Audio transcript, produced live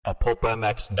A Pulp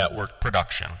MX Network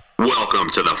production.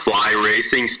 Welcome to the Fly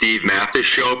Racing Steve Matthes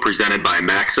Show, presented by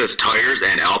Matthes Tires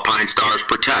and Alpine Stars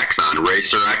Protects on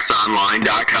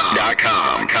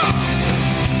RacerXOnline.com.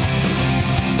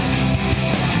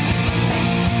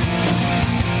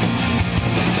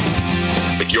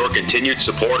 With your continued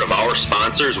support of our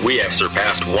sponsors, we have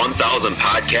surpassed 1,000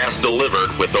 podcasts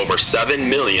delivered with over 7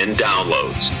 million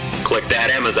downloads. Click that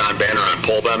Amazon banner on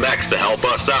Pulp MX to help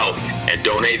us out and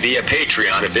donate via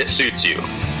Patreon if it suits you.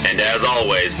 And as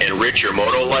always, enrich your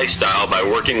moto lifestyle by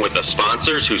working with the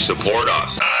sponsors who support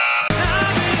us.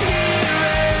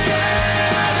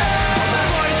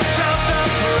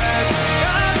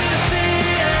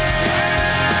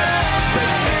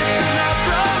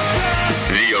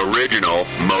 Original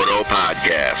Moto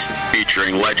Podcast,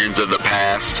 featuring legends of the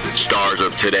past, stars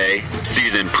of today,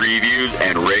 season previews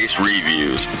and race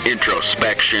reviews,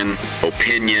 introspection,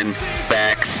 opinion,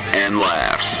 facts, and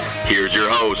laughs. Here's your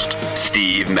host,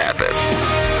 Steve Matthes.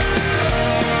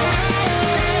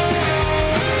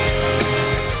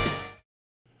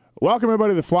 Welcome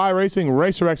everybody to the Fly Racing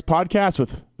RacerX podcast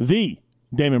with the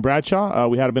Damon Bradshaw.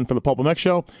 We had him in for the Pulp MX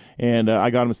show, and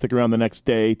I got him to stick around the next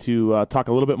day to talk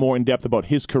a little bit more in depth about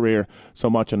his career so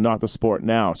much and not the sport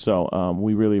now. So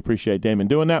we really appreciate Damon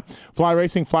doing that. Fly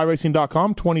Racing,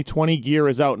 flyracing.com. 2020 gear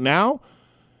is out now.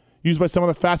 Used by some of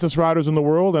the fastest riders in the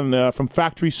world, and from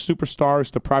factory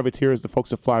superstars to privateers, the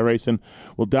folks at Fly Racing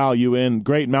will dial you in.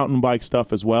 Great mountain bike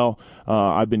stuff as well.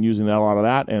 I've been using a lot of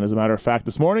that, and as a matter of fact,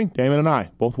 this morning, Damon and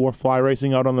I both wore Fly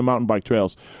Racing out on the mountain bike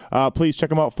trails. Please check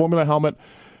them out. Formula Helmet,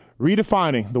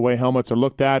 redefining the way helmets are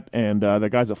looked at, and the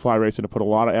guys at Fly Racing have put a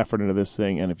lot of effort into this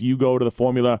thing. And if you go to the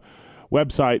Formula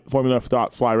website,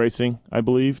 formula.flyracing, I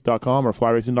believe, .com or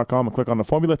flyracing.com, and click on the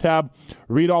Formula tab.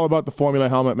 Read all about the Formula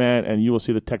helmet, man, and you will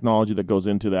see the technology that goes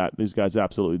into that. These guys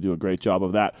absolutely do a great job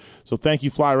of that. So thank you,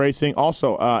 Fly Racing.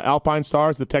 Also, Alpine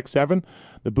Stars, the Tech 7,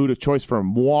 the boot of choice for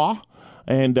moi.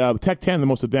 And Tech 10, the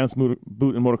most advanced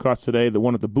boot in motocross today, the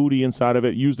one with the booty inside of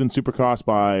it, used in Supercross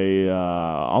by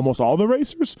almost all the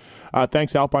racers.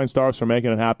 Thanks, Alpine Stars, for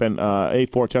making it happen.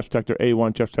 A4 chest protector,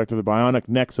 A1 chest protector, the bionic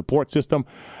neck support system.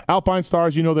 Alpine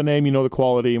Stars, you know the name, you know the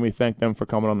quality, and we thank them for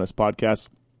coming on this podcast.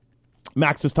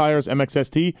 Matthes Tires,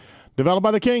 MXST, developed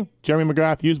by the King, Jeremy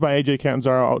McGrath, used by AJ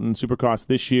Catanzaro out in Supercross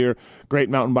this year. Great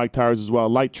mountain bike tires as well,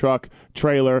 light truck,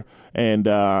 trailer, and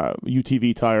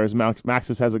UTV tires.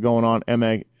 Matthes has it going on,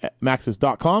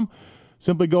 Matthes.com.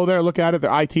 Simply go there, look at it.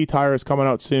 The IT tire is coming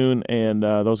out soon, and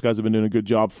those guys have been doing a good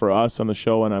job for us on the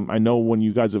show. And I know when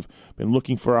you guys have been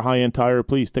looking for a high-end tire,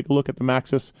 please take a look at the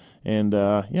Matthes and,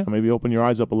 maybe open your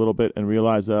eyes up a little bit and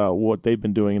realize what they've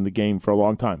been doing in the game for a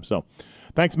long time. So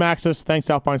thanks, Matthes. Thanks,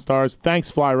 Alpine Stars.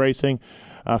 Thanks, Fly Racing,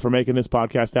 for making this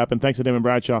podcast happen. Thanks to Damon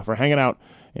Bradshaw for hanging out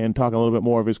and talking a little bit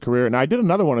more of his career. And I did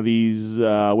another one of these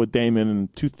with Damon in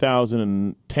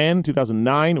 2010,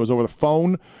 2009. It was over the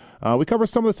phone. We covered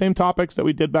some of the same topics that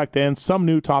we did back then. Some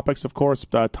new topics, of course,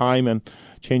 time and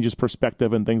changes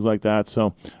perspective and things like that.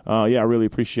 So, I really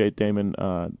appreciate Damon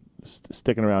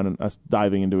sticking around and us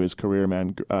diving into his career,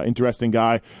 man. Interesting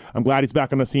guy. I'm glad he's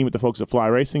back on the scene with the folks at Fly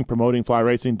Racing, promoting Fly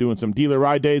Racing, doing some dealer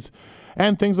ride days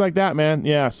and things like that, man.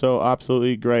 Yeah, so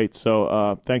absolutely great.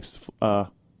 So thanks,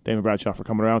 Damon Bradshaw, for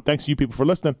coming around. Thanks to you people for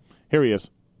listening. Here he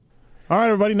is. All right,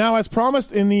 everybody. Now, as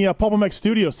promised, in the Pulp MX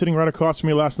studio, sitting right across from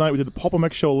me last night. We did the Pulp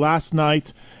MX show last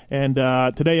night, and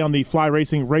today on the Fly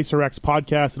Racing RacerX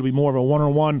podcast, it'll be more of a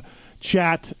one-on-one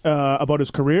chat about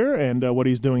his career and what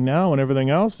he's doing now and everything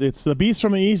else. It's the Beast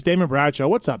from the East, Damon Bradshaw.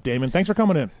 What's up, Damon? Thanks for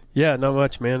coming in. Yeah, not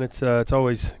much, man. It's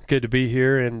always good to be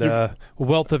here, and a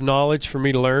wealth of knowledge for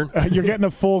me to learn. You're getting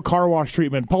a full car wash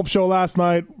treatment. Pulp show last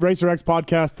night, RacerX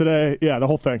podcast today. Yeah, the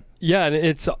whole thing. Yeah, and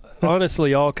it's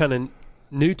honestly all kind of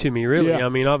new to me, really. Yeah. I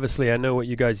mean, obviously I know what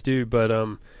you guys do, but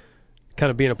kind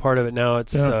of being a part of it now,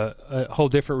 it's a whole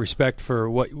different respect for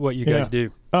what you guys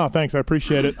do. Oh, thanks. I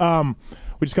appreciate it.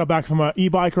 We just got back from an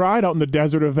e-bike ride out in the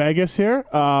desert of Vegas here.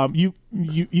 You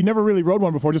never really rode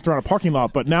one before, just around a parking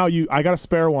lot, but now I got a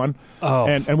spare one,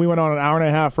 and we went on an hour and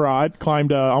a half ride,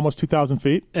 climbed almost 2,000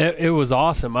 feet. It was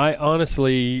awesome. I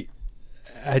honestly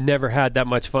had never had that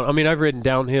much fun. I mean, I've ridden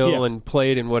downhill and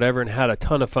played and whatever and had a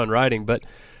ton of fun riding, but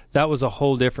that was a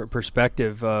whole different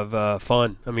perspective of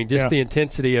fun. I mean, just the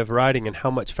intensity of riding and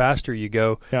how much faster you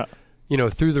go,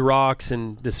 through the rocks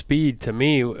and the speed. To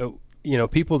me,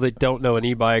 people that don't know an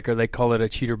e-bike or they call it a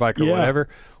cheater bike or whatever,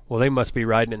 well, they must be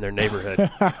riding in their neighborhood.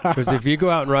 Because if you go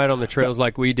out and ride on the trails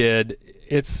like we did,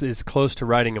 it's as close to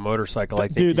riding a motorcycle, I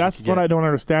think. Dude, that's what I don't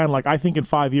understand. Like, I think in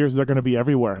 5 years they're going to be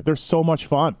everywhere. They're so much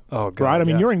fun. Oh, God, right? I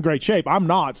mean, you're in great shape. I'm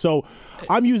not. So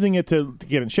I'm using it to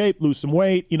get in shape, lose some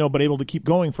weight, but able to keep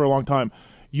going for a long time.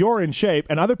 you're in shape,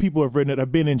 and other people who've ridden it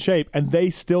have been in shape, and they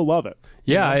still love it.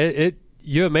 Yeah,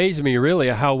 you amaze me really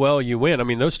at how well you win. I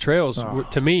mean, those trails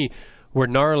to me were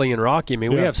gnarly and rocky. I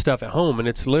mean, we have stuff at home, and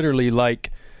it's literally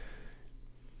like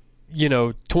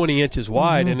 20 inches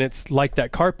wide, and it's like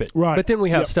that carpet. Right. But then we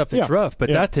have stuff that's rough. But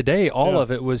that today, all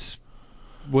of it was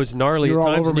gnarly at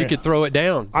times, and you could throw it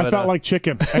down. I felt like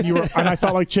chicken, and you were, and I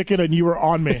felt like chicken, and you were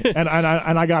on me, and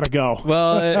I gotta go.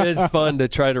 Well, it's fun to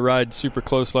try to ride super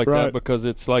close like that because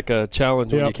it's like a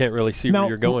challenge when you can't really see where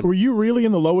you're going. Were you really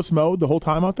in the lowest mode the whole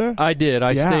time out there? I did.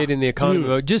 I stayed in the economy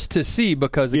mode just to see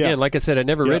because, again, like I said, I'd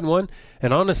never ridden one,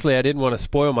 and honestly, I didn't want to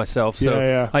spoil myself.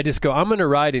 So I just go, I'm going to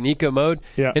ride in eco mode,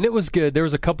 and it was good. There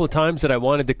was a couple of times that I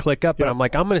wanted to click up, and I'm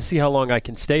like, I'm going to see how long I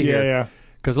can stay here. Yeah.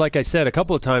 Because, like I said, a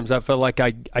couple of times I felt like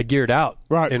I geared out.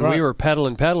 Right. And we were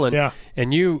pedaling. Yeah.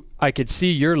 And I could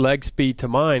see your leg speed to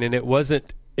mine, and it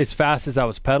wasn't as fast as I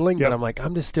was pedaling. But I'm like,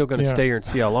 I'm just still going to stay here and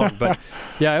see how long. But,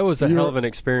 yeah, it was a hell of an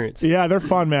experience. Yeah, they're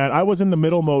fun, man. I was in the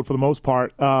middle mode for the most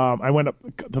part. I went up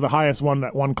to the highest one,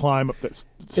 that one climb up that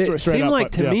straight up. It seemed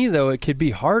like to me, though, it could be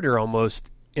harder almost.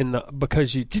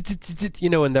 Because you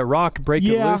in the rock break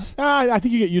it loose. I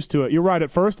think you get used to it. You're right.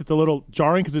 At first, it's a little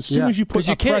jarring because as soon as you put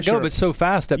you can't pressure, go but so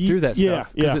fast up through that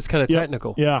stuff because it's kind of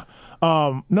technical. Yeah.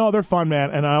 No, they're fun,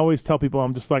 man. And I always tell people,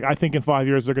 I'm just like, I think in 5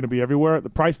 years they're going to be everywhere. The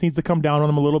price needs to come down on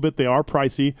them a little bit. They are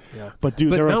pricey, but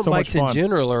dude, they're so much fun. Mountain bikes in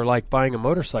general are like buying a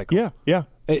motorcycle. Yeah.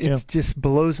 It just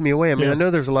blows me away. I mean, I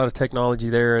know there's a lot of technology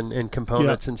there and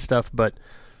components and stuff, but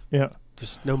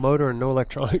just no motor and no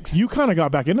electronics. You kind of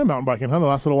got back into mountain biking, huh? The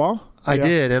last little while. I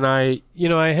did, and I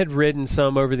had ridden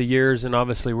some over the years, and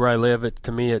obviously where I live,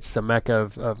 to me, it's the mecca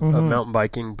of mountain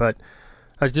biking. But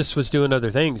I was doing other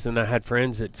things, and I had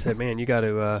friends that said, "Man, you got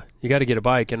to get a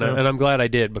bike," and I'm glad I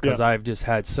did because I've just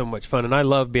had so much fun, and I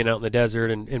love being out in the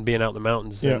desert and being out in the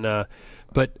mountains. And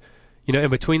but in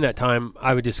between that time,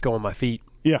 I would just go on my feet.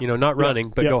 Yeah. Not running,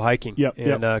 but go hiking.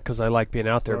 And because I like being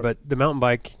out there. But the mountain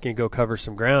bike can go cover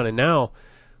some ground, and now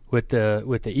with the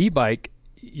e-bike,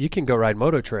 you can go ride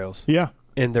moto trails. Yeah.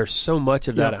 And there's so much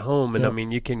of that at home. And I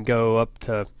mean, you can go up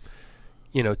to,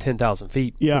 10,000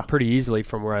 feet pretty easily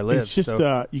from where I live. It's just,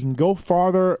 you can go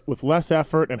farther with less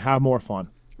effort and have more fun.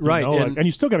 Right. And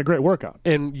you still get a great workout.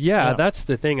 And that's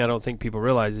the thing I don't think people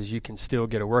realize is you can still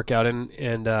get a workout.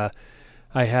 And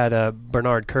I had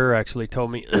Bernard Kerr actually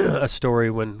told me a story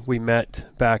when we met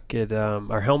back at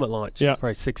our helmet launch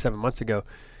probably 6-7 months ago.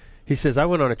 He says, I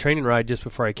went on a training ride just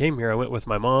before I came here. I went with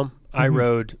my mom. I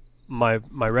rode my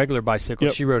regular bicycle.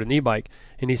 She rode an e-bike.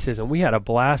 And he says, and we had a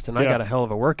blast, and I got a hell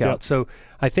of a workout. So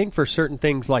I think for certain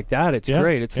things like that, it's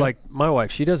great. It's like my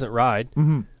wife, she doesn't ride,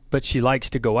 but she likes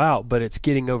to go out. But it's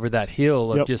getting over that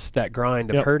hill of just that grind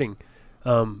of hurting.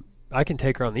 I can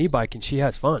take her on the e-bike, and she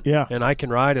has fun. Yeah. And I can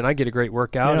ride, and I get a great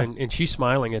workout, and she's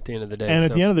smiling at the end of the day. And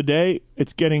at the end of the day,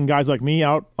 it's getting guys like me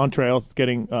out on trails. It's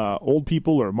getting old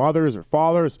people or mothers or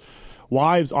fathers,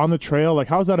 wives on the trail. Like,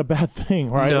 how's that a bad thing,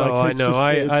 right? No, like, I know.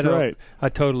 It's great. I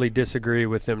totally disagree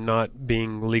with them not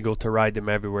being legal to ride them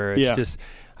everywhere. It's just,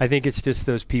 I think it's just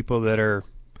those people that are.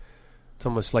 It's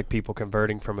almost like people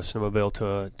converting from a snowmobile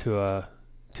to a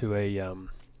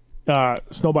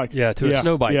snow bike. Yeah, to a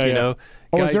snow bike.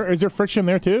 Oh, Guys, is there friction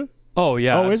there too? Oh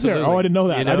yeah. Oh, is there? Oh, I didn't know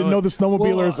that. I didn't know the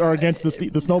snowmobilers are against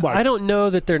the snow bikes. I don't know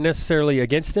that they're necessarily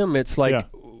against them. It's like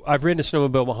I've ridden a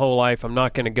snowmobile my whole life. I'm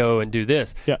not going to go and do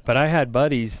this. Yeah. But I had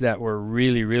buddies that were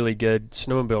really, really good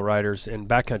snowmobile riders and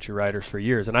backcountry riders for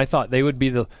years, and I thought they would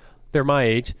be they're my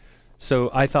age.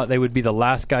 So I thought they would be the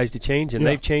last guys to change, and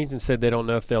they've changed and said they don't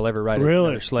know if they'll ever ride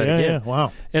another sled again. Yeah,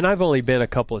 wow. And I've only been a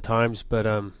couple of times, but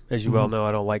as you well know,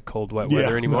 I don't like cold, wet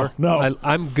weather anymore. No.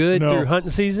 I'm good through hunting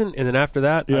season, and then after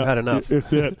that, I've had enough.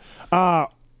 That's it.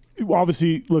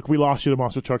 Obviously, look, we lost you to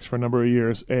monster trucks for a number of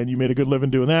years, and you made a good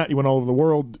living doing that. You went all over the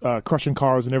world, crushing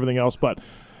cars and everything else, but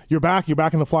you're back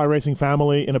in the fly racing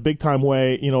family in a big-time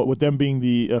way, with them being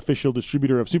the official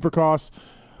distributor of Supercross.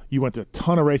 You went to a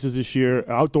ton of races this year.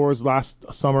 Outdoors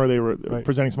last summer, they were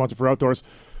presenting sponsor for Outdoors.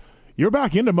 You're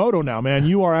back into moto now, man.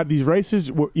 You are at these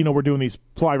races. We're doing these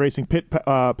fly racing pit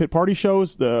party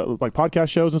shows, like podcast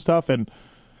shows and stuff. And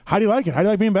how do you like it? How do you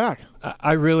like being back?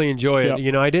 I really enjoy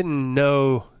it. I didn't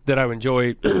know that I would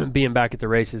enjoy being back at the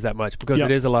races that much because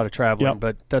it is a lot of traveling,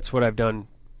 but that's what I've done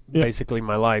basically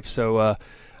my life. So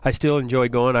I still enjoy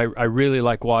going. I really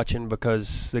like watching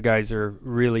because the guys are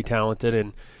really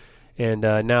talented and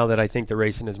now that I think the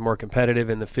racing is more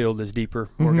competitive and the field is deeper,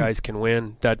 more guys can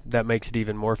win. That makes it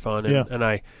even more fun.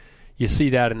 And you see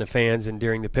that in the fans and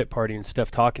during the pit party and stuff,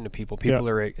 talking to people. People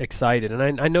are excited.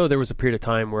 And I know there was a period of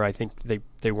time where I think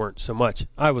they weren't so much.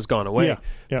 I was gone away.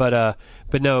 But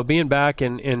no, being back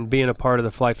and being a part of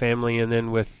the Fly family, and then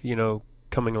with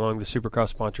coming along, the Supercross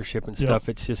sponsorship and stuff.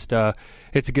 It's just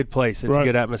it's a good place. It's a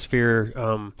good atmosphere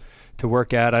to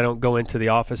work at. I don't go into the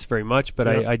office very much, but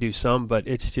I do some. But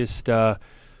it's just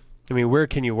I mean, where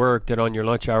can you work that on your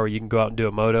lunch hour you can go out and do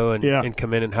a moto and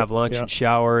come in and have lunch and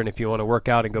shower, and if you want to work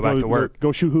out and go back to work.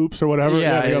 Go shoot hoops or whatever.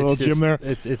 Yeah, you got a little gym there.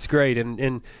 It's great.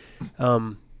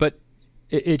 But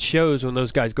it shows when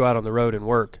those guys go out on the road and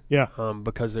work. Yeah.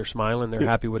 Because they're smiling, they're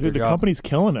happy with their job. The company's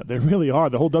killing it. They really are.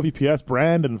 The whole WPS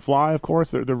brand and Fly, of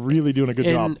course, they're really doing a good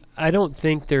job. I don't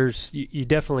think you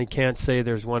definitely can't say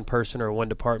there's one person or one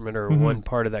department or one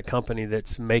part of that company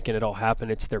that's making it all happen.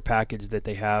 It's their package that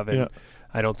they have, and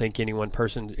I don't think any one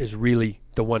person is really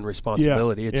the one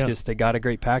responsibility. It's just they got a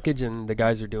great package, and the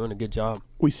guys are doing a good job.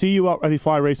 We see you out at the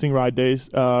Fly Racing Ride Days.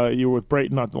 You were with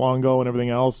Brayton not long ago and everything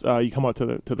else. You come out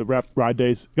to the Rep Ride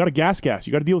Days. You got a gas.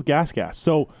 You got to deal with gas.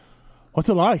 So what's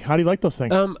it like? How do you like those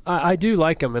things? I do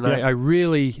like them, and I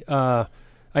really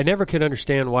I never could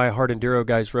understand why hard enduro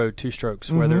guys rode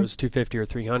two-strokes, whether it was 250 or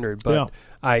 300, but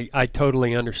I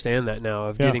totally understand that now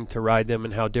of getting to ride them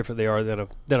and how different they are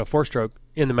than a four-stroke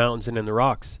in the mountains and in the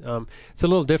rocks. It's a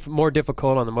little more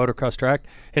difficult on the motocross track,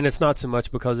 and it's not so much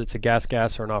because it's a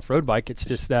gas or an off-road bike. It's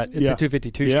just that it's a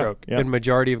 250 two-stroke, and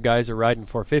majority of guys are riding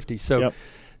 450. So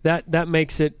that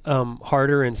makes it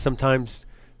harder, and sometimes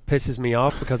pisses me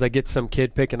off because I get some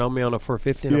kid picking on me on a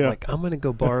 450, and I'm like, I'm going to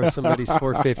go borrow somebody's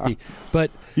 450.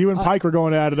 But you and Pike were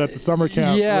going at it at the summer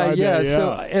camp.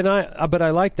 So but I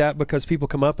like that because people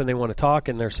come up and they want to talk,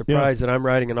 and they're surprised that I'm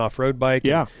riding an off-road bike.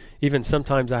 Yeah. Even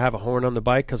sometimes I have a horn on the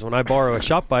bike because when I borrow a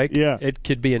shop bike, it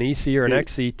could be an EC or an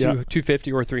XC,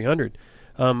 250 or 300.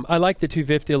 I like the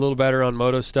 250 a little better on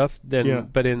moto stuff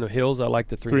but in the hills I like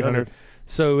the 300.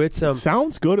 So it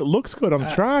sounds good. It looks good on the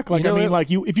track. Like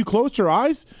if you closed your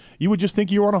eyes, you would just think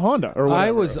you were on a Honda or whatever.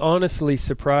 I was honestly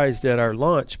surprised at our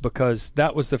launch because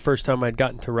that was the first time I'd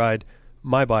gotten to ride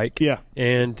my bike. Yeah.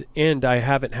 And I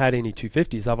haven't had any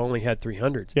 250s. I've only had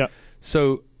 300s. Yeah.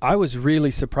 So I was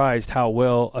really surprised how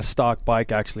well a stock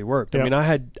bike actually worked. I mean, I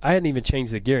hadn't even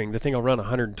changed the gearing. The thing will run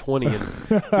 120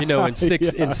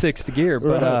 in sixth gear.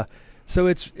 But so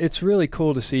it's really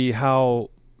cool to see how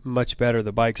much better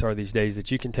the bikes are these days, that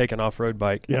you can take an off-road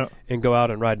bike and go out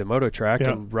and ride the moto track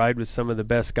and ride with some of the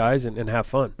best guys and have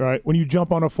fun. Right. When you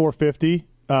jump on a 450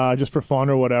 just for fun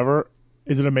or whatever,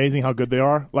 is it amazing how good they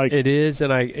are? Like it is,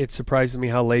 and it surprises me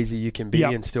how lazy you can be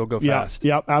and still go fast.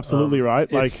 Yeah, absolutely right.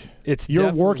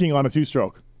 You're working on a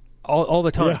two-stroke all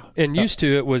the time. And used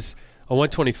to it was a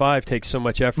 125 takes so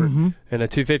much effort, and a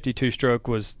 250 two-stroke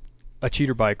was a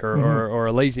cheater bike or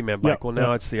a lazy man bike. Well,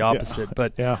 now it's the opposite.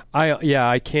 But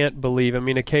I can't believe. I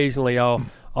mean, occasionally I'll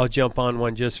jump on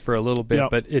one just for a little bit,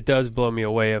 but it does blow me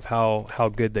away of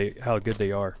how good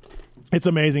they are. It's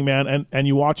amazing, man. And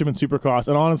you watch them in Supercross,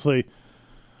 and honestly,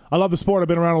 I love the sport. I've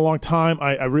been around a long time.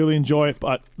 I really enjoy it.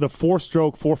 But the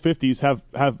four-stroke 450s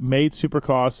have made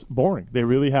Supercross boring. They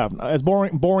really have. As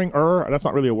boring-er, that's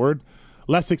not really a word,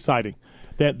 less exciting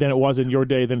than it was in your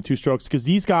day than two-strokes. Because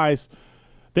these guys,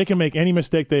 they can make any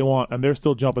mistake they want, and they're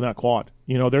still jumping that quad.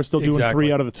 You know, they're still doing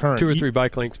 3 out of the turn. 2 or 3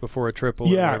 bike links before a triple.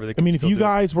 Yeah, or whatever they if you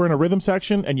guys were in a rhythm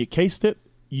section and you cased it,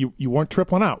 you weren't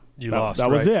tripling out. You lost. That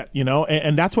was it. You know,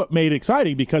 and that's what made it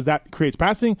exciting because that creates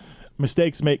passing.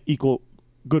 Mistakes equal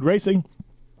good racing.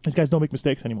 These guys don't make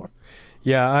mistakes anymore.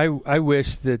 Yeah, I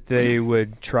wish that they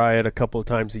would try it a couple of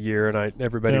times a year, and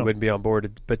everybody wouldn't be on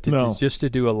board. But just to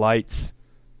do a lights.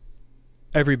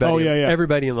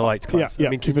 Everybody in the lights class. I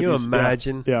mean, can you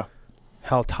imagine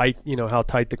how tight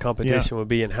the competition would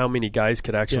be and how many guys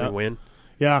could actually win?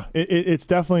 Yeah, it's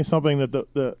definitely something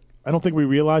that I don't think we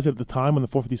realized at the time when the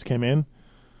 450s came in.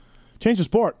 It changed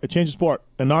the sport,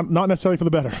 and not necessarily for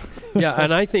the better. Yeah,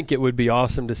 and I think it would be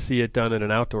awesome to see it done in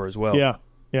an outdoor as well.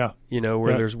 Yeah. You know,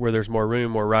 where there's more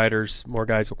room, more riders, more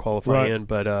guys will qualify in,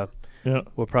 but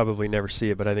we'll probably never see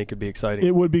it, but I think it'd be exciting.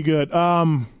 It would be good.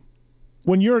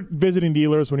 When you're visiting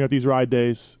dealers, when you're at these ride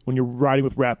days, when you're riding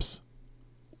with reps,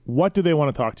 what do they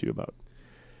want to talk to you about?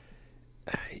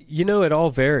 You know, it all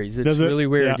varies. It's really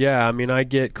weird. Yeah, I mean, I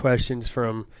get questions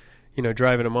from,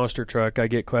 driving a monster truck. I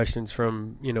get questions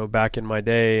from, back in my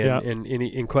day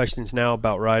and questions now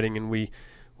about riding. And we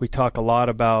talk a lot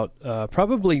about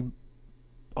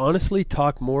honestly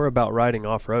talk more about riding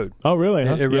off-road. Oh, really?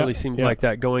 It really seems like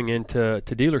that going into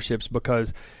dealerships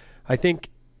because I think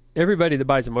everybody that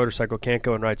buys a motorcycle can't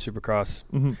go and ride Supercross.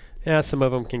 Mm-hmm. Yeah, some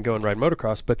of them can go and ride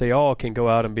motocross, but they all can go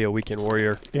out and be a weekend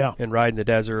warrior and ride in the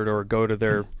desert or go to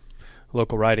their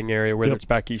local riding area, whether it's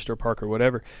back east or park or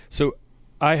whatever. So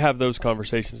I have those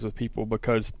conversations with people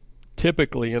because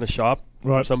typically in a shop,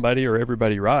 somebody or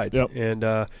everybody rides. And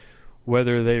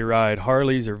whether they ride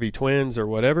Harleys or V-twins or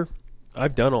whatever,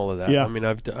 I've done all of that. Yeah. I mean,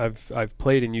 I've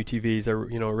played in UTVs,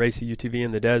 race a UTV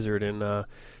in the desert, and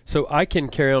so I can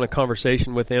carry on a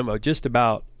conversation with them just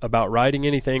about riding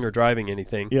anything or driving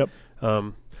anything. Yep.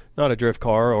 Not a drift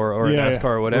car or a NASCAR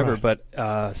or whatever, right.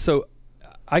 but so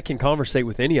I can conversate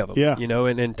with any of them. Yeah.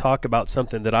 And talk about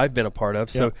something that I've been a part of.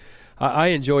 So I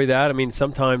enjoy that. I mean,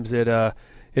 sometimes it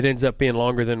ends up being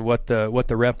longer than what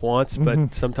the rep wants,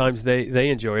 but sometimes they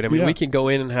enjoy it. I mean, we can go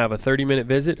in and have a 30-minute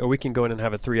visit, or we can go in and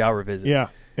have a 3-hour visit. Yeah.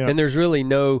 And there's really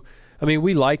no. I mean,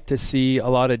 we like to see a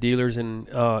lot of dealers in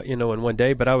one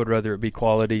day, but I would rather it be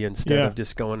quality instead of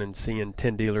just going and seeing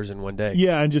 10 dealers in one day.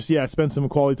 Yeah, and just spend some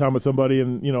quality time with somebody,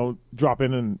 and drop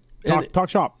in and talk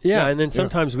shop. Yeah, and then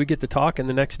sometimes we get to talk, and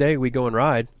the next day we go and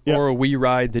ride, or we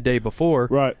ride the day before,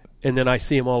 right? And then I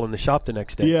see them all in the shop the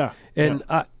next day. Yeah, and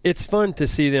it's fun to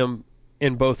see them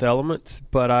in both elements,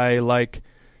 but I like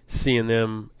seeing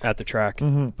them at the track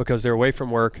because they're away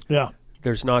from work. Yeah.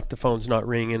 The phone's not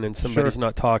ringing and somebody's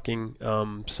not talking.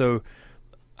 So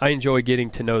I enjoy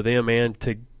getting to know them and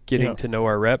getting to know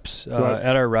our reps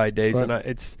at our ride days. Right. And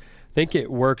I think it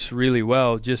works really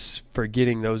well just for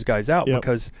getting those guys out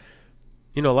because,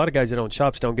 a lot of guys that own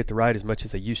shops don't get to ride as much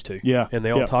as they used to. Yeah. And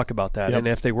they all talk about that. Yep. And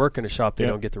if they work in a shop, they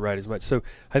don't get to ride as much. So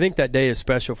I think that day is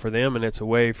special for them, and it's a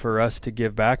way for us to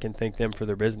give back and thank them for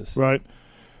their business. Right.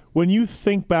 When you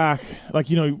think back,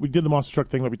 we did the monster truck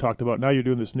thing that we talked about. Now you're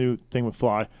doing this new thing with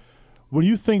Fly. When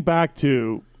you think back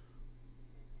to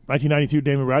 1992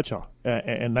 Damon Bradshaw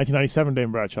and 1997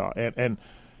 Damon Bradshaw and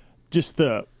just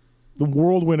the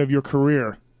whirlwind of your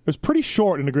career, it was pretty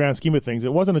short in the grand scheme of things.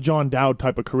 It wasn't a John Dowd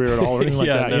type of career at all or anything like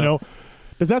that. No.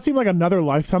 Does that seem like another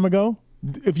lifetime ago?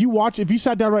 If you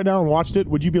sat down right now and watched it,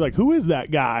 would you be like, who is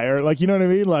that guy? Or you know what I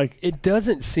mean? Like, it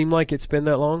doesn't seem like it's been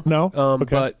that long. No? Okay.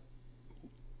 But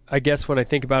I guess when I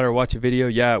think about it or watch a video,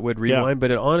 it would rewind, but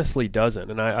it honestly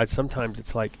doesn't. And I sometimes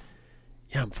it's like,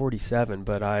 I'm 47,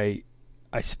 but I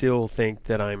still think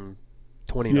that I'm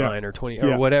 29 or 20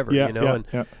 or whatever,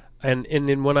 And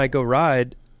then when I go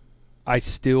ride, I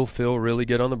still feel really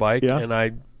good on the bike, and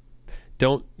I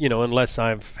don't, unless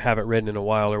I haven't ridden in a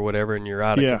while or whatever, and you're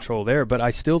out of control there, but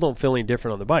I still don't feel any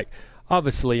different on the bike.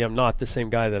 Obviously, I'm not the same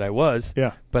guy that I was,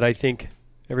 but I think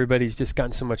everybody's just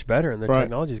gotten so much better, and their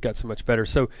technology's got so much better.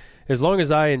 So as long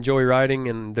as I enjoy riding,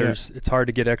 and it's hard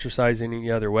to get exercise any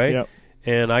other way,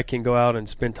 and I can go out and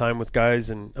spend time with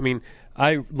guys. And I mean,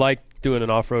 I like doing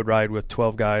an off-road ride with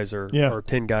 12 guys or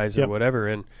 10 guys or whatever,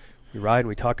 and we ride and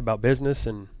we talk about business.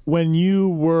 And when you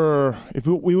were, if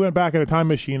we went back in a time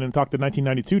machine and talked to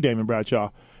 1992 Damon Bradshaw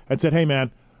and said, hey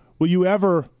man, will you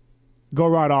ever go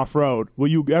ride off-road? Will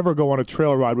you ever go on a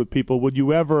trail ride with people? Would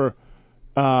you ever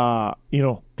drive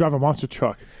a monster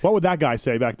truck? What would that guy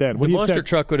say back then? The monster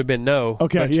truck would have been no.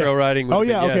 Okay, trail riding would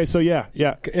have been okay, yes. so yeah.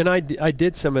 And I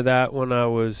did some of that when I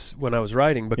was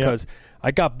riding because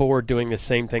I got bored doing the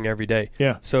same thing every day.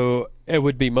 Yeah. So it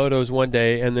would be motos one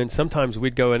day, and then sometimes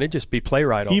we'd go and it'd just be play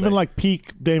ride all Even day. like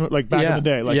peak Damon, like back in the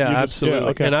day. Like absolutely.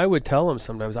 Okay. And I would tell them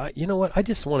sometimes, you know what? I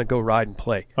just want to go ride and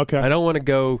play. Okay. I don't want to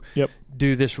go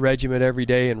do this regiment every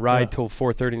day and ride till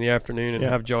 4:30 in the afternoon and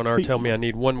have John R. tell me I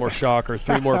need one more shock or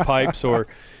 3 more pipes or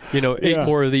 8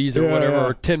 more of these or whatever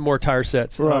or 10 more tire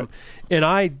sets. Right. And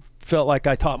I felt like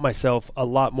I taught myself a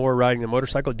lot more riding the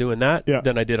motorcycle doing that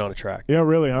than I did on a track. Yeah,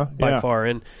 really, huh? By far.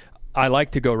 And I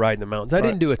like to go ride in the mountains. I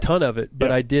didn't do a ton of it,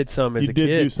 but I did some as a kid. You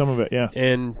did do some of it, yeah.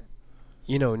 And,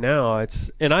 now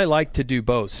and I like to do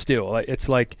both still. It's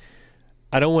like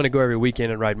I don't want to go every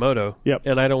weekend and ride moto. Yep.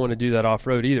 And I don't want to do that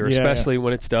off-road either, especially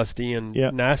when it's dusty and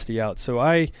nasty out. So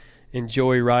I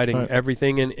enjoy riding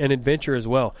everything and adventure as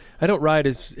well. I don't ride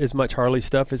as much Harley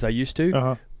stuff as I used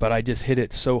to, but I just hit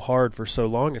it so hard for so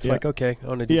long. It's like, okay, I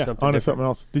want to do something different. Something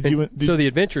else. So the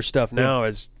adventure stuff now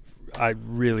is I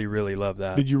really, really love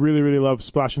that. Did you really, really love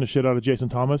splashing the shit out of Jason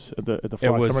Thomas at the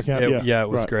Fly Summer Camp? It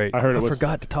was great. I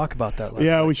forgot to talk about that last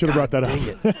night. we should have brought that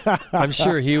up. I'm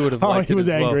sure he would have liked it. He was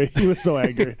as angry. Well. He was so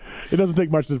angry. It doesn't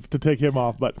take much to take him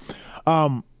off. But,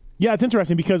 it's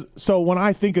interesting because when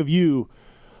I think of you,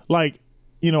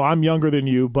 I'm younger than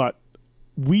you, but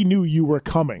we knew you were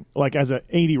coming, as an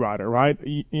 80 rider, right?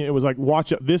 It was like,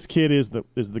 watch out, this kid is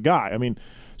the guy. I mean,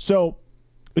 so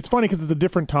it's funny because it's a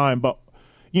different time, but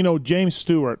James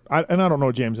Stewart, I don't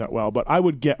know James that well, but I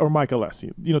would get, or Mike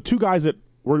Alessi, 2 guys that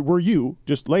were you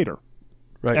just later,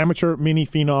 right? Amateur mini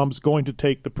phenoms going to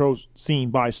take the pro scene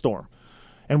by storm.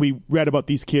 And we read about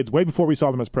these kids way before we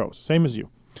saw them as pros, same as you,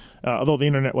 although the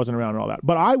internet wasn't around and all that.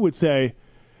 But I would say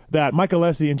that Mike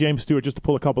Alessi and James Stewart, just to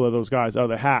pull a couple of those guys out of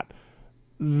the hat,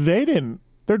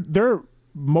 they're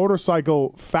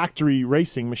motorcycle factory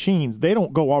racing machines. They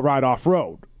don't go all ride off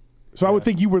road. So I would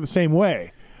think you were the same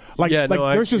way.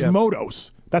 There's just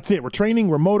motos. That's it. We're training.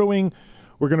 We're motoing.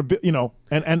 We're going to be,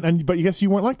 but I guess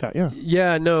you weren't like that. Yeah.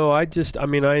 Yeah, no, I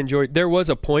enjoyed, there was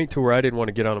a point to where I didn't want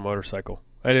to get on a motorcycle.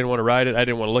 I didn't want to ride it. I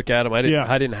didn't want to look at them. I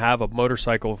didn't have a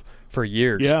motorcycle for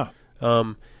years. Yeah.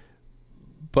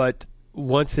 But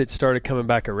once it started coming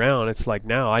back around, it's like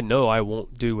now I know I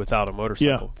won't do without a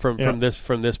motorcycle from this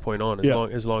point on,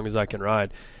 as long as I can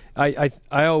ride. I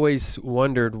always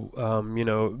wondered,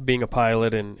 being a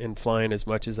pilot and flying as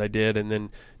much as I did, and then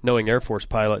knowing Air Force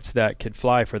pilots that could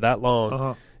fly for that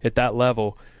long at that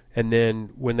level, and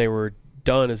then when they were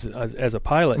done as a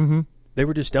pilot, they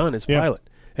were just done as a pilot.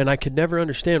 And I could never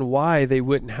understand why they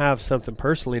wouldn't have something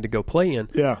personally to go play in.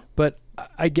 Yeah. But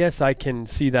I guess I can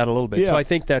see that a little bit. Yeah. So I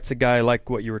think that's a guy like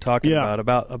what you were talking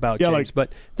about James.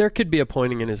 But there could be a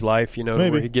pointing in his life,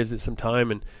 where he gives it some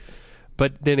time.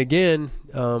 But then again,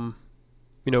 where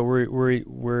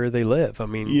they live. I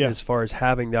mean, as far as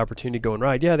having the opportunity to go and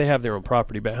ride, they have their own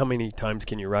property, but how many times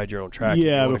can you ride your own track?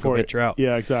 Before you venture out.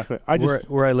 Yeah, exactly.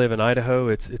 Where I live in Idaho,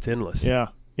 it's endless. Yeah.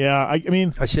 Yeah, I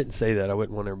mean, I shouldn't say that. I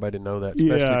wouldn't want everybody to know that,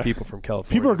 especially people from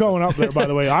California. People are going up there, by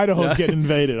the way. Idaho's getting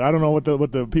invaded. I don't know what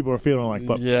the people are feeling like,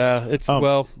 but it's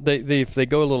if they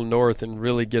go a little north and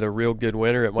really get a real good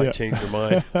winter, it might change their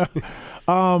mind.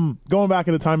 Going back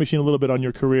in the time machine a little bit on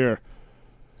your career,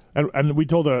 and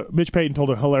Mitch Payton told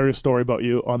a hilarious story about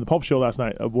you on the Pulp Show last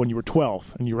night of when you were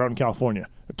 12 and you were out in California,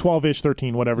 12-ish,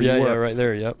 13, whatever you were. Yeah, right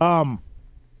there. Yep.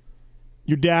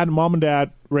 Your mom and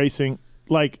dad racing,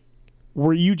 like.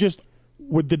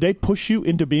 Did they push you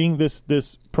into being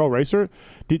this pro racer?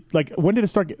 When did it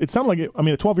start? It sounded like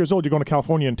at 12 years old, you're going to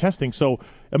California and testing. So,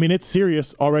 I mean, it's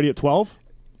serious already at 12.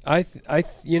 I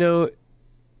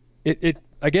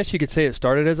guess you could say it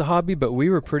started as a hobby, but we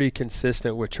were pretty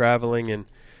consistent with traveling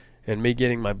and me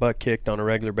getting my butt kicked on a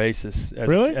regular basis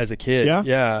as a kid.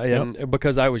 Yeah. And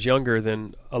because I was younger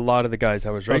than a lot of the guys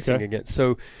I was racing against.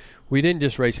 So we didn't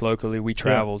just race locally, we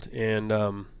traveled and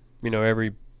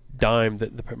every dime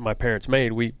that my parents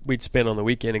made, we'd spend on the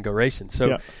weekend and go racing.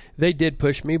 So they did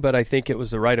push me, but I think it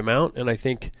was the right amount, and I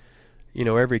think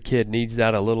every kid needs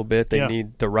that a little bit. They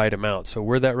need the right amount. So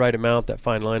where that right amount, that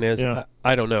fine line is,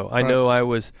 I don't know. I know I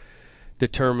was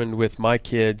determined with my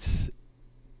kids,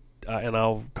 and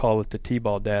I'll call it the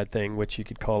T-ball dad thing, which you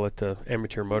could call it the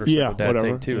amateur motorcycle dad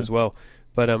thing too as well.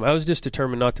 But I was just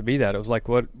determined not to be that. It was like,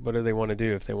 what do they want to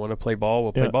do? If they want to play ball,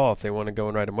 we'll play ball. If they want to go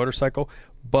and ride a motorcycle.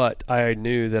 But I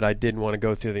knew that I didn't want to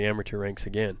go through the amateur ranks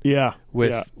again.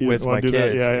 With my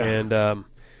kids. And,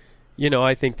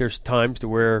 I think there's times to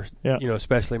where,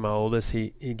 especially my oldest, he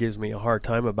gives me a hard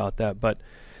time about that. But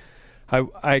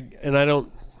I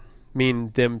don't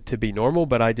mean them to be normal,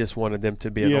 but I just wanted them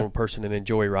to be a normal person and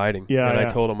enjoy riding. And I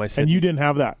told him, I said. And you didn't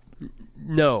have that?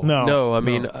 No. I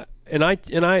mean,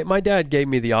 my dad gave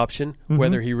me the option,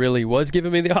 whether he really was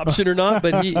giving me the option or not,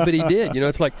 but he did.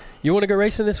 It's like, you want to go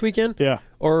racing this weekend? Yeah.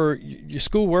 Or your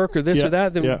schoolwork or this or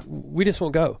that, then we just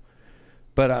won't go.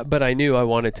 But I knew I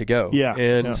wanted to go. Yeah.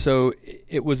 And so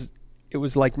it was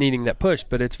like needing that push,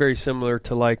 but it's very similar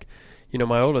to like,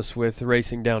 my oldest with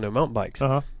racing downhill mountain bikes.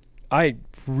 I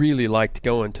really liked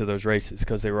going to those races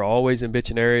because they were always in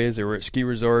bitchin' areas. They were at ski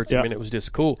resorts. I mean, it was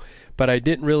just cool. But I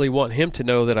didn't really want him to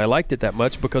know that I liked it that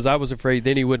much because I was afraid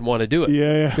then he wouldn't want to do it.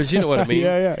 Yeah. Because you know what I mean?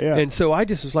 Yeah. And so I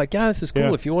just was like, this is cool.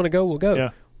 Yeah. If you want to go, we'll go. Yeah.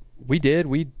 We did.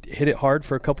 We hit it hard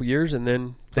for a couple years, and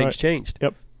then things changed.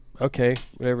 Yep. Okay,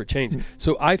 whatever, it changed.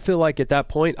 So I feel like at that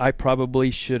point, I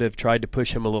probably should have tried to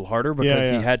push him a little harder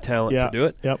because he had talent to do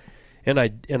it. Yep. And I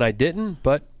didn't,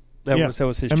 but that was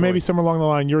his choice. And maybe somewhere along the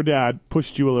line, your dad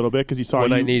pushed you a little bit because he saw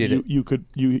when I needed it.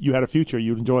 You had a future.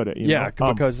 You enjoyed it.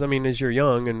 Because as you're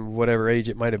young and whatever age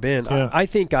it might have been, I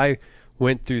think I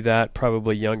went through that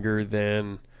probably younger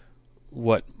than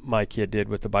what my kid did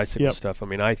with the bicycle stuff. I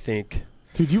mean, I think.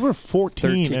 Dude, you were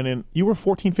 14,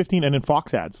 15, and in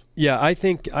Fox ads. Yeah, I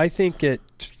think at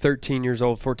 13 years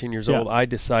old, 14 years old, I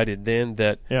decided then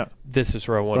that this is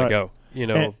where I want to go.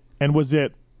 And was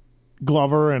it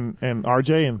Glover and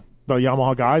RJ and the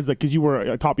Yamaha guys? Because you were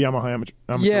a top Yamaha amateur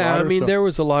rider, I mean, there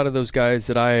was a lot of those guys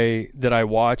that I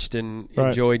watched and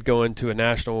enjoyed going to a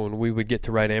national, and we would get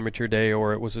to ride amateur day,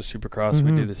 or it was a supercross.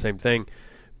 We'd do the same thing.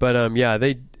 But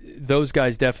those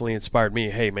guys definitely inspired me.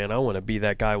 Hey, man, I want to be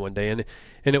that guy one day. And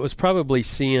it was probably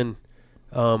seeing,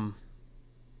 to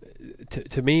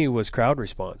me, was crowd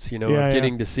response.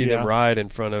 Getting to see them ride in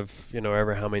front of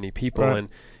ever how many people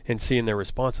and seeing their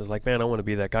responses. Like, man, I want to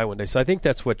be that guy one day. So I think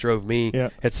that's what drove me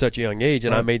at such a young age,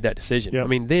 and I made that decision. I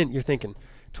mean, then you're thinking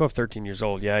 12, 13 years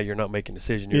old. Yeah, you're not making a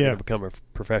decision. You're going to become a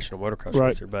professional motocross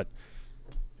racer, but.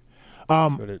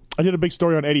 I did a big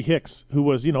story on Eddie Hicks, who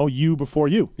was, you before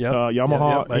you.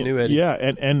 Yamaha. I knew Eddie. Yeah,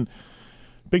 and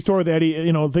big story with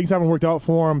Eddie. Things haven't worked out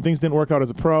for him. Things didn't work out as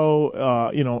a pro,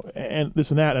 and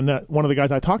this and that. And one of the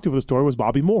guys I talked to for the story was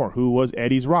Bobby Moore, who was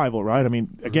Eddie's rival, right? I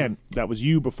mean, again, that was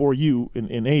you before you in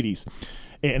 80s.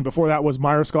 And before that was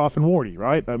Myerscough and Wardy,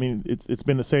 right? I mean, it's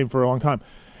been the same for a long time.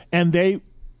 And they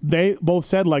both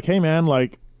said, like, hey, man,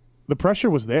 like, the pressure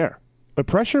was there. The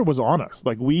pressure was on us.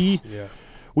 Like, we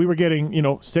were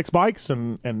getting, 6 bikes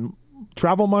and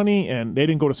travel money, and they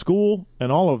didn't go to school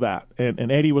and all of that.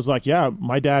 And Eddie was like, yeah,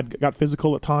 my dad got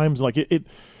physical at times. Like, it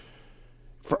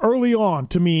for early on,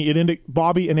 to me,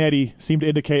 Bobby and Eddie seemed to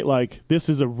indicate, like, this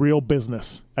is a real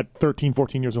business at 13,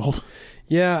 14 years old.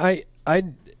 Yeah,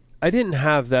 I didn't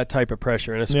have that type of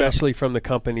pressure, and especially from the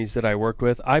companies that I worked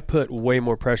with. I put way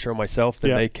more pressure on myself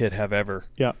than they could have ever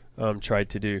tried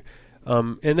to do.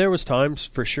 And there was times,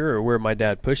 for sure, where my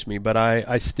dad pushed me, but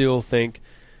I still think,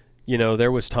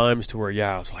 there was times to where,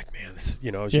 I was like, man, this,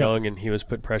 I was young, and he was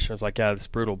putting pressure. I was like, yeah, this is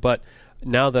brutal. But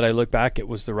now that I look back, it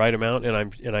was the right amount, and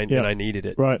I needed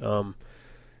it. Right.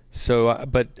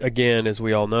 But again, as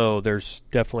we all know, there's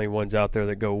definitely ones out there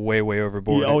that go way, way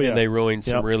overboard, and they ruin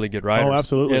some really good riders. Oh,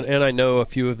 absolutely. And I know a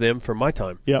few of them from my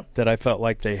time that I felt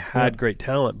like they had great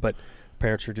talent, but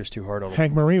parents are just too hard on them.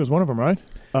 Hank Marie was one of them, right?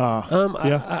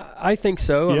 I think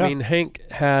so. Yeah. I mean, Hank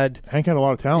had a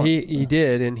lot of talent. He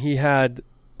did, and he had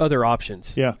other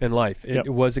options in life.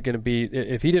 It wasn't going to be,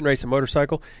 if he didn't race a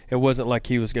motorcycle, it wasn't like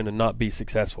he was going to not be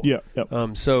successful.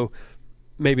 So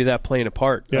maybe that playing a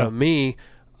part. Me,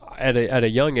 at a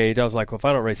young age, I was like, well, if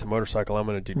I don't race a motorcycle, I'm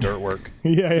going to do dirt work.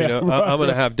 I'm going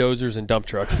to have dozers and dump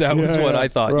trucks. That was what I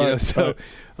thought.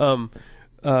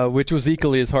 Which was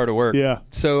equally as hard of work.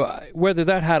 So whether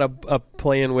that had a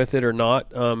plan with it or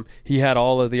not, he had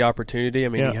all of the opportunity. I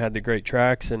mean, he had the great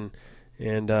tracks, and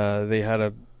they had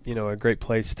a great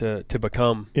place to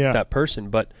become that person.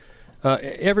 But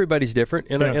everybody's different,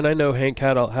 and I know Hank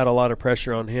had a lot of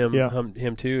pressure on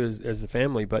him too as the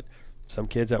family, but some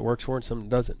kids that works for and some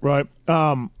doesn't. Right.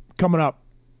 Coming up,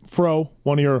 Fro,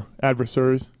 one of your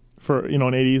adversaries for in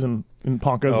 80s and in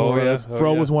Ponca.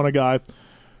 Fro was one guy.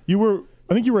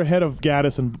 I think you were ahead of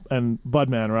Gaddis and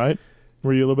Budman, right?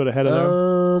 Were you a little bit ahead of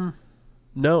them?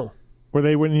 No. Were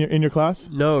they in your class?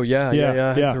 No. I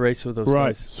had to race with those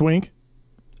guys. Swink.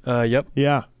 Yep.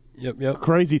 Yeah. Yep.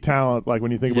 Crazy talent, like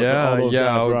when you think about all those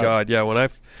guys. Oh God, yeah. When I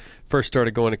first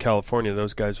started going to California,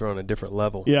 those guys were on a different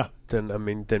level.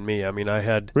 Than me. I mean, I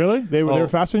had really they were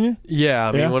faster than you. Yeah,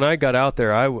 I mean, when I got out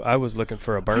there, I was looking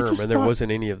for a berm, and there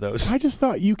wasn't any of those. I just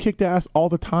thought you kicked ass all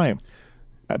the time.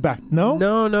 Back no.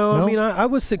 I mean, I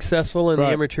was successful in the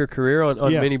amateur career on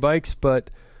mini bikes, but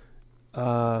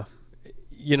when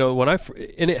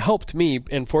and it helped me.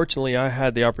 And fortunately, I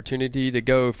had the opportunity to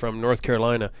go from North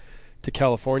Carolina to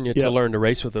California to learn to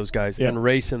race with those guys and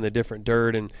race in the different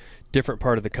dirt and different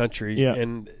part of the country.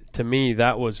 And to me,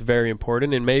 that was very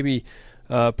important. And maybe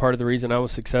part of the reason I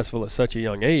was successful at such a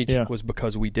young age was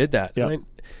because we did that.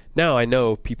 Now I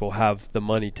know people have the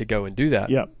money to go and do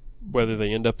that. Whether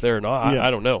they end up there or not,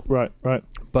 I don't know. Right.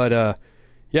 But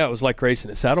it was like racing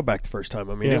at Saddleback the first time.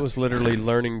 I mean, it was literally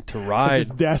learning to ride. Like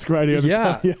this desk right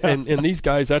here. And these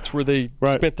guys, that's where they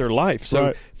spent their life.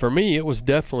 So for me, it was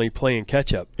definitely playing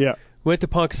catch up. Went to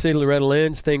Ponca City, Loretta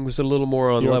Lynn's. Thing was a little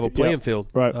more on level playing field.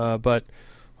 But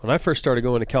when I first started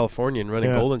going to California and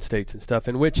running Golden States and stuff,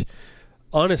 in which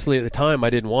honestly at the time I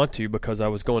didn't want to, because I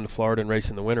was going to Florida and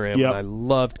racing the winter am, and I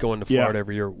loved going to Florida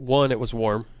every year. One, it was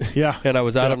warm. And I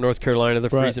was out of North Carolina, the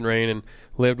freezing rain, and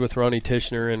lived with Ronnie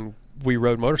Tishner, and we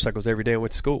rode motorcycles every day and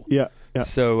went to school.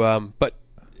 So, but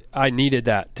I needed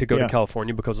that to go to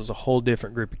California because it was a whole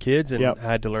different group of kids, and I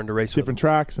had to learn to race different with them.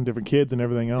 Tracks and different kids and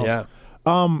everything else.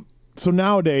 So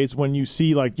nowadays, when you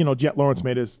see, like, Jet Lawrence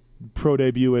made his pro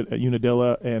debut at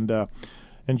Unadilla, and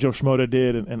Joe Schmoda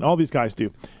did, and all these guys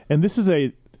do. And this is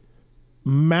a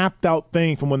mapped out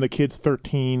thing from when the kid's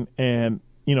 13, and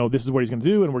this is what he's going to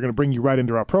do, and we're going to bring you right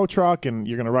into our pro truck, and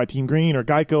you're going to ride Team Green or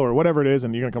Geico or whatever it is,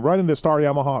 and you're going to come right into Star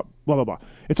Yamaha, blah, blah, blah.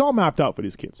 It's all mapped out for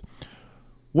these kids.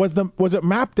 Was it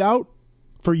mapped out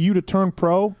for you to turn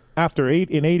pro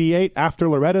in 88 after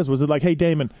Loretta's? Was it like, hey,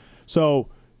 Damon, so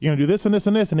you're going to do this and this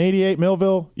and this in 88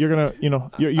 Millville, you're going to, you're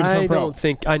going to turn pro? I don't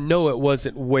think, I know it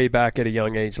wasn't way back at a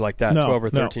young age like that, 12 or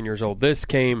 13 years old. This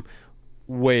came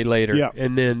way later,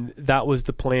 and then that was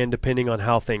the plan depending on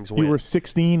how things went. You were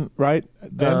 16, right?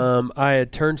 Then? I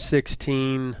had turned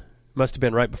 16, must have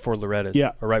been right before Loretta's,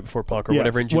 or right before Ponca, or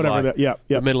whatever, in July.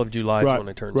 The middle of July is when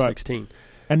I turned 16.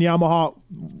 And Yamaha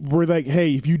were like,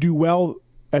 hey, if you do well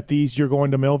at these, you're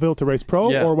going to Millville to race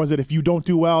pro? Or was it if you don't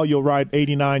do well, you'll ride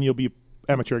 89, you'll be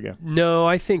amateur again. No,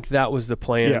 I think that was the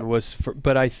plan.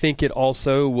 But I think it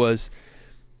also was,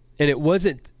 and it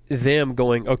wasn't them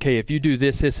going, okay, if you do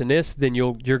this, this, and this, then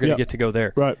you're going to get to go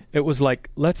there. Right. It was like,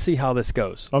 let's see how this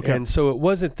goes. Okay. And so it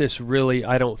wasn't this really,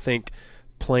 I don't think,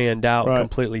 planned out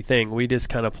completely thing. We just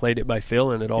kind of played it by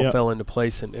feel, and it all fell into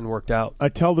place and worked out. I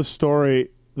tell the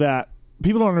story that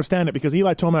people don't understand it because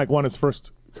Eli Tomac won his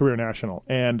first career national,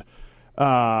 and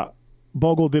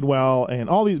Bogle did well, and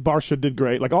all these Barsha did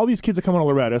great. Like all these kids that come out of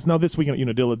Loretta's. Now this weekend at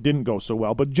Unadilla didn't go so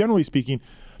well, but generally speaking,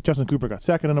 Justin Cooper got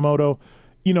second in a moto.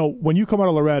 When you come out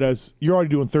of Loretta's, you're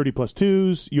already doing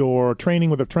 30+2s. You're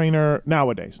training with a trainer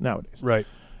nowadays. Right.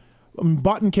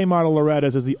 Button came out of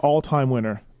Loretta's as the all-time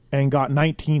winner and got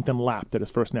 19th and lapped at his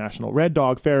first national. Red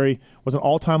Dog Ferry was an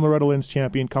all-time Loretta Lynn's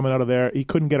champion coming out of there. He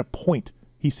couldn't get a point,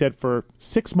 he said, for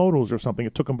 6 motos or something.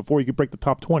 It took him before he could break the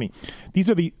top 20. These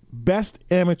are the best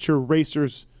amateur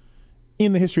racers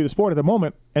in the history of the sport at the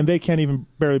moment, and they can't even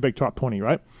barely break top 20,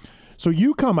 right? So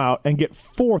you come out and get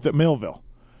 4th at Millville.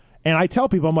 And I tell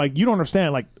people, I'm like, you don't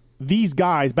understand, like, these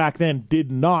guys back then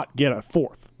did not get a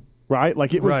 4th, right?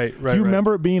 Like, it was, do you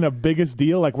remember it being a biggest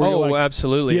deal? Like, where you're like,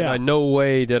 absolutely. Yeah. And no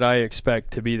way did I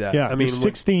expect to be that. Yeah, I mean, you're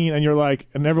 16, and you're like,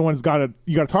 and everyone's got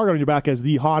you got a target on your back as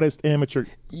the hottest amateur.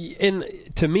 And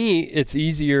to me, it's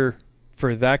easier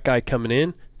for that guy coming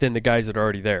in than the guys that are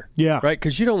already there. Yeah. Right?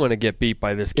 Because you don't want to get beat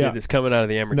by this kid that's coming out of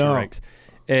the amateur ranks.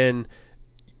 And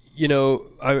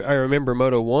I remember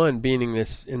Moto 1 being in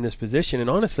this position, and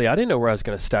honestly, I didn't know where I was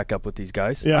going to stack up with these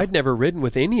guys. Yeah. I'd never ridden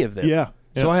with any of them. Yeah.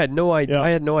 So I had no idea. I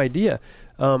had no idea.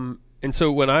 And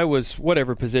so when I was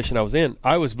whatever position I was in,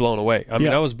 I was blown away. I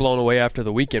mean, I was blown away after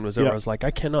the weekend was over. I was like,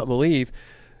 I cannot believe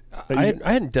I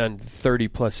hadn't done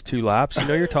 30+2 laps.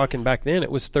 You're talking back then it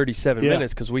was 37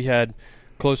 minutes because we had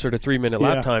closer to 3-minute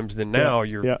lap times than now.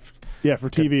 You're for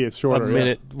TV it's shorter. A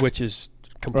minute, which is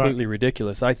completely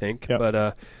ridiculous, I think. Yep.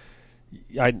 But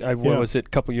what was it, a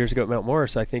couple years ago at Mount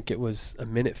Morris? I think it was a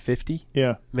minute 50.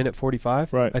 Yeah. Minute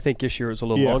 45. Right. I think this year it was a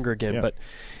little longer again. Yeah. But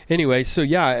anyway, so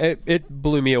it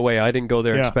blew me away. I didn't go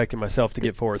there expecting myself to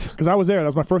get 4th. Because I was there. That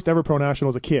was my first ever pro national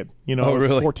as a kid. I was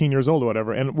really? 14 years old or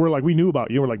whatever. And we knew about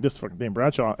you. We're like, this fucking Damon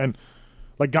Bradshaw. And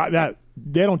like, got that.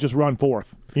 They don't just run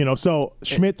 4th. So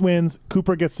Schmidt wins,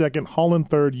 Cooper gets 2nd, Holland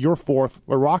 3rd, you're 4th,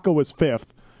 LaRocca was 5th.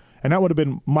 And that would have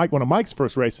been one of Mike's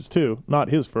first races too, not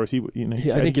his first. I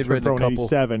think he'd ridden a couple.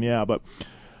 87,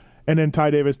 and then Ty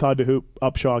Davis, Todd DeHoop,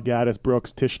 Upshaw, Gaddis,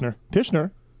 Brooks, Tishner.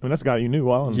 I mean, that's a guy you knew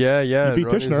well. And you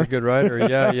beat Tishner. He's a good rider.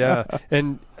 Yeah.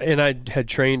 And I had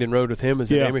trained and rode with him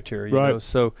as an amateur. You know,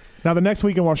 so now the next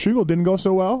week in Washougal didn't go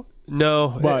so well.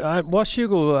 No, but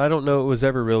Washougal, I don't know. It was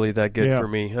ever really that good for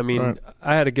me. I mean,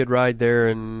 I had a good ride there,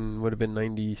 and would have been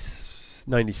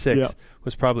 96.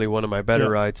 Was probably one of my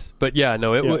better rides. But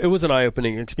it was an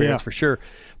eye-opening experience for sure.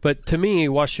 But to me,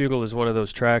 Washougal is one of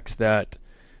those tracks that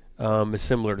is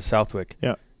similar to Southwick.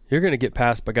 Yeah. You're going to get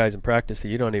passed by guys in practice that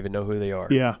you don't even know who they are.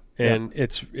 Yeah. And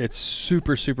it's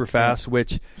super, super fast,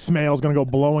 which Smale's going to go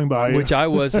blowing by you. Which I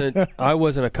wasn't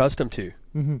accustomed to.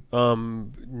 Mm-hmm.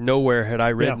 Nowhere had I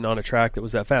ridden on a track that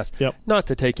was that fast. Yep. Not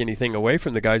to take anything away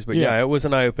from the guys, but it was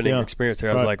an eye-opening experience there.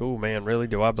 I was like, oh man, really?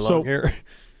 Do I belong here?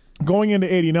 Going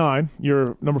into 89,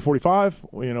 you're number 45.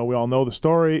 We all know the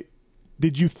story.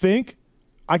 Did you think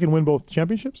I can win both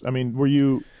championships? I mean, were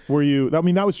you? I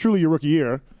mean, that was truly your rookie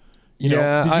year. Did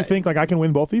you think like I can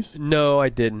win both these? No, I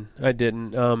didn't.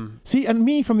 See, and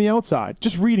me from the outside,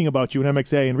 just reading about you in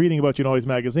MXA and reading about you in all these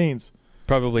magazines,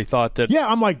 probably thought that. Yeah,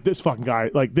 I'm like, this fucking guy,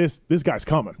 like this guy's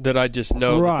coming. That I just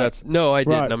know that's. No, I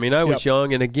didn't. I mean, I was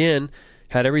young, and again,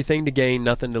 had everything to gain,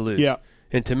 nothing to lose. Yeah.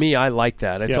 And to me, I like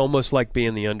that. It's almost like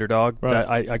being the underdog.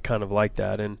 Right. I kind of like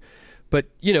that. But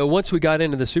once we got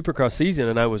into the Supercross season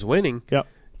and I was winning,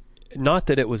 not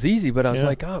that it was easy, but I was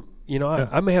like, I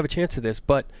may have a chance of this.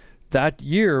 But that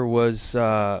year was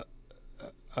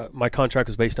my contract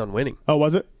was based on winning. Oh,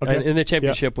 was it? Okay. And the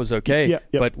championship was okay, Yeah.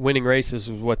 but winning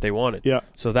races was what they wanted. Yeah.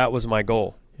 So that was my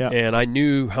goal. Yeah. And I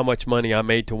knew how much money I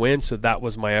made to win, so that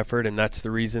was my effort, and that's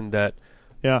the reason that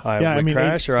I would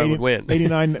crash or I would win.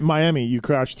 89 Miami, you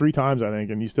crashed 3 times, I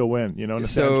think, and you still win, in the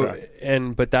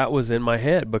soundtrack. But that was in my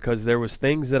head because there was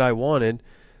things that I wanted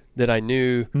that I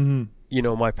knew,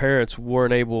 my parents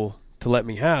weren't able to let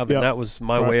me have, and that was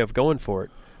my way of going for it.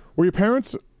 Were your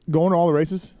parents going to all the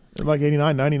races, like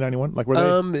 89, 90, 91? Like,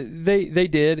 were they? They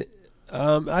did.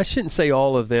 I shouldn't say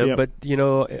all of them, but,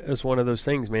 it was one of those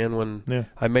things, man, when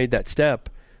I made that step.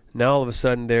 Now, all of a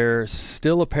sudden, they're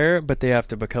still a parent, but they have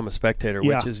to become a spectator,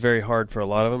 which is very hard for a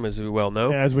lot of them, as we well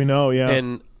know. As we know,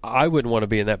 And I wouldn't want to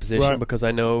be in that position because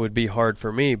I know it would be hard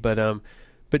for me. But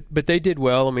they did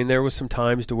well. I mean, there was some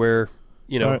times to where,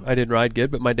 I didn't ride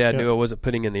good, but my dad knew I wasn't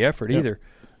putting in the effort either.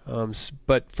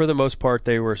 But for the most part,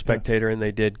 they were a spectator, and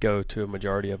they did go to a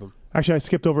majority of them. Actually, I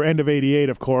skipped over end of 88,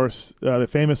 of course. The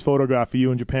famous photograph of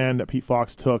you in Japan that Pete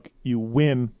Fox took. You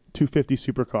win 250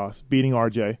 Supercross, beating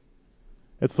RJ.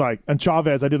 It's like, and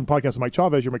Chavez, I did a podcast with Mike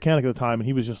Chavez, your mechanic at the time, and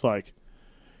he was like,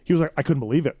 I couldn't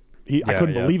believe it. I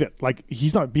couldn't believe it. Like,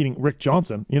 he's not beating Rick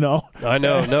Johnson, I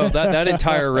know. No, that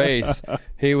entire race,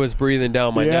 he was breathing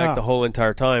down my neck the whole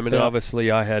entire time. And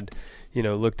obviously I had,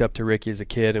 looked up to Ricky as a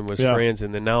kid and was friends.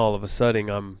 And then now all of a sudden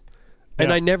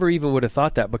and I never even would have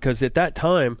thought that, because at that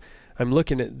time, I'm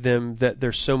looking at them that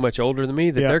they're so much older than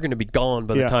me that they're going to be gone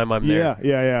by the time I'm there.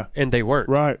 Yeah. And they weren't.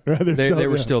 Right. They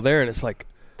were still there, and it's like,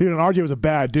 dude, and RJ was a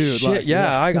bad dude. Shit,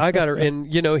 I got her. And,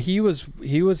 he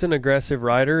was an aggressive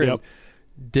rider and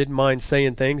didn't mind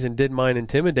saying things and didn't mind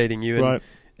intimidating you.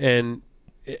 And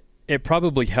it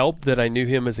probably helped that I knew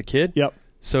him as a kid. Yep.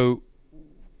 So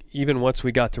even once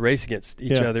we got to race against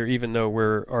each other, even though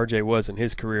where RJ was in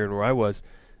his career and where I was,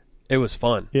 it was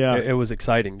fun. Yeah. It was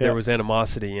exciting. There was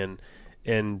animosity,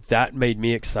 and that made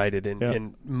me excited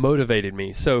and motivated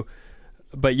me. So,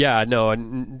 but I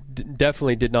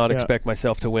definitely did not expect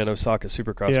myself to win Osaka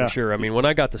Supercross for sure. I mean, when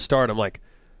I got the start, I'm like,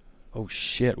 oh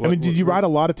shit. Did you ride a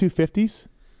lot of 250s?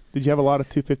 Did you have a lot of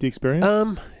 250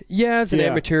 experience? As an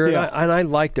amateur, and I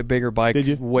liked a bigger bike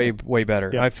way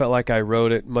better. I felt like I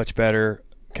rode it much better,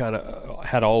 kind of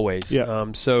had always.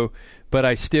 But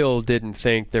I still didn't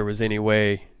think there was any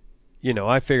way.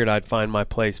 I figured I'd find my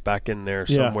place back in there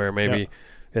somewhere, maybe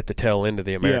at the tail end of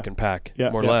the American pack,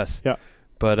 more or less. Yeah.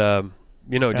 But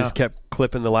just kept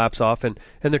clipping the laps off, and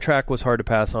the track was hard to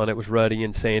pass on. It was ruddy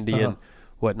and sandy and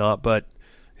whatnot, but.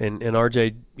 And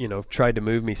RJ, tried to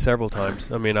move me several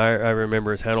times. I mean, I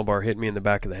remember his handlebar hit me in the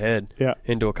back of the head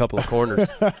into a couple of corners.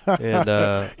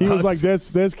 And he was like,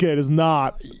 this kid is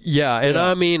not. Yeah, and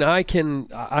I mean,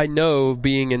 I know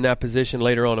being in that position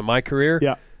later on in my career.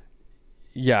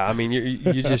 Yeah, I mean,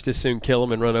 you just as soon kill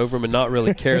them and run over them and not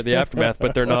really care the aftermath,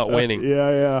 but they're not winning.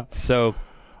 So,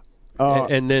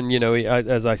 and then,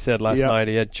 as I said last night,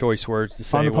 he had choice words to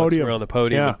say once we were on the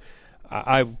podium.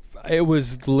 It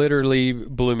was literally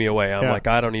blew me away. I'm like,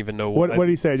 I don't even know what did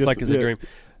he say. It's like it's a dream.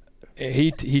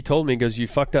 He told me, he goes, "You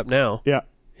fucked up now." Yeah.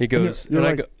 He goes, You're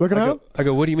and like, I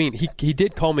go, what do you mean? He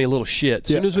did call me a little shit. As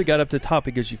soon as we got up to the top,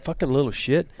 he goes, "You fucking little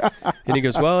shit." And he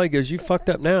goes, "You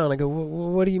fucked up now." And I go,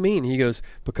 what do you mean? He goes,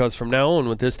 "Because from now on,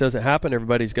 when this doesn't happen,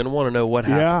 everybody's going to want to know what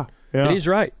happened." Yeah. And he's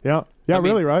right. Yeah. Yeah,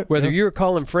 really right. Whether you're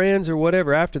calling friends or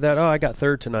whatever after that, I got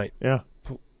third tonight. Yeah.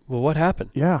 Well, what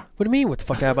happened? Yeah. What do you mean, what the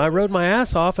fuck happened? I rode my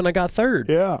ass off and I got third.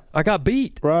 Yeah. I got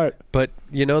beat. Right. But,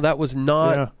 that was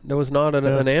not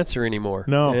an answer anymore.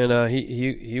 No. And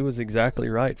he was exactly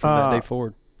right from that day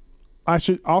forward. I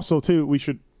should also, too,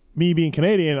 me being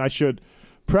Canadian, I should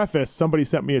preface, somebody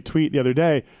sent me a tweet the other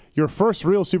day, your first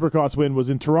real Supercross win was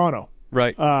in Toronto.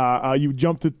 Right. You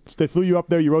they flew you up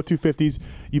there, you rode 250s,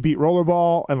 you beat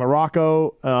Rollerball and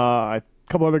Larocco,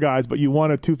 couple other guys, but you won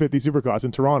a 250 Supercross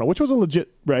in Toronto, which was a legit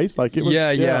race. Like it was.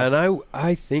 Yeah. And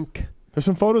I think there's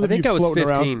some photos of you floating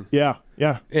around. I think I was 15.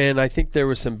 Yeah. And I think there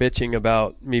was some bitching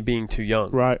about me being too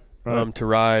young. Right. To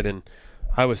ride, and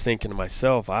I was thinking to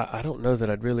myself, I don't know that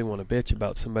I'd really want to bitch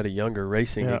about somebody younger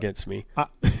racing against me.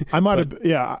 I might have.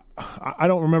 Yeah. I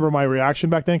don't remember my reaction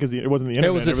back then because it wasn't the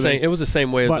internet. It was the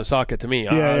same way as Osaka to me.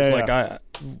 I was like,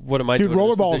 what am I doing? Dude,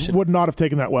 Rollerball would not have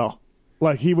taken that well.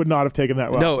 Like, he would not have taken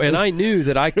that well. No, and I knew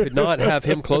that I could not have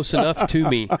him close enough to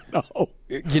me.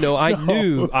 No.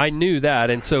 I knew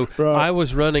that, and so I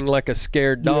was running like a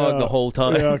scared dog the whole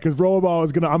time. Yeah, because Rollerball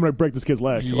was I'm gonna break this kid's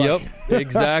leg. Yep,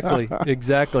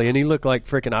 exactly. And he looked like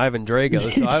freaking Ivan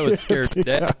Drago, so I was scared to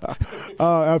death.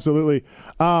 Absolutely.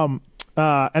 And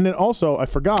then also, I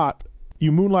forgot,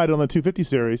 you moonlighted on the 250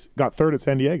 series, got third at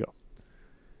San Diego.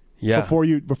 Yeah. Before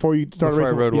you started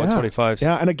racing. I rode 125s.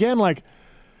 Yeah, and again, like,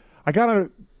 I got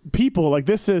people like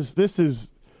this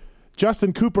is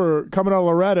Justin Cooper coming out of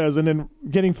Loretta's and then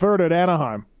getting third at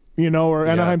Anaheim, or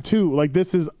Anaheim 2. Like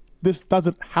this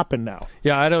doesn't happen now.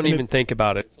 Yeah, I don't even think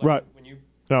about it. Like right. When you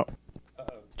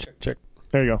check.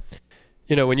 There you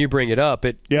go. When you bring it up,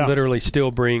 it literally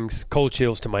still brings cold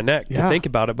chills to my neck to think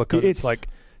about it, because it's like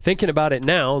thinking about it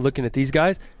now, looking at these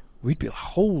guys, we'd be like,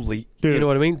 holy, dude, you know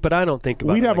what I mean? But I don't think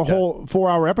about it. We'd have a whole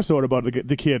 4-hour episode about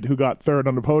the kid who got third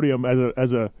on the podium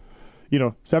as a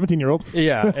 17-year-old.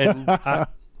 Yeah, and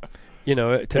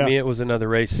to me it was another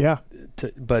race. Yeah,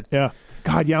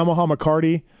 God, Yamaha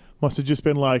McCarty must have just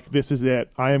been like, "This is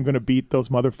it. I am going to beat those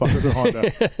motherfuckers at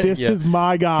Honda. This is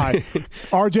my guy."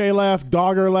 RJ left,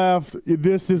 Dogger left.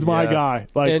 This is my guy.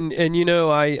 Like, and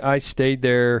I stayed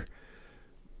there.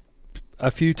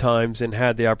 a few times and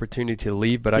had the opportunity to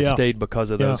leave, but I stayed because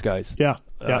of those guys. Yeah.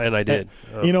 And I did.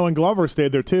 And Glover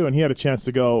stayed there too, and he had a chance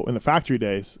to go in the factory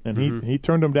days, and he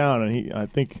turned him down, and I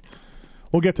think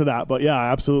we'll get to that. But, yeah,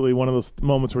 absolutely one of those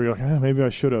moments where you're like, maybe I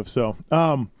should have. So,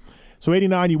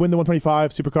 89, you win the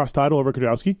 125 Supercross title over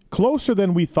Kudowski. Closer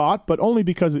than we thought, but only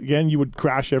because, again, you would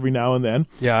crash every now and then.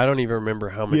 Yeah, I don't even remember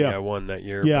how many I won that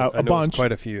year. Yeah, but I know bunch. It was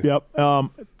quite a few. Yep.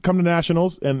 Come to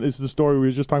Nationals, and this is the story we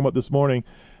were just talking about this morning,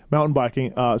 mountain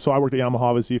biking. So I worked at Yamaha,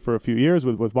 obviously, for a few years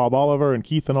with Bob Oliver and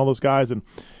Keith and all those guys. And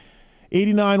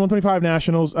 89, 125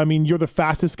 Nationals, I mean, you're the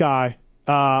fastest guy,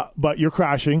 but you're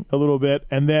crashing a little bit.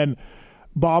 And then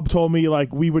Bob told me, like,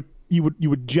 you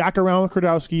would jack around with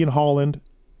Kudowski in Holland.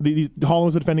 Holland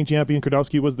was the defending champion.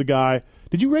 Kudowski was the guy.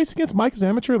 Did you race against Mike as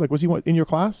amateur? Like, was he in your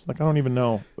class? Like, I don't even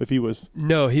know if he was.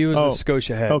 No, he was a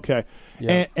Scotia head. Okay.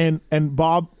 Yeah. And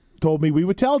Bob told me, we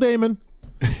would tell Damon,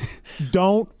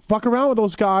 don't fuck around with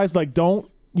those guys. Like,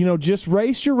 don't, just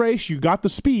race your race. You got the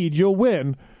speed. You'll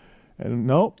win. And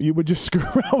nope, you would just screw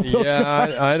around with those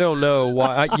guys. I don't know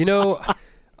why.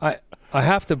 I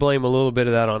have to blame a little bit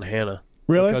of that on Hannah.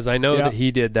 Really? Because I know that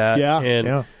he did that. Yeah.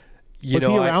 And Was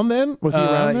he around then? Was he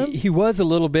around then? He was a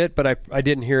little bit, but I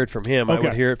didn't hear it from him. Okay. I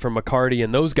would hear it from McCarty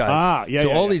and those guys.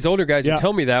 So all these older guys would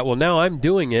tell me that. Well, now I'm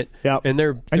doing it. Yeah. And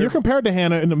you're compared to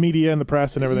Hannah in the media and the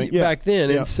press and everything. Back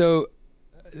then. And so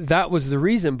that was the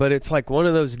reason. But it's like one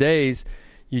of those days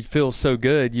you feel so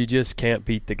good, you just can't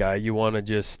beat the guy. You want to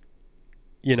just,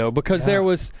 because there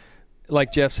was,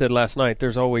 like Jeff said last night,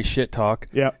 there's always shit talk.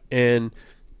 Yeah. And,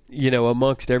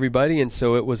 amongst everybody. And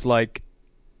so it was like,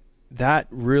 that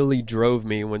really drove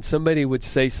me when somebody would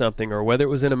say something, or whether it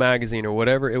was in a magazine or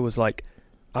whatever. It was like,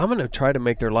 I'm going to try to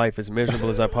make their life as miserable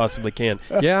as I possibly can.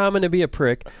 Yeah, I'm going to be a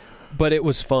prick, but it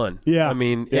was fun. Yeah. I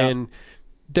mean, and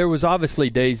there was obviously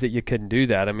days that you couldn't do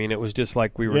that. I mean, it was just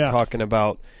like we were talking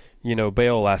about,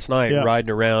 Bale last night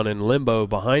riding around in limbo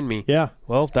behind me. Yeah.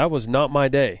 Well, that was not my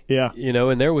day. Yeah.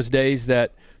 And there was days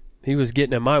that he was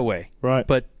getting in my way. Right.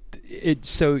 But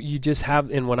so you just have,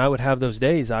 and when I would have those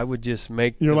days, I would just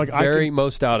make the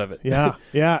most out of it. Yeah,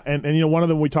 yeah, and one of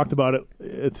them we talked about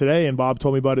it today, and Bob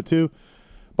told me about it too.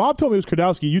 Bob told me it was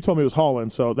Kudowski. You told me it was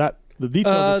Holland. So that the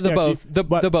details are sketchy.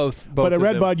 The both. But at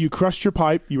Red Bud, you crushed your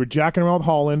pipe. You were jacking around with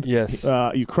Holland. Yes.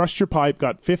 You crushed your pipe.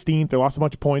 Got 15th. They lost a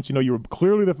bunch of points. You were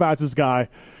clearly the fastest guy.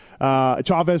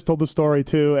 Chavez told the story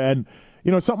too, and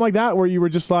something like that where you were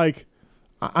just like,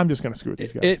 I'm just going to screw with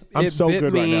these guys. I'm so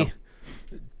good right now.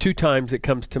 2 times it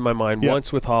comes to my mind. Yeah.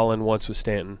 Once with Holland, once with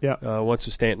Stanton. Yeah. Once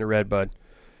with Stanton and Red Bud.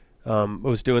 I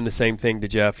was doing the same thing to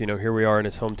Jeff. Here we are in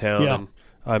his hometown, and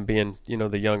I'm being,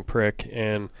 the young prick.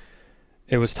 And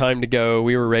it was time to go.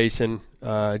 We were racing.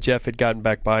 Jeff had gotten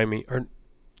back by me, or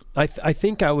I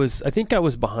think I was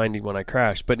behind him when I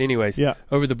crashed. But anyways,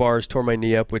 over the bars, tore my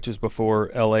knee up, which was before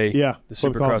L.A. Yeah. The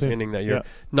Supercross ending that year. Yeah.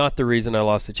 Not the reason I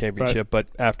lost the championship, but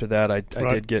after that, I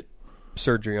did get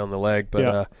surgery on the leg,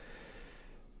 but.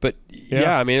 But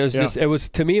I mean, it was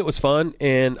to me, it was fun,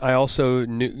 and I also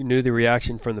knew the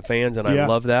reaction from the fans, and I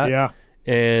love that. Yeah,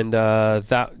 and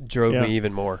that drove me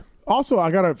even more. Also, I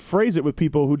gotta phrase it with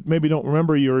people who maybe don't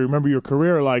remember you or remember your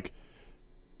career. Like,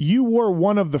 you were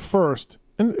one of the first,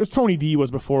 and Tony D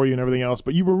was before you and everything else,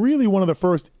 but you were really one of the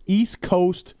first East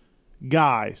Coast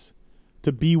guys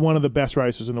to be one of the best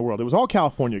racers in the world. It was all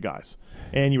California guys,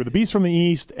 and you were the beast from the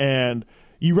East, and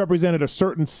you represented a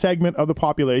certain segment of the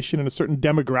population and a certain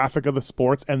demographic of the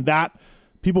sports, and that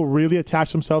people really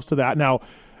attach themselves to that. Now,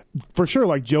 for sure,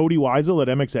 like Jody Weisel at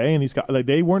MXA and these guys, like,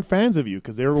 they weren't fans of you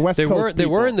because they were West Coast people. They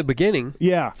were in the beginning,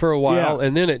 for a while,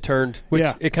 and then it turned. Which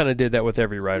it kind of did that with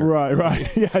every rider,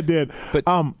 right? Yeah, it did.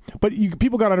 But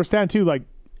people got to understand too, like.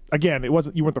 Again, you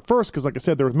weren't the first because, like I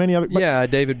said, there were many other.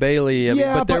 David Bailey.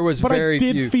 But there was very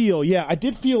few. I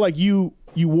did feel like you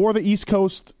wore the East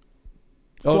Coast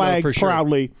flag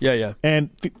proudly. Yeah. And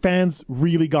fans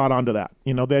really got onto that.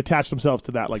 They attached themselves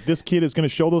to that. Like, this kid is going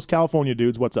to show those California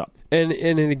dudes what's up. And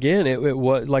again, it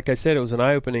was, like I said, it was an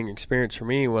eye-opening experience for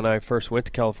me when I first went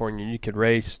to California. You could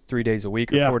race 3 days a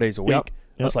week or 4 days a week. Yep.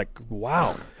 I was like,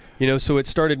 wow. So it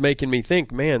started making me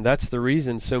think, man, that's the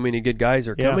reason so many good guys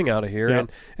are coming out of here. Yeah.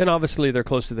 And obviously they're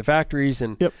close to the factories,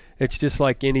 and it's just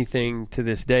like anything to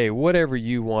this day. Whatever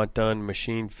you want done,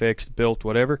 machine, fixed, built,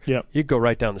 whatever, you go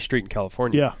right down the street in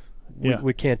California.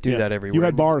 We can't do that everywhere. You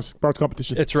had bars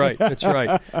competition. That's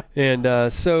right.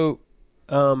 And so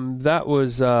that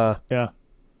was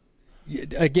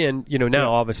again,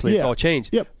 now obviously it's all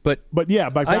changed. Yep. But back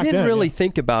I didn't then, really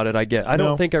think about it. I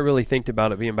don't think I really think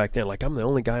about it being back then. Like, I'm the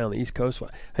only guy on the East Coast.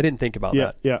 I didn't think about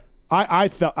that. Yeah. I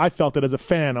felt it as a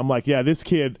fan. I'm like, this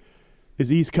kid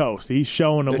is East Coast. He's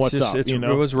showing them what's up. It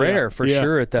was rare for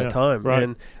sure at that time. Right.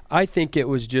 And I think it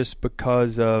was just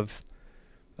because of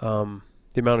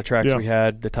the amount of tracks we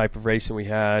had, the type of racing we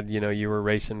had. You were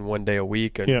racing one day a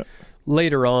week. And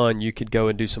later on, you could go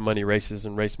and do some money races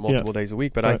and race multiple days a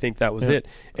week. But I think that was it.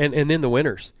 And then the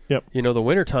winters. Yep. The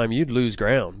winter time, you'd lose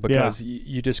ground because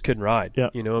you just couldn't ride.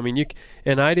 Yep.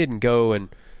 And I didn't go and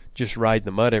just ride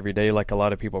the mud every day like a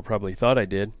lot of people probably thought I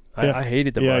did. I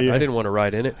hated the mud. I didn't want to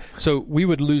ride in it. So we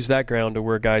would lose that ground to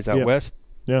where guys out west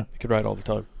could ride all the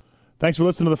time. Thanks for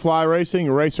listening to the Fly Racing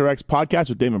Racer X podcast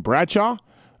with Damon Bradshaw.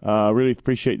 Really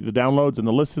appreciate the downloads and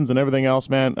the listens and everything else,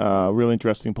 man. Really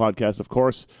interesting podcast, of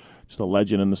course. Just a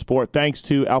legend in the sport. Thanks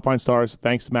to Alpine Stars.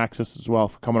 Thanks to Matthes as well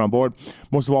for coming on board.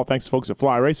 Most of all, thanks to folks at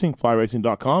Fly Racing,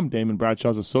 flyracing.com. Damon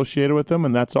Bradshaw's associated with them,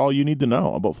 and that's all you need to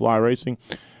know about Fly Racing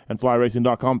and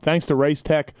flyracing.com. Thanks to Race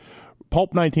Tech.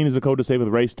 Pulp 19 is the code to save with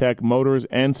Race Tech, motors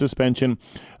and suspension.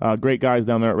 Great guys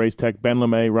down there at Race Tech. Ben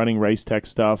LeMay running Race Tech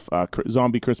stuff.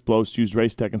 Zombie Chris Blost used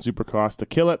Race Tech and Supercross to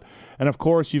kill it. And, of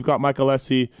course, you've got Michael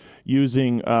Lessie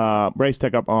using Race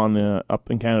Tech up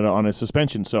in Canada on his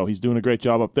suspension. So he's doing a great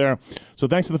job up there. So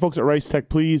thanks to the folks at Race Tech.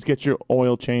 Please get your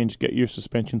oil changed. Get your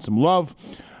suspension some love.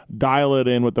 Dial it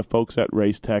in with the folks at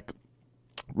Race Tech.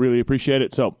 Really appreciate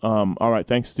it. So, all right,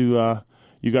 thanks to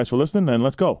you guys for listening. And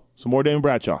let's go. Some more Damon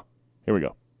Bradshaw. Here we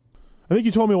go. I think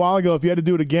you told me a while ago if you had to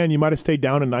do it again, you might have stayed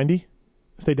down in 90?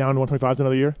 Stayed down in 125s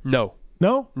another year? No.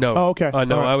 No? No. Oh, okay.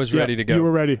 No, right. I was ready to go. You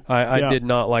were ready. I did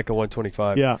not like a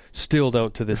 125. Yeah. Still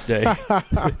don't to this day.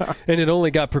 And it only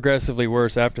got progressively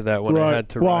worse after that when I had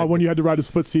to ride. Well, when you had to ride a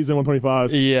split season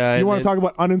 125s. Yeah. You want to talk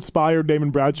about uninspired Damon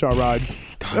Bradshaw rides.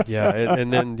 God, yeah.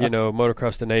 And then,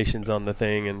 Motocross the Nations on the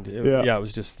thing. And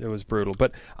it was brutal.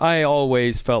 But I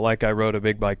always felt like I rode a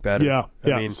big bike better. Yeah.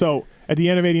 I mean, so at the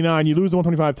end of 89, you lose the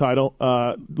 125 title.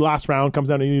 Last round comes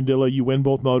down to Unadilla. You win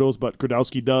both motos, but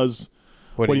Gradowski does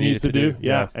what he needs to do.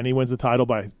 Yeah, and he wins the title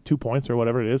by 2 points or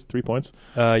whatever it is, 3 points.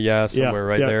 Somewhere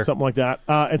right there. Something like that.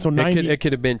 And so 90... It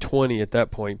could have been 20 at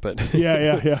that point, but...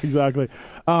 yeah, exactly.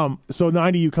 So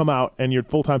 90, you come out, and you're a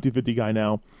full-time 250 guy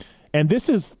now. And this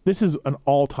is an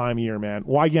all-time year, man.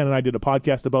 Wygan and I did a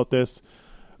podcast about this.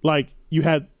 Like, you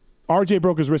had... RJ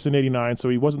broke his wrist in 89, so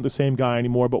he wasn't the same guy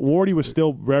anymore, but Wardy was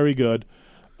still very good.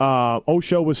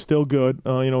 Osho was still good.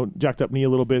 Jacked up knee a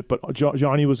little bit, but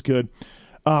Johnny was good.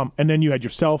 And then you had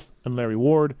yourself and Larry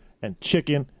Ward and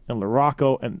Chicken and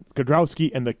Larocco and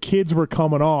Kodrowski, and the kids were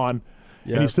coming on.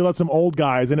 Yeah. And you still had some old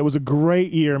guys, and it was a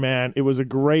great year, man. It was a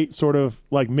great sort of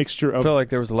like mixture of... I felt like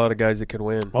there was a lot of guys that could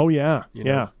win. Oh, yeah.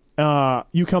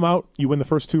 You come out, you win the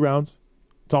first 2 rounds.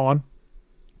 It's on.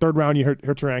 Third round, you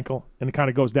hurt your ankle, and it kind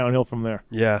of goes downhill from there.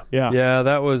 Yeah.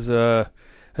 That was... I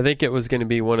think it was going to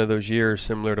be one of those years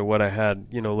similar to what I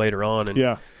had, later on, and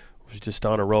was just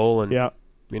on a roll, and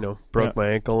broke my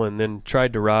ankle, and then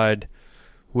tried to ride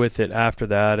with it after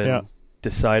that, and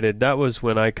decided that was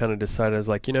when I kind of decided I was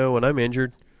like, when I'm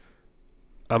injured,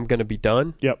 I'm going to be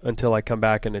done until I come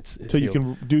back and it's until you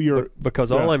can do your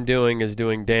because all I'm doing is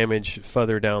doing damage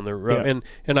further down the road,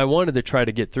 and I wanted to try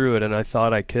to get through it, and I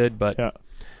thought I could, but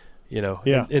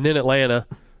and then Atlanta,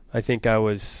 I think I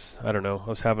was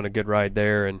having a good ride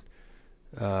there, and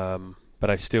but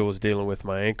I still was dealing with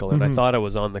my ankle, and I thought I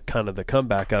was on the kind of the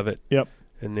comeback of it.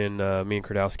 And then me and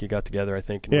Kradowski got together, I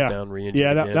think, and went down re-injured.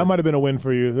 Yeah, that might have been a win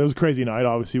for you. It was a crazy night.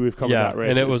 Obviously, we've covered that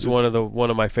race. And it was one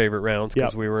of my favorite rounds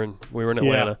because we were in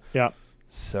Atlanta. Yeah.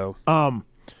 So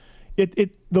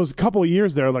it those couple of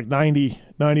years there, like 90,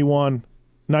 91,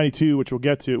 92, which we'll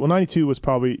get to. Well, 92 was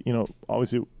probably,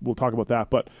 obviously we'll talk about that,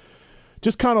 but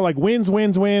just kind of like wins,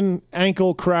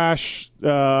 ankle crash.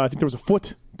 I think there was a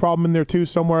foot problem in there too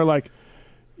somewhere. Like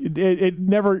it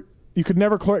never, you could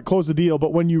never close the deal,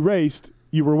 but when you raced,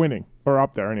 you were winning, or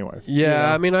up there anyways.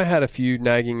 Yeah, I mean, I had a few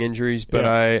nagging injuries, but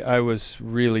I was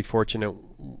really fortunate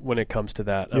when it comes to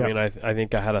that. I mean, I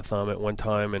think I had a thumb at one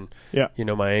time, and,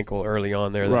 my ankle early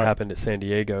on there that happened at San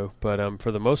Diego. But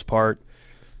for the most part,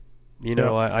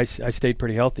 I stayed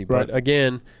pretty healthy. But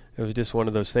again, it was just one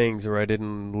of those things where I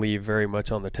didn't leave very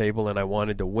much on the table, and I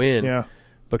wanted to win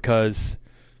because,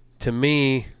 to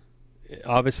me,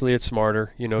 obviously it's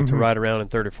smarter, to ride around in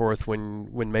third or fourth when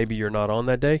maybe you're not on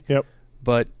that day.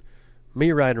 But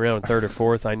me riding around in third or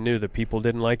fourth, I knew that people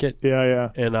didn't like it.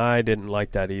 And I didn't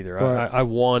like that either. I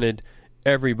wanted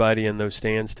everybody in those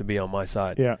stands to be on my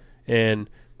side. And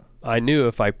I knew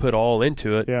if I put all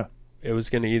into it, it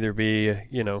was going to either be,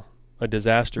 a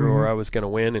disaster or I was going to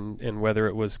win, and whether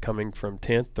it was coming from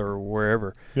 10th or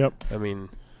wherever. I mean,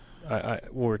 when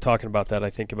we were talking about that, I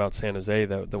think about San Jose,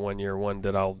 the 1 year one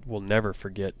that will never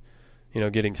forget,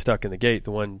 getting stuck in the gate,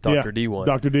 the one Dr. D won.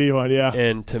 Dr. D won,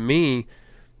 And to me,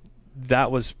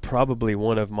 that was probably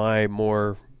one of my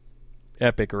more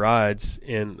epic rides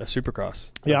in a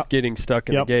Supercross. Getting stuck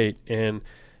in the gate, and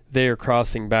they are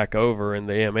crossing back over, and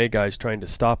the AMA guy's trying to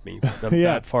stop me. I'm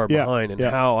that far behind, and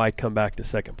how I come back to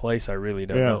second place, I really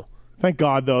don't know. Thank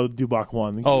God, though, Dubuck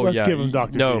won. Oh, Let's give him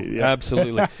Dr. No, P.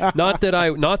 absolutely. Not that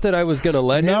I was going to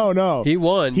let him. No. He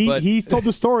won. He's told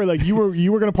the story like you were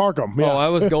going to park him. Yeah. Oh, I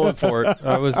was going for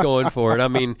it. I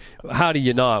mean, how do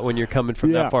you not when you're coming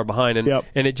from that far behind?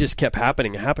 And it just kept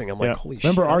happening. I'm like, holy shit.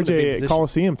 Remember RJ at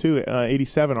Coliseum, too,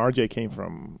 87, RJ came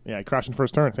from, he crashed in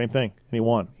first turn, same thing, and he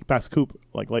won. He passed Coop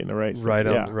like late in the race. Right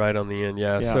on the end,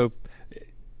 So,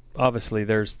 obviously,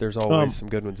 there's always some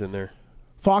good ones in there.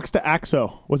 Fox to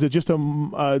AXO. Was it just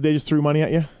they just threw money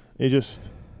at you?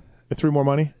 They threw more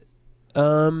money?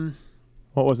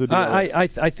 What was it?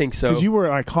 I think so. Because you were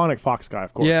an iconic Fox guy,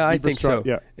 of course. Yeah, I think so.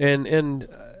 Yeah. And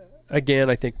again,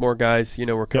 I think more guys,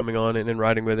 were coming on and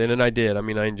riding with it, and I did. I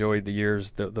mean, I enjoyed the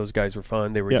years. Those guys were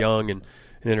fun. They were young and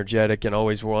energetic and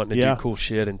always wanting to do cool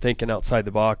shit and thinking outside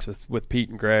the box with Pete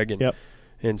and Greg.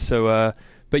 And so,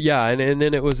 but yeah, and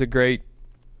then it was a great,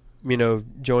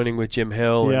 joining with Jim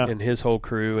Hill and his whole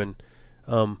crew, and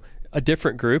a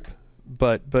different group,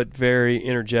 but very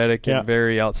energetic and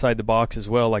very outside the box as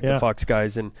well, like the Fox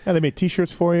guys. And they made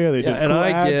T-shirts for you. They did cool and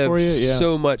I ads give for you.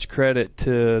 So much credit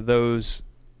to those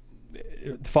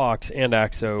Fox and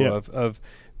AXO of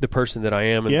the person that I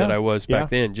am and that I was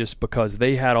back then, just because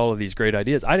they had all of these great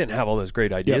ideas. I didn't have all those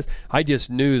great ideas. I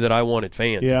just knew that I wanted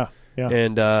fans.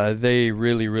 And they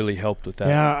really, really helped with that.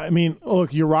 Yeah, I mean,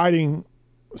 look, your riding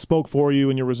spoke for you,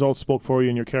 and your results spoke for you,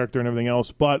 and your character and everything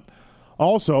else. But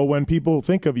also, when people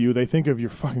think of you, they think of your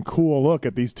fucking cool look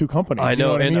at these two companies. I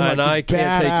know, and I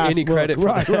can't take any credit for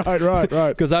that. Right.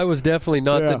 Because I was definitely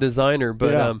not the designer,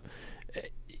 but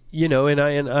and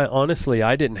I honestly,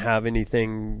 I didn't have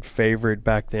anything favored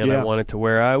back then. I wanted to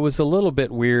wear. I was a little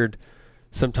bit weird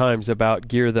sometimes about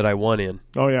gear that I won in.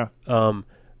 Oh yeah.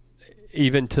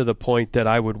 Even to the point that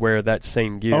I would wear that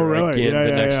same gear again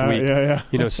the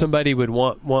next week. Somebody would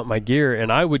want my gear,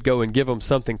 and I would go and give them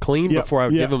something clean before I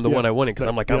would give them the one I wanted, because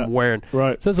I'm like, I'm wearing.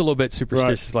 Right. So I was a little bit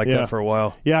superstitious like that for a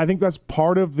while. Yeah, I think that's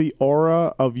part of the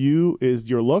aura of you is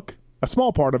your look. A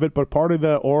small part of it, but part of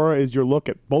the aura is your look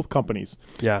at both companies.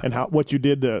 Yeah. And what you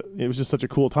did it was just such a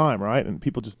cool time, right? And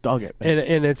people just dug it.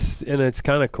 And it's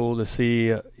kind of cool to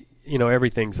see,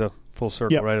 everything's a full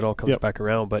circle, right? It all comes back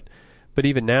around. But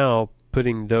even now,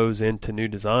 putting those into new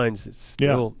designs, it's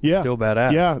still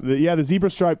badass. The zebra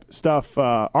stripe stuff,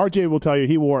 RJ will tell you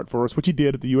he wore it for us, which he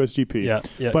did at the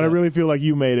USGP. But I really feel like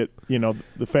you made it,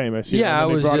 the famous. It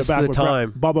was just the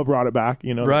time. Bubba brought it back,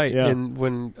 Right, and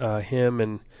when him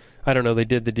and, I don't know, they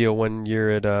did the deal one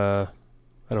year at, I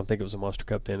don't think it was a Monster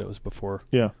Cup then, it was before.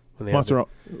 Yeah. Monster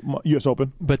U.S.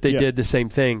 Open. But they did the same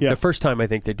thing. The first time I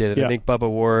think they did it. I think Bubba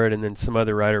wore it and then some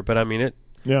other rider, but I mean, it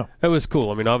was cool.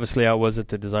 I mean, obviously I wasn't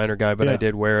the designer guy, but I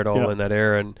did wear it all in that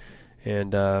era,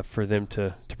 and for them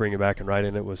to bring it back and ride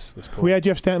in it was cool. We had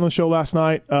Jeff Stanton on the show last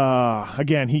night.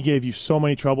 Again, he gave you so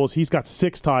many troubles. He's got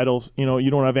 6 titles. You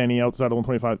don't have any outside of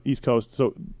 125 East Coast,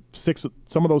 so 6.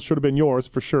 Some of those should have been yours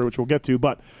for sure, which we'll get to.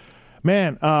 But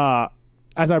man,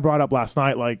 as I brought up last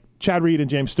night, like Chad Reed and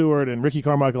James Stewart and Ricky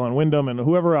Carmichael and Wyndham and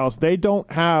whoever else, they don't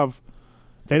have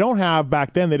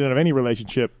back then. They didn't have any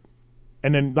relationship.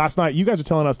 And then last night, you guys are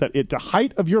telling us that at the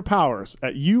height of your powers,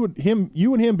 at you and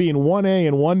him being 1A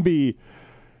and 1B,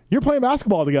 you're playing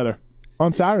basketball together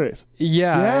on Saturdays.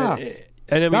 Yeah. And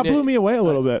I mean, that blew me away a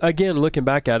little bit. Again, looking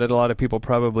back at it, a lot of people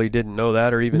probably didn't know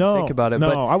that or even think about it.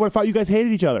 No, I would have thought you guys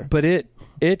hated each other. But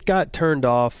it got turned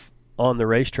off on the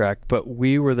racetrack, but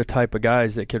we were the type of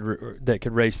guys that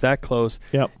could race that close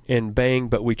and bang,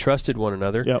 but we trusted one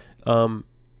another.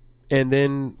 And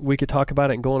then we could talk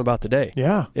about it and go on about the day.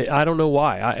 Yeah. I don't know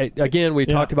why. We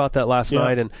talked about that last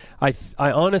night, and I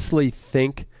honestly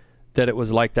think that it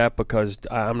was like that because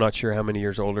I'm not sure how many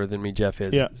years older than me Jeff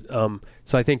is. Yeah.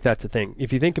 So I think that's the thing.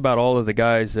 If you think about all of the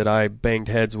guys that I banged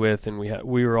heads with, and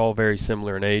we were all very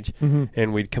similar in age,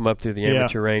 and we'd come up through the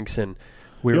amateur ranks, and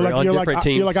we were on different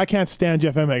teams. You're like, I can't stand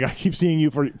Jeff Emig. I keep seeing you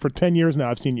for 10 years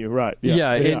now. I've seen you, right.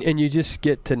 And you just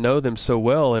get to know them so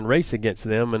well and race against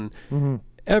them, and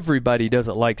everybody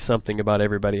doesn't like something about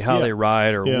everybody, how they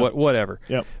ride or whatever.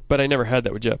 Yep. But I never had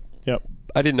that with Jeff. Yep.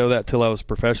 I didn't know that till I was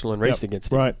professional and raced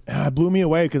against him. Right. It blew me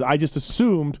away because I just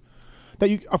assumed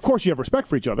that of course you have respect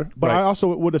for each other, but I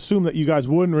also would assume that you guys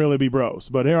wouldn't really be bros.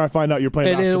 But here I find out you're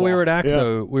playing basketball. And we were at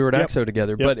AXO. We were at AXO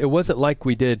together, but it wasn't like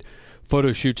we did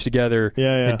photo shoots together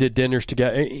and did dinners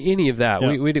together. Any of that.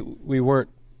 We weren't.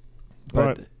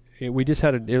 But we just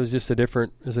had it was just a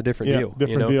different deal.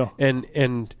 Different deal.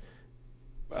 And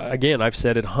again, I've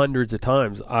said it hundreds of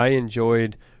times, I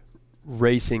enjoyed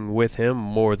racing with him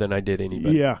more than I did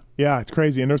anybody. Yeah, it's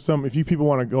crazy. And there's some, if you people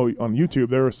want to go on YouTube,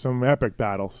 there were some epic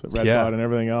battles at Red Bud and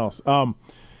everything else.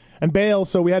 And Bale,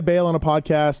 so we had Bale on a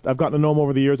podcast. I've gotten to know him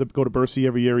over the years. I go to Bercy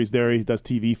every year. He's there. He does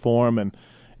TV for him,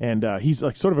 and he's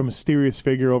like sort of a mysterious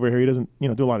figure over here. He doesn't, do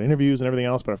a lot of interviews and everything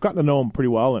else, but I've gotten to know him pretty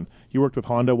well. And he worked with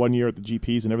Honda one year at the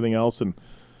GPs and everything else, and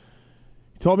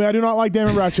told me I do not like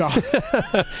Damon Bradshaw.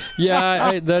 He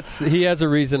has a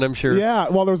reason, I'm sure. Yeah,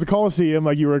 well, there was a Coliseum,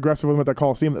 like you were aggressive with him at that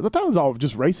Coliseum. That was all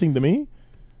just racing to me.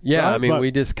 Yeah, right? I mean,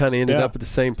 we just kind of ended up at the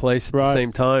same place at the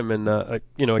same time, and But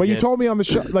again, you told me on the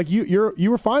show, like you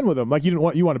were fine with him. Like you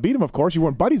want to beat him, of course. You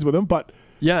weren't buddies with him, but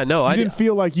I didn't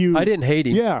feel like you. I didn't hate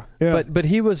him. Yeah. But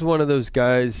he was one of those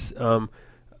guys.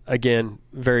 Again,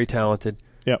 very talented.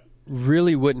 Yep.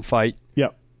 Really wouldn't fight.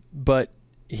 Yep. But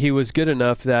he was good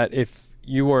enough that if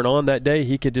you weren't on that day,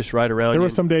 he could just ride around. There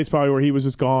were some days probably where he was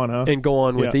just gone, huh? And go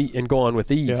on with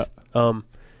ease. Yeah.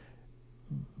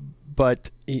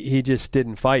 But he just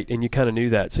didn't fight, and you kind of knew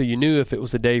that. So you knew if it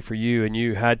was a day for you and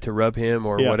you had to rub him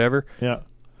or whatever,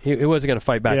 he wasn't going to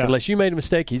fight back. Unless you made a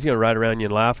mistake, he's going to ride around you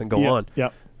and laugh and go on. Yeah.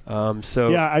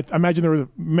 I imagine there were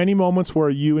many moments where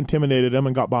you intimidated him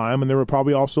and got by him, and there were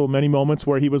probably also many moments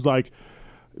where he was like,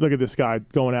 look at this guy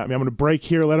going at me. I'm going to brake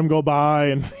here, let him go by,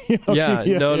 and he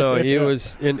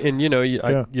was, and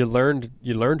you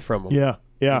learned from him.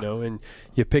 Yeah. And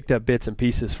you picked up bits and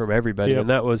pieces from everybody, Yep. and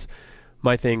that was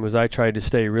my thing. Was I tried to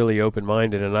stay really open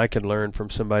minded, and I could learn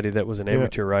from somebody that was an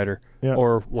amateur rider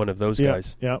or one of those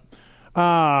guys. Yeah.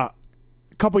 A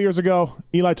couple years ago,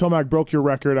 Eli Tomac broke your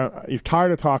record. You're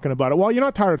tired of talking about it. Well, you're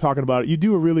not tired of talking about it. You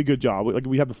do a really good job. Like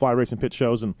we have the Fly Racing Pit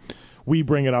shows, and we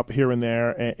bring it up here and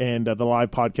there, and the live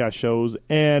podcast shows.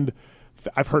 And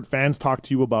I've heard fans talk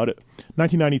to you about it.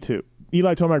 1992,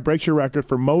 Eli Tomac breaks your record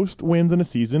for most wins in a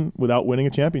season without winning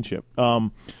a championship.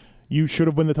 You should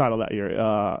have won the title that year.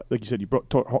 Like you said, you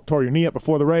tore your knee up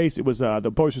before the race. It was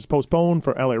the push was postponed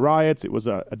for LA riots. It was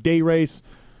a day race.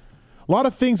 A lot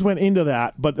of things went into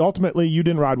that, but ultimately you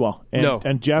didn't ride well.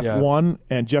 And Jeff won,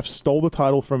 and Jeff stole the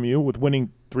title from you with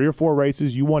winning 3 or 4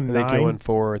 races. You won 9. I think you won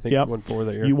 4. I think you won 4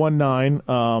 that year. You won 9.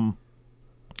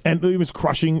 And it was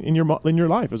crushing in your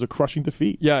life. It was a crushing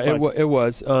defeat. Yeah, it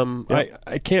was.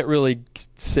 I can't really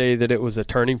say that it was a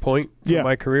turning point for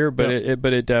my career, but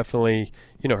it definitely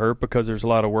hurt because there's a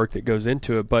lot of work that goes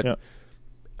into it. But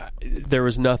there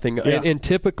was nothing. And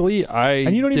typically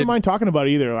and you don't even mind talking about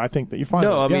it either. I think that you're fine.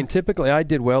 No, I mean typically I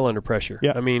did well under pressure.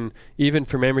 Yeah. I mean even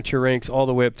from amateur ranks all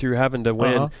the way up through having to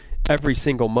win every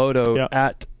single moto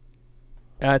at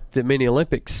the mini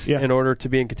Olympics in order to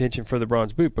be in contention for the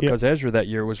bronze boot, because Ezra that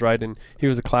year was riding, he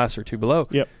was a class or 2 below.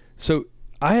 Yep. So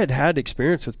I had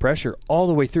experience with pressure all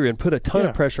the way through and put a ton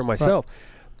of pressure on myself,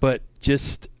 but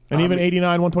just and even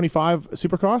 89 125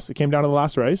 Supercross, it came down to the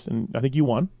last race, and I think you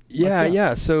won.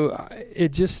 Yeah. So it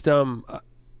just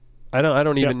I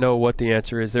don't even know what the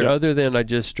answer is there, other than I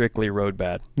just strictly rode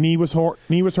bad. Knee was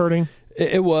hurting.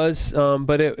 It was,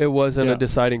 but it wasn't a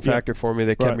deciding factor for me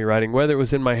that kept me riding, whether it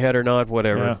was in my head or not,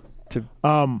 whatever.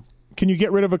 Can you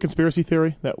get rid of a conspiracy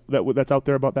theory that's out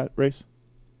there about that race?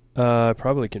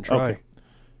 Probably can try. Okay.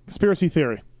 Conspiracy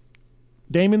theory.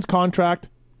 Damon's contract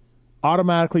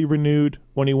automatically renewed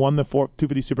when he won the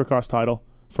 250 Supercross title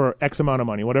for X amount of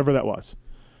money, whatever that was.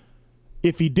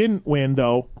 If he didn't win,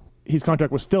 though, his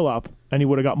contract was still up, and he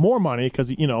would have got more money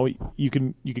because you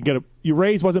can get your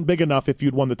raise wasn't big enough if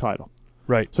you'd won the title.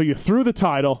 Right. So you threw the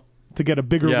title to get a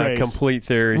bigger raise. Yeah, complete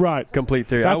theory. Right. Complete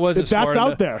theory. That's, I wasn't smart that's out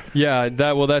enough. there. Yeah,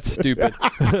 that's stupid.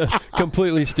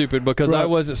 Completely stupid, because I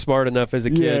wasn't smart enough as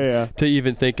a kid to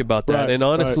even think about that. And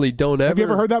honestly, don't ever. Have you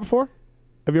ever heard that before?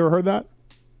 Have you ever heard that?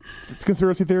 It's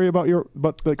conspiracy theory about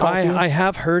the Coliseum? I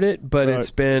have heard it, but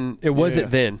it wasn't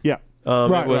then. Yeah.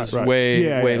 It was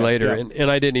way later, and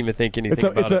I didn't even think anything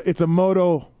about it. It's a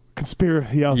moto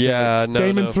conspiracy out there. No,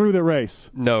 Damon threw the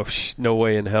race. No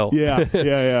way in hell.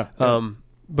 Yeah.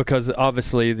 Because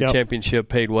obviously the championship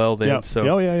paid well then. Yep.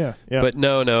 So. Yeah. But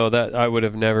no, that I would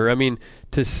have never. I mean,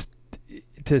 to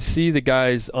see the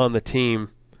guys on the team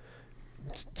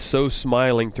so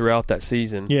smiling throughout that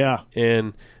season. Yeah.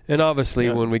 And obviously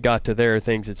when we got to there,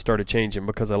 things had started changing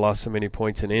because I lost so many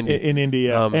points in Indy. In Indy,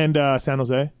 and San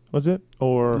Jose, was it?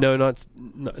 Or no,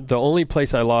 the only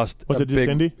place I lost. Was it just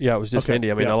Indy? Yeah, it was just Indy.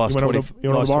 I mean, I lost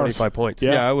 25 points.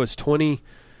 Yeah, I was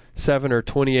 27 or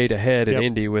 28 ahead at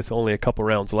Indy with only a couple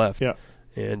rounds left. Yeah.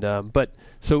 And but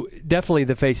so definitely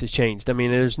the face has changed. I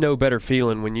mean, there's no better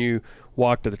feeling when you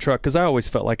walk to the truck, because I always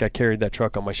felt like I carried that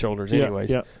truck on my shoulders anyways.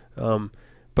 Yeah.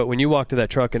 But when you walk to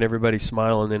that truck and everybody's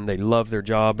smiling and they love their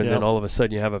job, and then all of a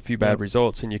sudden you have a few bad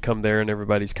results, and you come there and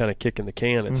everybody's kind of kicking the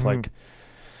can, it's like,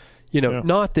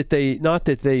 not that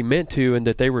they meant to and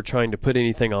that they were trying to put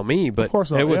anything on me, but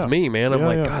it was me, man. I'm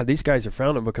like, God, these guys are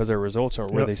frowning because their results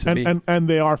aren't where they should be. And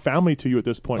they are family to you at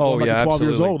this point. Oh, like 12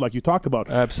 years old, like you talked about.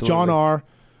 Absolutely. John R.,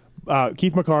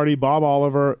 Keith McCarty, Bob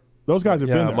Oliver, those guys have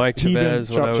been there. Mike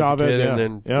Chavez when I was a kid,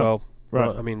 and then,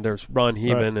 right. I mean, there's Ron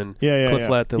Heben and Cliff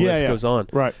Lett, the list goes on.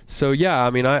 Right. So, I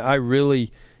mean, I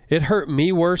really, it hurt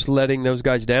me worse letting those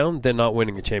guys down than not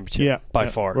winning a championship by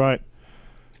far. Right.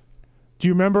 Do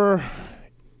you remember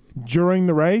during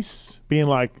the race being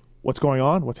like, what's going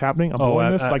on? What's happening? I'm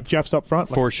blowing this? Like Jeff's up front?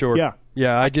 For sure. Yeah.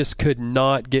 Yeah, I just could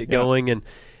not get going, and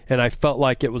I felt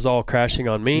like it was all crashing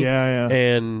on me. Yeah.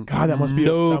 And God, that must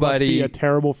be a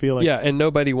terrible feeling. Yeah, and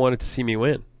nobody wanted to see me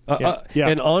win.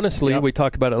 And honestly, we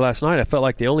talked about it last night. I felt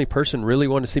like the only person really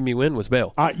wanted to see me win was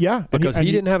Bale. Because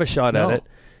he didn't have a shot at it.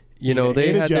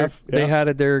 They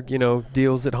had their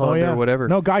deals at Honda or whatever.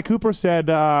 No, Guy Cooper said,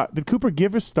 did Cooper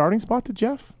give his starting spot to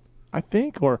Jeff? I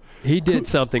think, or he did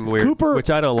something weird, which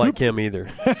I don't like him either.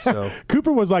 So.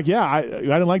 Cooper was like, I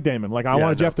didn't like Damon. Like I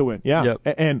wanted Jeff to win. Yeah,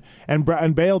 and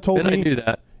Bale told me. I knew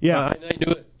that. Yeah, I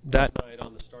knew it that night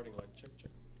on the starting line.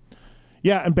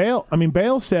 Yeah, and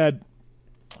Bale said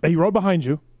he rode behind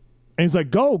you, and he's like,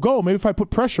 go. Maybe if I put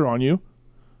pressure on you,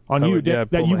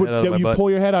 that you would pull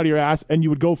your head out of your ass and you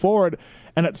would go forward.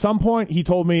 And at some point, he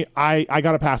told me, I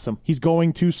got to pass him. He's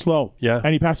going too slow. Yeah.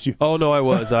 And he passed you. Oh, no, I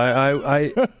was.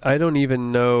 I don't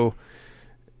even know.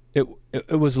 It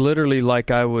was literally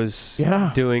like I was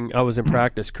I was in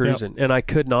practice cruising, and I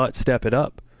could not step it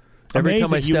up. Every Amazing.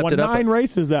 time I stepped you won it up. 9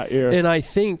 races that year. And I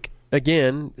think,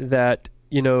 again, that,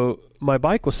 my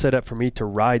bike was set up for me to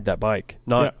ride that bike,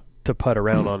 not to putt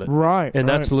around on it. Right. And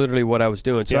that's literally what I was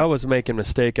doing. So I was making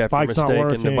mistake after mistake,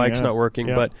 and the bike's not working.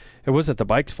 Yeah. But it wasn't the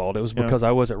bike's fault. It was because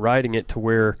I wasn't riding it to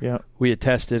where we had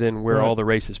tested and where all the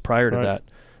races prior to that.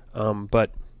 I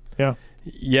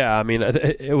mean,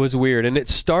 it was weird. And it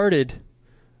started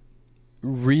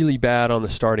really bad on the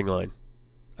starting line.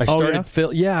 I started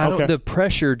the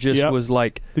pressure just was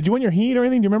like. Did you win your heat or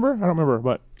anything? Do you remember? I don't remember,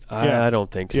 but. I don't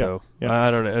think so. Yeah.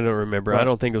 I don't remember. Right. I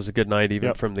don't think it was a good night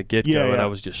even from the get-go, and I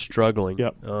was just struggling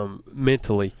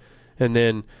mentally. And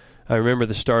then I remember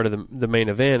the start of the main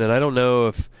event, and I don't know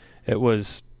if it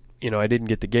was, I didn't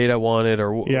get the gate I wanted,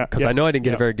 or because I know I didn't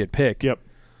get a very good pick. Yep.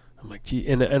 I'm like, gee,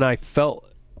 and I felt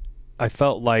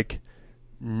like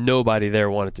nobody there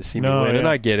wanted to see me win, and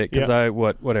I get it because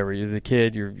whatever, you're the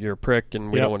kid, you're a prick,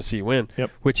 and we don't want to see you win,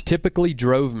 which typically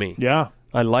drove me. Yeah,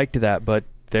 I liked that, but.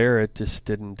 There, it just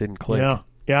didn't click.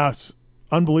 Yeah, it's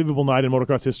unbelievable night in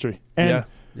motocross history. And,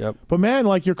 but man,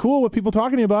 like you're cool with people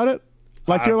talking to you about it.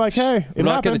 Like you're like, hey, I'm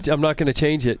not going to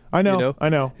change it. I know.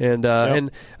 And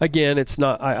and again, it's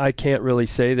not. I can't really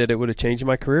say that it would have changed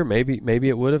my career. Maybe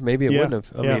it would have. Maybe it wouldn't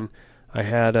have. I mean, I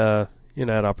had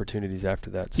had opportunities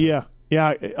after that. So.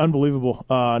 Yeah, unbelievable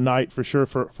night for sure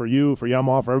for you, for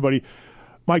Yamaha, for everybody.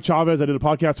 Mike Chavez, I did a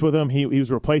podcast with him. He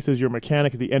was replaced as your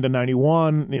mechanic at the end of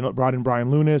 '91. Brought in Brian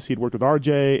Lunas. He'd worked with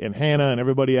RJ and Hannah and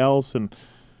everybody else, and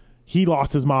he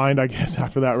lost his mind, I guess,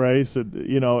 after that race. And,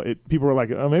 people were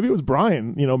like, oh, maybe it was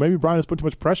Brian. Maybe Brian has put too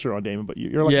much pressure on Damon. But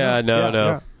you're like,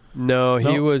 no.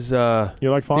 He was.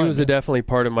 You're like fine. He was definitely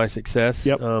part of my success.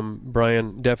 Yep.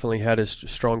 Brian definitely had his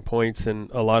strong points in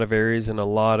a lot of areas and a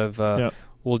lot of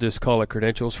we'll just call it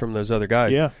credentials from those other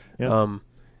guys. Yeah.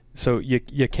 So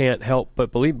you can't help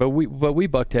but believe, but we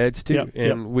bucked heads too,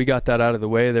 we got that out of the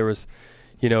way. There was,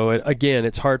 again,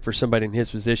 it's hard for somebody in his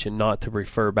position not to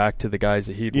refer back to the guys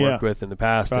that he'd worked with in the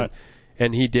past,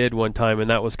 and he did one time, and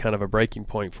that was kind of a breaking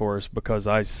point for us because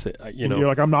you're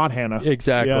like, I'm not Hannah,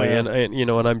 exactly, and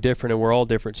and I'm different, and we're all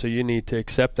different, so you need to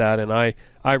accept that, and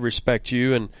I respect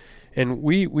you, and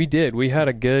we did, we had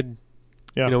a good,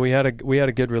 we had a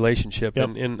good relationship,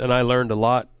 and I learned a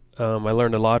lot. I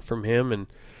learned a lot from him, and.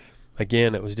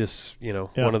 Again, it was just,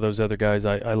 one of those other guys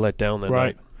I let down that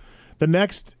night. The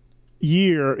next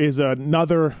year is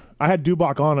another – I had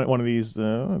Dubach on at one of these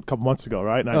a couple months ago,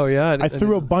 right? And I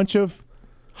threw a bunch of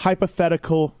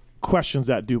hypothetical questions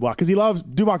at Dubach because he loves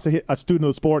 – Dubach's a student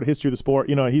of the sport, history of the sport.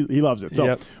 He loves it.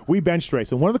 So we benched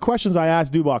race. And one of the questions I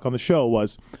asked Dubach on the show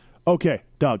was, okay,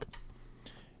 Doug,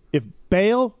 if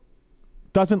Bale –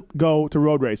 doesn't go to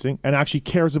road racing and actually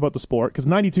cares about the sport, because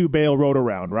 92 Bale rode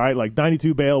around, right? Like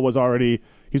 92 Bale was already,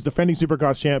 he's defending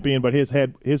Supercross champion, but his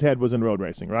head was in road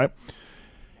racing, right?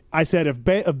 I said, if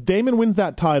Damon wins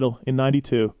that title in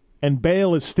 92 and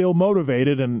Bale is still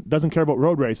motivated and doesn't care about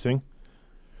road racing,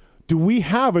 do we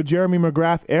have a Jeremy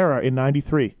McGrath era in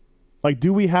 93? Like,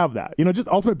 do we have that? Just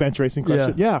ultimate bench racing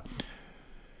question. Yeah.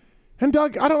 And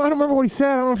Doug, I don't remember what he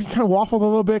said. I don't know if he kind of waffled a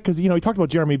little bit because, he talked about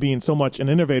Jeremy being so much an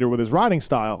innovator with his riding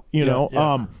style,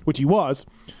 which he was.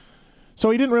 So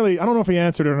he didn't really, I don't know if he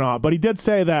answered it or not, but he did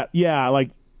say that,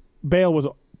 Bale was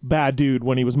a bad dude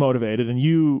when he was motivated. And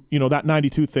that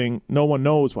 92 thing, no one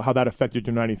knows how that affected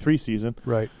your 93 season.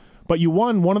 Right. But you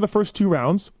won one of the first 2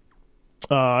 rounds.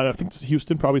 I think it's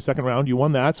Houston, probably second round. You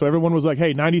won that. So everyone was like,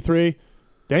 hey, 93,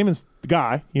 Damon's the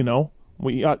guy, he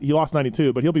lost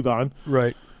 92, but he'll be fine.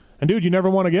 Right. And, dude, you never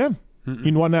won again. Mm-mm.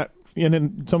 You won that, and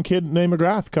then some kid named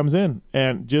McGrath comes in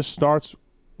and just starts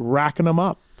racking them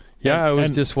up. Yeah, it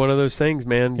was just one of those things,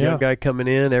 man. Young guy coming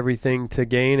in, everything to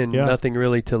gain and nothing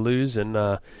really to lose. And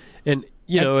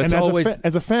it's always...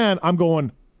 As a fan, I'm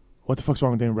going, what the fuck's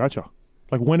wrong with Damon Bradshaw?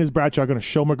 Like, when is Bradshaw going to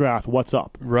show McGrath what's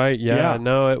up? Right, yeah.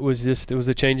 No, it was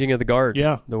a changing of the guards,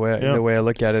 the way I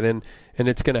look at it. And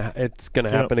it's gonna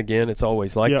happen again. It's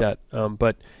always like that.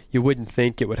 But you wouldn't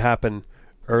think it would happen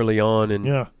early on in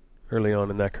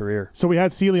that career. So we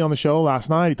had Seeley on the show last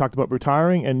night. He talked about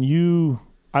retiring, and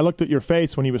I looked at your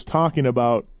face when he was talking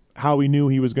about how he knew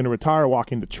he was going to retire,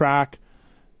 walking the track,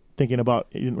 thinking about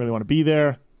he didn't really want to be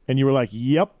there, and you were like,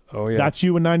 "Yep, that's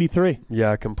you in '93."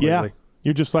 Yeah, completely. Yeah,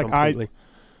 you're just like completely.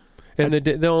 And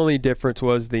the only difference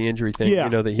was the injury thing,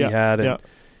 that he had,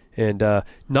 and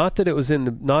not that it was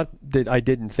not that I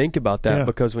didn't think about that,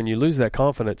 because when you lose that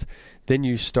confidence, then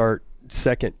you start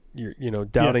you're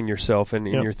doubting yourself, and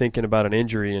you're thinking about an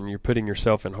injury, and you're putting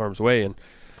yourself in harm's way, and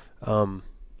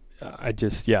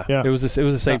it was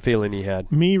the same feeling he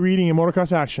had. Me reading in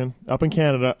Motocross Action up in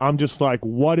Canada, I'm just like,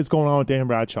 what is going on with Dan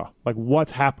Bradshaw? Like,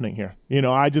 what's happening here?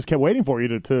 I just kept waiting for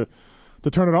you to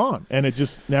turn it on, and it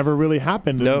just never really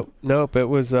happened. Nope. It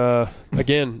was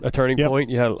again a turning point.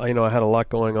 You had, I had a lot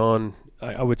going on.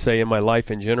 I would say in my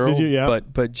life in general. Did you? Yeah.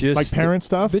 But just like parent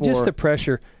stuff. But just the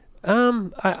pressure.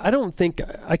 I don't think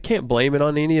I can't blame it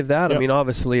on any of that. Yep. I mean,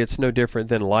 obviously, it's no different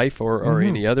than life or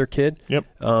any other kid. Yep.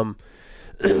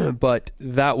 But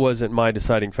that wasn't my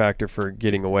deciding factor for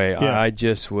getting away. I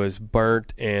just was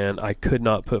burnt, and I could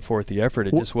not put forth the effort.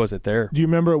 It just wasn't there. Do you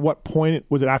remember at what point?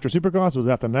 Was it after Supercross? Was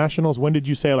it after Nationals? When did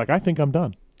you say, like, I think I'm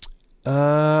done?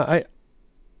 I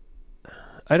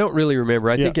don't really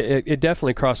remember. I think it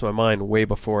definitely crossed my mind way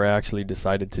before I actually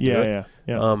decided to do it.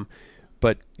 Yeah.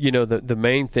 But the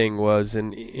main thing was,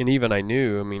 and even I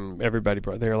knew. I mean, everybody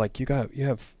they're like, you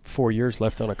have 4 years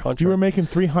left on a contract. You were making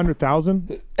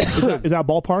 $300,000. Is that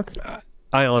ballpark?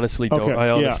 I honestly don't. Okay. I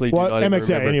honestly do not even MXA,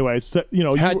 remember. Anyways, so,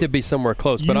 had to be somewhere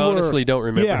close, but I honestly don't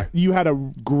remember. Yeah, you had a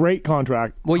great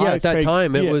contract. Well, at that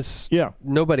time it was. Yeah,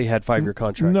 nobody had 5-year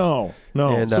contracts. No.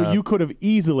 And, so you could have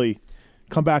easily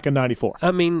come back in '94. I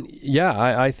mean,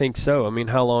 I think so. I mean,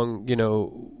 how long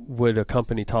would a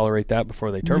company tolerate that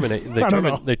before they terminate?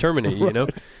 They terminate you,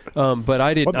 But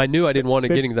I didn't. I knew I didn't want it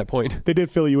getting to that point. They did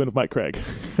fill you in with Mike Craig,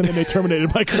 and then they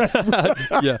terminated Mike Craig.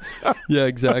 yeah,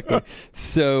 exactly.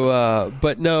 So,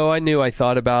 but no, I knew. I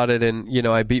thought about it, and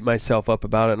I beat myself up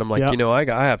about it. And I'm like,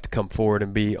 I have to come forward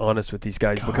and be honest with these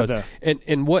guys because,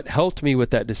 and what helped me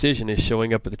with that decision is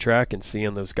showing up at the track and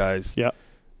seeing those guys. Yeah.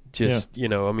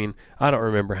 I mean, I don't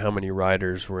remember how many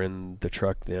riders were in the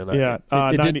truck then.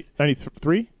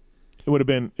 93. It would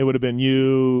have been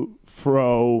you,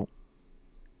 Fro,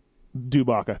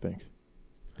 Dubach. I think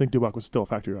Dubach was still a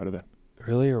factory rider then.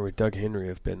 Really, or would Doug Henry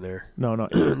have been there? No,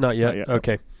 not yet. Not yet.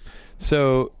 Okay,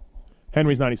 so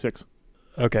Henry's 96.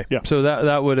 Okay, yeah. So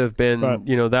that would have been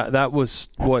that was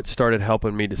what started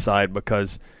helping me decide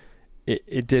because.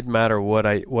 It didn't matter what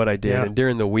I did, and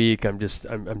during the week I'm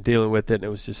dealing with it, and it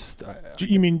was just.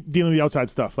 You mean dealing with the outside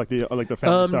stuff, like the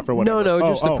family stuff or whatever? No,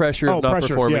 just the pressure of not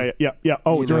performing. Yeah.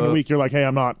 Oh, during the week you're like, hey,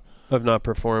 I'm not. Of not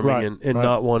performing and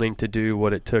not wanting to do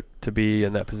what it took to be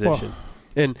in that position. Well,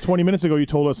 and 20 minutes ago you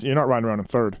told us you're not riding around in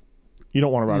third. You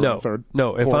don't want to ride around in third.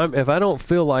 No, if I don't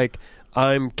feel like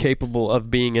I'm capable of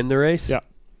being in the race,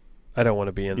 I don't want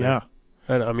to be in there.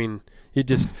 Yeah. I mean, it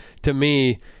just to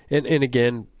me. And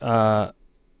again,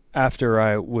 after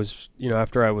I was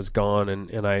gone,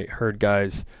 and I heard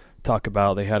guys talk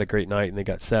about they had a great night and they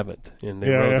got 7th and they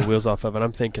rode the wheels off of it.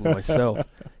 I'm thinking to myself,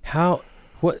 how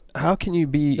can you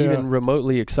be even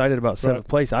remotely excited about 7th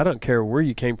place? I don't care where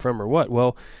you came from or what.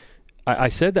 Well, I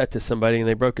said that to somebody and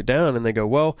they broke it down and they go,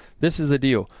 well, this is the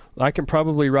deal. I can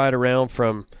probably ride around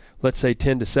from let's say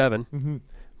 10 to 7. Mm-hmm.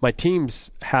 My team's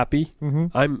happy. Mm-hmm.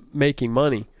 I'm making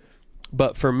money.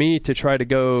 But for me to try to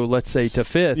go, let's say, to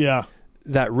 5th,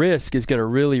 that risk is going to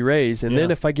really raise. And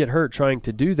then if I get hurt trying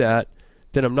to do that,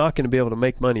 then I'm not going to be able to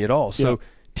make money at all. So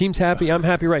team's happy, I'm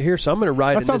happy right here, so I'm going to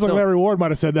ride. That sounds like Larry Ward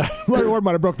might have said that. Larry Ward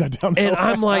might have broke that down. And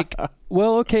I'm like,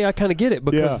 well, okay, I kind of get it,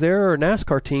 because there are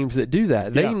NASCAR teams that do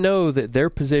that. They know that their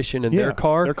position and their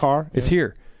car is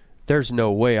here. There's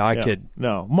no way I could.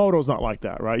 No, moto's not like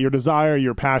that, right? Your desire,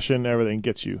 your passion, everything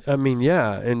gets you. I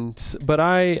mean, but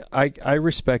I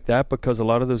respect that, because a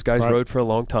lot of those guys rode for a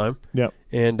long time. Yep.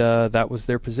 And that was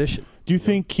their position. Do you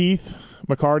think Keith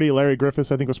McCarty, Larry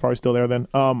Griffiths, I think was probably still there then,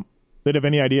 they'd have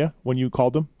any idea when you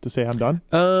called them to say I'm done?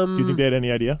 Do you think they had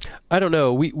any idea? I don't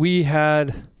know. We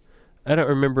had, I don't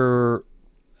remember.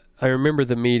 I remember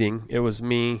the meeting. It was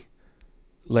me,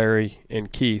 Larry,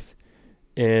 and Keith,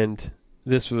 and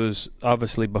this was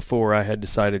obviously before I had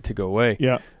decided to go away.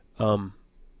 Yeah.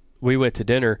 We went to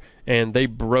dinner, and they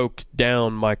broke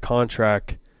down my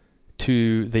contract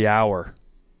to the hour.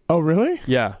 Oh, really?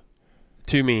 Yeah.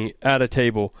 To me at a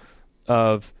table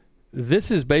of,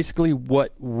 this is basically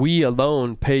what we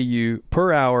alone pay you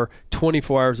per hour,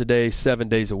 24 hours a day, 7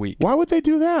 days a week. Why would they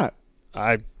do that?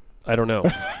 I don't know.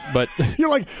 But you're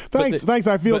like, thanks,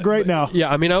 I feel great now. Yeah,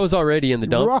 I mean, I was already in the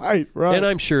dump. Right. And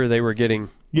I'm sure they were getting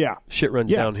shit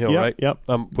runs downhill, right? Yep.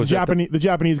 The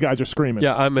Japanese guys are screaming.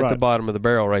 Yeah, I'm at the bottom of the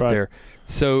barrel right there.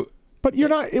 So, but you're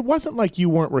not. It wasn't like you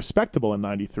weren't respectable in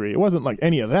 '93. It wasn't like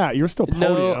any of that. You're still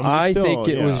podium. No, I think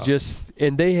it was just,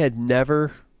 and they had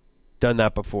never done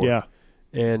that before. Yeah.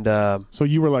 And so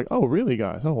you were like, oh, really,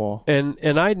 guys? Oh, well.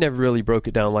 And I never really broke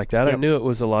it down like that. I knew it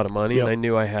was a lot of money, and I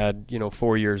knew I had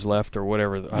 4 years left or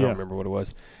whatever. I don't remember what it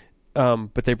was.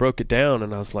 But they broke it down,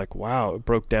 and I was like, wow, it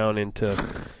broke down into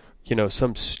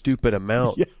some stupid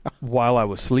amount while I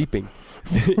was sleeping.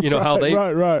 How they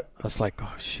right. I was like,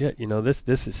 oh shit,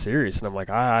 this is serious, and I'm like,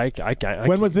 I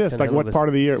when was this? Like, what part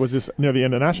of the year was this? Near the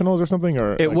Internationals or something?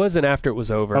 Or it wasn't after it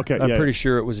was over. Okay, I'm pretty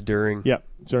sure it was during. Yeah,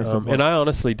 during some point. And I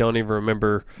honestly don't even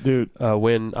remember, dude,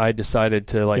 when I decided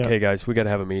to hey guys, we got to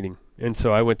have a meeting. And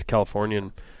so I went to California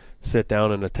and sat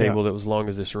down at a table that was as long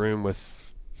as this room with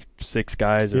 6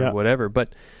 guys or whatever,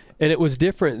 And it was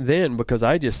different then, because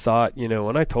I just thought,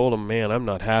 when I told them, man, I'm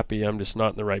not happy. I'm just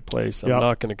not in the right place. I'm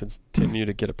not going to continue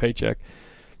to get a paycheck.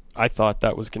 I thought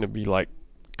that was going to be like,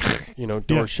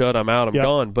 door shut, I'm out, I'm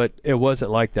gone. But it wasn't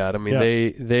like that. I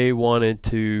mean, they wanted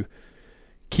to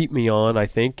keep me on, I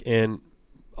think. And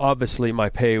obviously my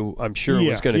pay, I'm sure,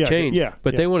 was going to change.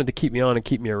 But they wanted to keep me on and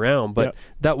keep me around. But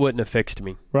that wouldn't have fixed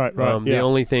me. Right. The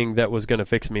only thing that was going to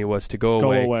fix me was to go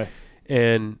away.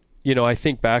 And I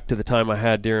think back to the time I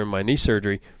had during my knee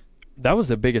surgery. That was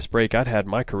the biggest break I'd had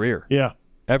in my career. Yeah.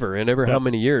 Ever. And how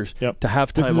many years to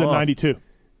have time off. This is in 92.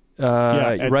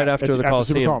 Right after the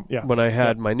Coliseum, yeah. when I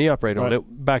had my knee operated on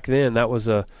it. Back then, that was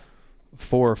a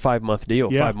 4 or 5 month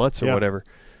deal, 5 months or whatever.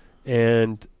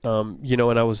 And, and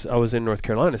I was in North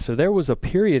Carolina. So there was a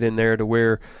period in there to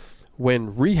where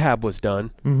when rehab was done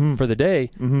for the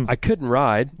day, I couldn't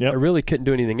ride. I really couldn't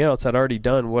do anything else. I'd already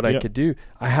done what I could do.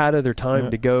 I had other time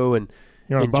to go and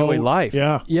enjoy life.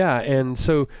 Yeah. And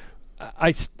so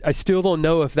I still don't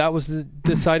know if that was the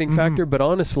deciding factor, but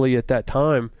honestly, at that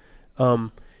time,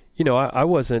 I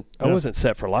wasn't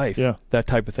set for life. That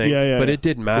type of thing. But it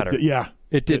didn't matter.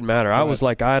 It didn't matter. I was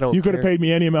like, I don't. You could have paid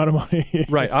me any amount of money.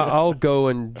 Right. I'll go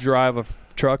and drive a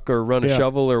truck or run a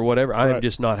shovel or whatever. I'm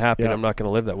just not happy. And I'm not going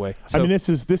to live that way. So, I mean, this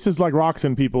is like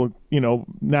Roxon people,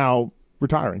 now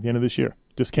retiring at the end of this year.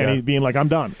 Just Kenny being like, I'm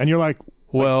done, and you're like,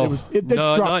 well,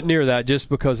 no, not near that. Just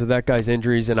because of that guy's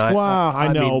injuries, and I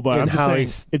know, but I'm just saying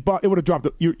it would have dropped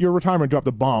your retirement dropped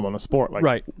a bomb on a sport. Like,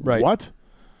 right. What?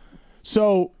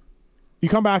 So you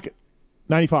come back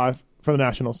 95 for the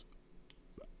Nationals.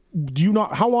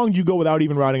 How long do you go without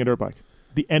even riding a dirt bike?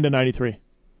 The end of 93.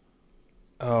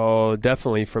 Oh,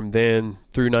 definitely from then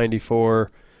through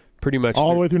 94, pretty much.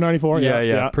 All the way through 94?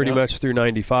 Yeah, pretty much through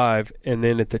 95. And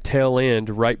then at the tail end,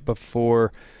 right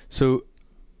before. So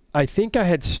I think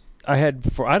I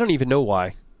don't even know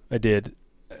why I did.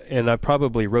 And I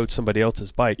probably rode somebody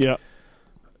else's bike. Yeah.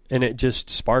 And it just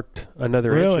sparked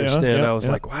another interest. And I was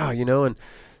like, wow, and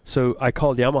so I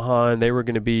called Yamaha, and they were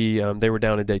going to be, they were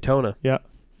down in Daytona. Yeah.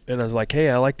 And I was like, hey,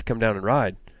 I like to come down and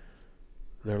ride.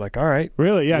 And they're like, all right.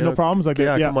 Really? Yeah, no problems? Like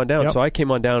that? Yeah, come on down. So I came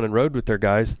on down and rode with their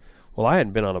guys. Well, I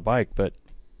hadn't been on a bike, but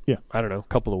I don't know, a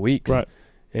couple of weeks. Right.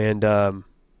 And I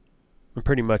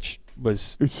pretty much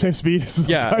was... Same speed as those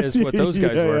guys. As what those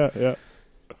guys were. Yeah.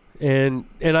 And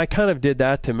I kind of did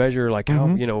that to measure, like, how,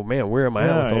 man, where am I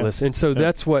at with all this? And so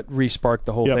that's what re-sparked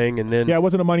the whole thing. And then... Yeah, it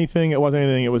wasn't a money thing. It wasn't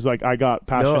anything. It was like I got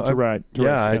passion to ride.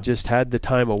 I just had the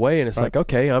time away, and it's like,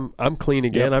 okay, I'm clean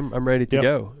again. I'm ready to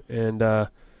go. And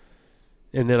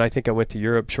And then I think I went to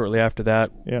Europe shortly after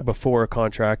that, before a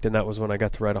contract, and that was when I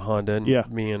got to ride a Honda. And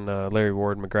me and Larry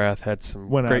Ward McGrath had some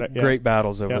great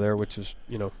battles over there, which was,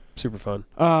 super fun.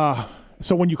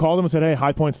 So when you called them and said, "Hey,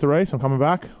 high points to race, I'm coming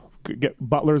back. Get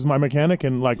Butler's my mechanic,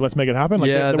 and let's make it happen."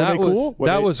 That was cool?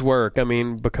 That was work. I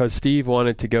mean, because Steve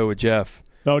wanted to go with Jeff.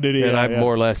 Oh, did he? And I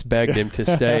more or less begged him to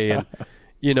stay, and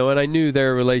and I knew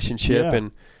their relationship,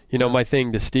 and my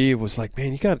thing to Steve was like,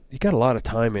 man, you got a lot of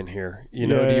time in here. Do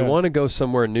you want to go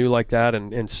somewhere new like that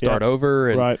and start over?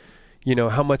 And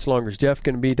how much longer is Jeff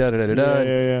going to be?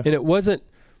 And it wasn't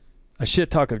a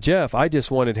shit talk of Jeff. I just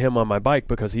wanted him on my bike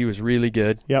because he was really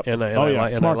good. Yep.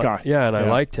 Smart guy. Yeah, and I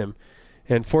liked him.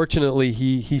 And fortunately,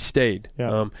 he stayed.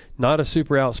 Yeah. Not a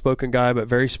super outspoken guy, but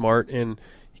very smart and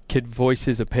could voice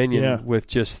his opinion with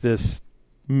just this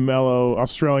mellow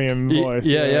Australian voice.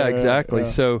 Yeah, exactly.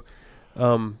 So.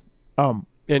 And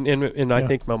I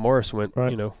think Mount Morris went,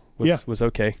 was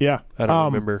okay. Yeah. I don't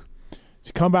remember.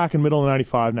 So come back in middle of the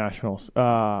 95 Nationals.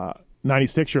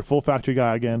 96, you're a full factory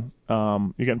guy again.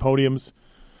 You're getting podiums.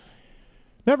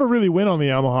 Never really win on the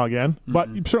Yamaha again, but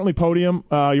certainly podium.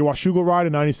 Your Washougal ride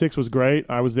in 96 was great.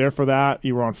 I was there for that.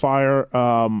 You were on fire.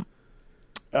 But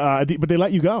they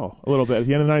let you go a little bit at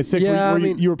the end of 96. Yeah,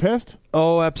 you were pissed?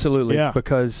 Oh, absolutely. Yeah.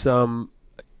 Because,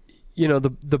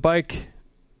 the bike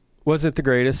wasn't the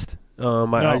greatest.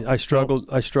 I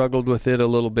struggled with it a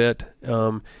little bit.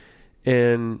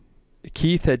 And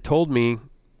Keith had told me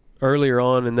earlier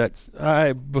on, and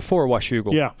before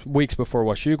Washougal, weeks before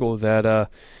Washougal, that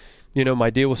my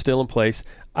deal was still in place.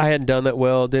 I hadn't done that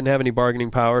well, didn't have any bargaining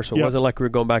power, so it wasn't like we were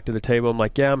going back to the table. I'm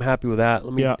like, I'm happy with that.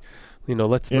 Let me,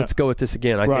 let's go with this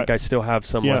again. I think I still have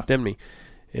some left in me,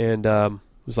 and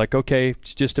was like, okay,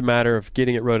 it's just a matter of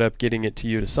getting it wrote up, getting it to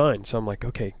you to sign. So I'm like,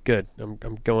 okay, good. I'm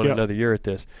going another year at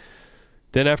this.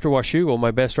 Then after Washougal,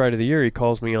 my best ride of the year, he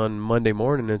calls me on Monday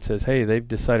morning and says, hey, they've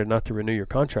decided not to renew your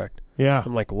contract. Yeah.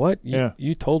 I'm like, what?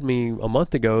 You told me a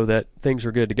month ago that things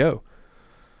were good to go.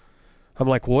 I'm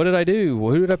like, what did I do?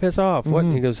 Who did I piss off? What?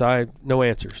 And he goes, no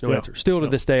answers. Still to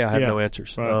this day, I have no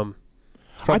answers. Right.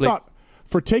 I thought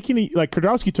for taking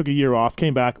Kardowski took a year off,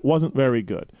 came back, wasn't very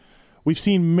good. We've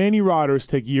seen many riders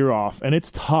take a year off, and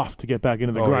it's tough to get back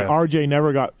into the grind. RJ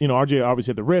never got, RJ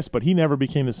obviously had the wrist, but he never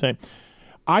became the same.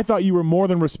 I thought you were more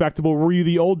than respectable. Were you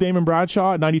the old Damon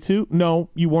Bradshaw at 92? No,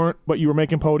 you weren't, but you were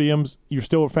making podiums. You're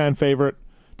still a fan favorite.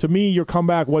 To me, your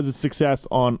comeback was a success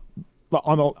on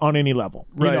any level.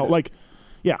 Right.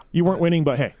 You weren't winning,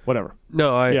 but hey, whatever.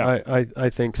 No, I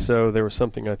think so. There was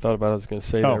something I thought about I was going to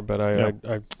say there, but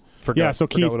I forgot. Yeah, so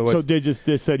Keith,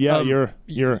 they said, you're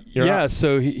yeah. out.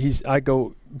 So I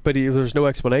go, but there's no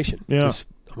explanation. Yeah.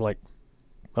 I'm like,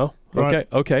 oh,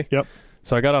 okay. Yep.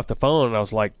 So I got off the phone and I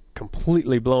was like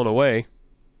completely blown away,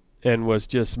 and was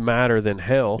just madder than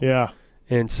hell. Yeah.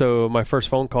 And so my first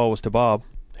phone call was to Bob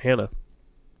Hanna.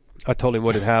 I told him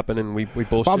what had happened, and we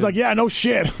bullshitted. Bob's like, yeah, no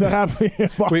shit, that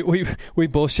happened. we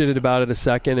bullshitted about it a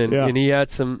second, and he had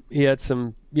some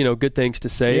good things to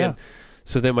say. Yeah. And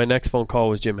so then my next phone call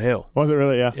was Jim Hale. Was it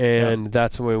really? Yeah. And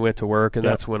that's when we went to work, and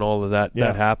that's when all of that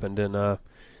happened. And I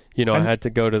had to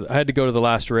go to the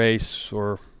last race,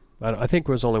 or I think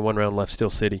there was only one round left, Steel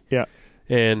City. Yeah.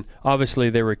 And obviously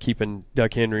they were keeping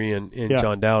Doug Henry and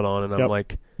John Dowd on, and I'm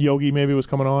like, Yogi maybe was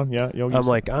coming on. Yeah, Yogi. I'm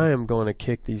like, I am going to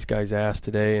kick these guys' ass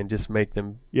today and just make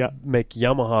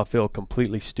Yamaha feel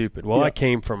completely stupid. Well, I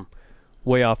came from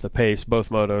way off the pace, both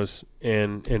motos,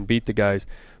 and beat the guys.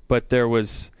 But there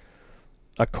was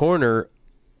a corner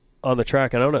on the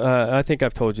track, and I think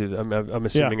I've told you. I'm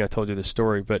assuming I told you the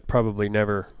story, but probably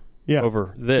never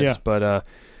over this. Yeah. But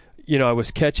I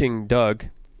was catching Doug,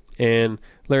 and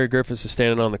Larry Griffiths is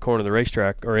standing on the corner of the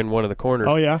racetrack, or in one of the corners.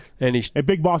 Oh yeah, and he's a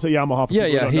big boss at Yamaha.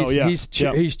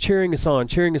 He's cheering us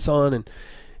on,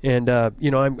 and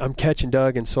I'm catching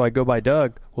Doug, and so I go by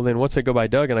Doug. Well, then once I go by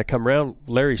Doug and I come around,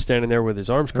 Larry's standing there with his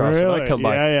arms crossed, and I come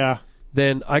by. Yeah.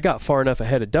 Then I got far enough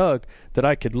ahead of Doug that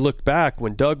I could look back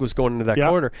when Doug was going into that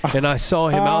corner, and I saw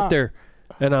him out there,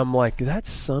 and I'm like, that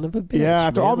son of a bitch. Yeah,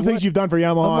 after all the things you've done for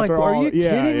Yamaha. I'm like, are you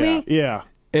kidding me? Yeah.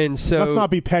 And so let's not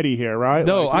be petty here, right?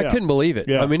 No, I couldn't believe it.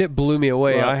 Yeah. I mean, it blew me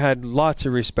away. Right. I had lots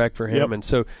of respect for him, and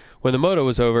so when the moto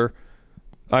was over,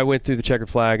 I went through the checkered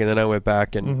flag, and then I went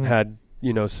back and had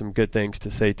some good things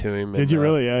to say to him. Did you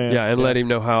really? Yeah, and let him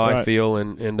know how I feel,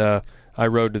 and I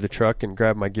rode to the truck and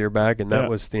grabbed my gear bag, and that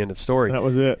was the end of the story. That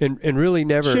was it. And really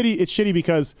never. It's shitty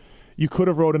because you could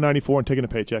have rode a 94 and taken a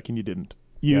paycheck, and you didn't.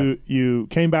 You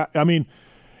came back. I mean,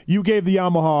 you gave the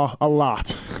Yamaha a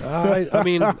lot.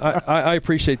 I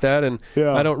appreciate that, and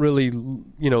I don't really,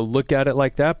 look at it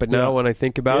like that. But now when I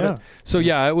think about it, so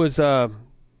it was,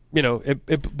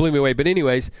 it blew me away. But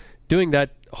anyways, doing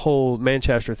that, whole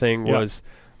Manchester thing was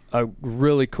a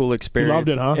really cool experience. You loved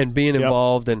it, huh? And being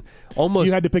involved and almost...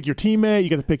 You had to pick your teammate. You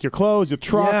got to pick your clothes, your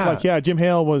truck. Jim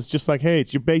Hale was just like, hey,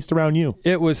 you're based around you.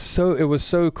 It was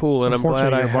so cool, and I'm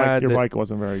glad I had... Your bike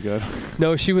wasn't very good.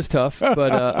 No, she was tough.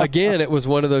 But, again, it was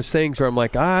one of those things where I'm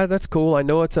like, that's cool. I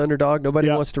know it's underdog. Nobody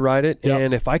wants to ride it.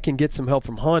 And if I can get some help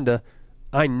from Honda,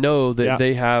 I know that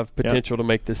they have potential to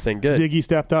make this thing good. Ziggy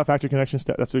stepped up. Factory Connection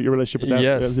stepped. That's your relationship with that?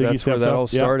 Yes, Ziggy that's where that all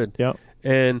started. Yeah.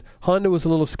 And Honda was a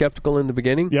little skeptical in the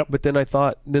beginning, but then they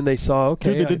saw,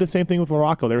 okay. Dude, they did the same thing with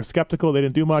Larocco. They were skeptical. They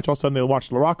didn't do much. All of a sudden, they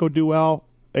watched Larocco do well.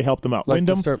 They helped them out.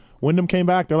 Wyndham came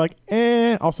back. They're like, All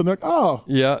of a sudden, they're like, oh.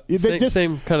 Yeah,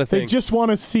 same kind of thing. They just want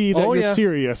to see that you're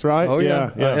serious, right? Oh, yeah.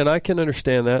 And I can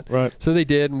understand that. Right. So they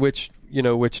did, which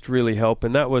really helped.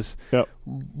 And that was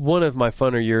one of my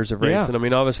funner years of racing. I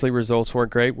mean, obviously, results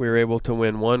weren't great. We were able to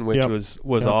win one, which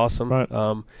was awesome.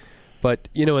 Right. But,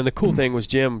 and the cool thing was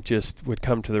Jim just would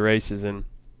come to the races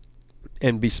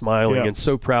and be smiling and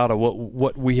so proud of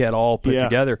what we had all put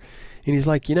together. And he's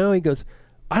like, he goes,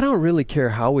 I don't really care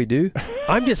how we do.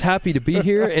 I'm just happy to be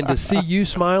here and to see you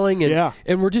smiling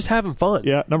and we're just having fun.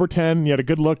 Yeah, number 10, you had a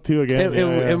good look too again.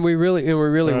 And we really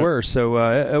were. So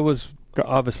it was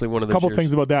obviously one of those couple years.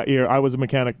 Things about that year. I was a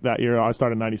mechanic that year. I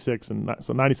started in 96 and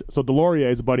so Delorier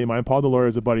is a buddy of mine. Paul Delorier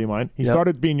is a buddy of mine. He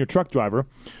started being your truck driver.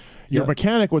 Your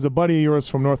mechanic was a buddy of yours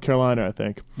from North Carolina, I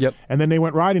think. Yep. And then they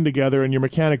went riding together, and your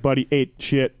mechanic buddy ate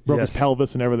shit, broke his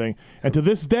pelvis and everything. And to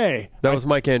this day... That was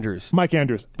Mike Andrews.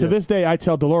 To this day, I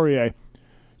tell Delorier,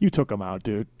 you took him out,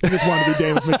 dude. You just wanted to be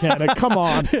Damon's mechanic. Come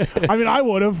on. I mean, I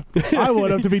would have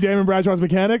to be Damon Bradshaw's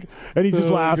mechanic. And he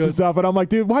just laughs and stuff. And I'm like,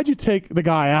 dude, why'd you take the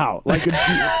guy out? Like,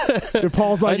 and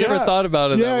Paul's like, I never thought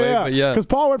about it that way. But because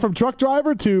Paul went from truck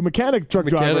driver to mechanic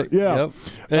driver. Yeah. Yep.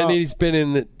 And he's been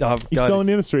in the... he's still in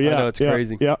the industry, I know, it's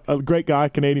crazy. Yeah, a great guy,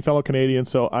 fellow Canadian,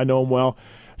 so I know him well.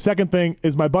 Second thing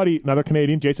is my buddy, another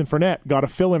Canadian, Jason Fournette, got a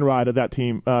fill-in ride of that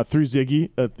team through Ziggy.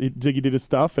 Ziggy did his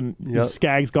stuff, and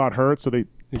Skaggs got hurt, so they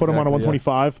put him on a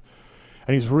 125.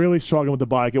 And he's really struggling with the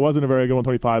bike. It wasn't a very good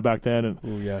 125 back then. And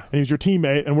he was your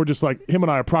teammate, and we're just like, him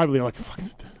and I are privately like,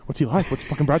 what's he like? What's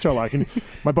fucking Bradshaw like? And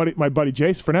my buddy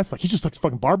Jace Fournette's like, he just likes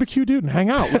fucking barbecue, dude, and hang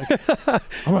out. Like,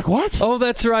 I'm like, what? Oh,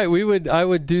 that's right. I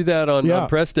would do that on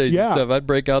press days and stuff. I'd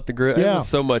break out the grill. It was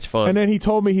so much fun. And then he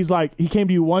told me, he came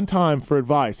to you one time for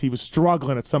advice. He was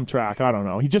struggling at some track. I don't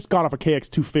know. He just got off a KX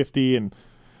 250 and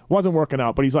wasn't working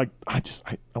out. But he's like, I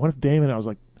went to Damon and I was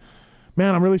like,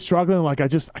 man, I'm really struggling. Like, I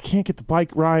can't get the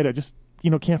bike right. I just,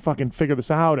 can't fucking figure this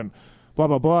out and blah,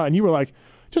 blah, blah. And you were like,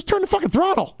 just turn the fucking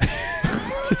throttle.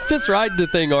 just ride the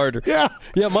thing harder. Yeah,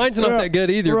 mine's not that good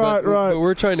either. But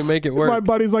we're trying to make it work. My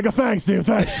buddy's like, thanks, dude,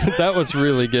 thanks. That was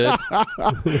really good.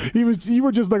 You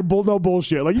were just like no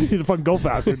bullshit. Like, you just need to fucking go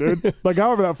faster, dude. Like,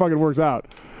 however that fucking works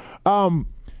out.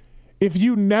 If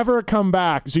you never come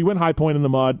back, so you went High Point in the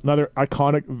mud, another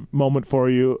iconic moment for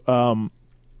you.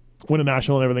 Win a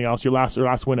national and everything else. Your last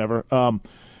win ever.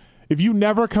 If you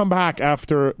never come back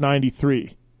after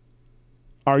 93.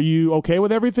 Are you okay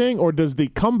with everything, or does the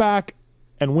comeback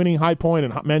and winning High Point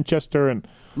and Manchester and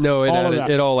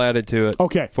it all added to it?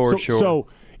 Okay, for sure. So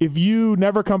if you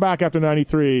never come back after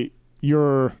 93,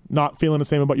 you're not feeling the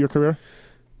same about your career?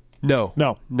 No,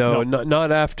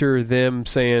 not after them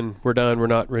saying we're done, we're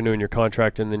not renewing your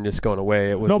contract, and then just going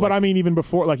away. It was but I mean even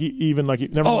before, never.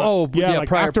 Like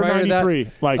prior, after prior 93,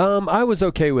 to that, I was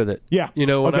okay with it. Yeah,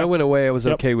 when I went away, I was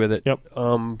okay with it. Yep,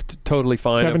 totally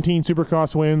fine. 17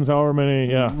 Supercross wins, however many.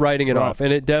 Yeah, writing it off,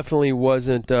 and it definitely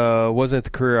wasn't the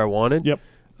career I wanted. Yep.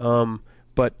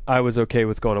 But I was okay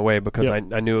with going away because I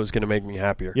knew it was going to make me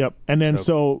happier. Yep. And then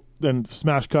then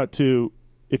smash cut to,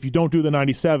 if you don't do the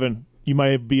 97. You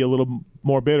might be a little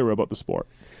more bitter about the sport.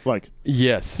 Like,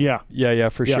 yes. Yeah,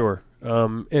 for sure.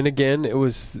 And again, it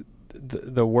was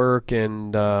the work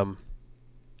and, I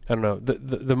don't know,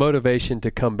 the motivation to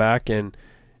come back and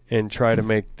try to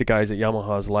make the guys at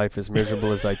Yamaha's life as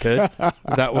miserable as I could.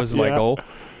 That was my goal.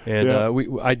 And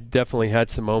I definitely had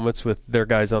some moments with their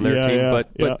guys on their team,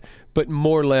 but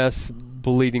more or less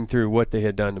bleeding through what they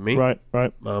had done to me. Right.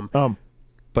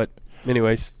 But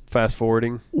anyways, fast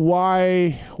forwarding.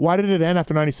 Why did it end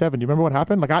after 97? Do you remember what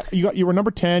happened? Like, you were number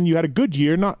 10. You had a good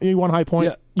year. You won High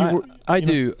Point. Yeah, I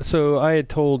do. So I had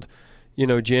told,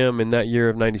 Jim in that year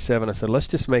of 97. I said, let's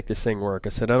just make this thing work. I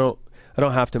said, I don't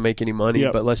have to make any money,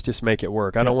 but let's just make it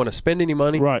work. I don't want to spend any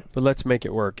money, but let's make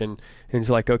it work. And he's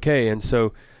like, okay. And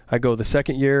so I go the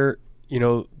second year.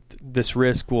 this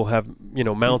risk will have,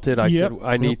 mounted. I said,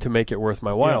 I need to make it worth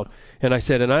my while. And I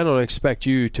said, and I don't expect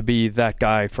you to be that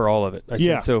guy for all of it. I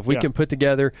said, so if we can put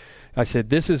together, I said,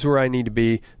 this is where I need to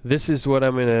be. This is what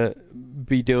I'm going to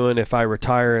be doing if I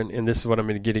retire, and this is what I'm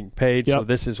going to get getting paid. So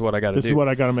this is what I got to do. This is what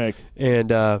I got to make.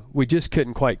 And we just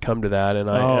couldn't quite come to that. And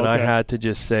I had to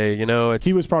just say, it's.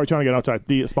 He was probably trying to get outside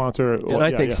the sponsor. And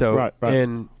I think so. Right.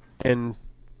 And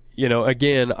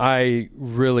again, I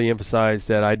really emphasized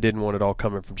that I didn't want it all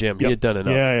coming from Jim. He had done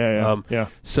enough.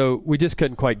 So we just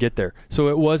couldn't quite get there. So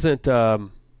it wasn't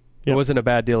it wasn't a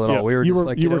bad deal at all. We were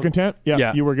you were content?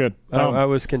 Yeah, you were good. I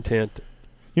was content.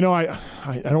 I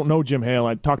don't know Jim Hale.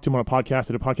 I talked to him on a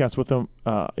podcast. I did a podcast with him.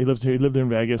 He lived in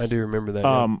Vegas. I do remember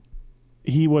that.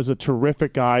 He was a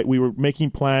terrific guy. We were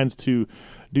making plans to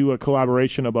do a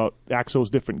collaboration about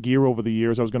Axo's different gear over the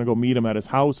years. I was going to go meet him at his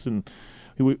house, and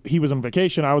he was on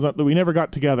vacation. We never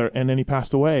got together, and then he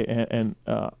passed away.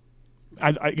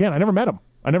 I never met him.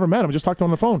 I just talked to him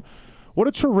on the phone. What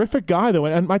a terrific guy, though.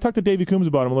 And I talked to Davey Coombs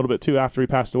about him a little bit, too, after he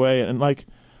passed away. And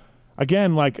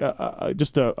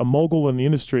just a mogul in the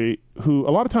industry who,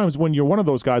 a lot of times when you're one of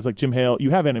those guys like Jim Hale, you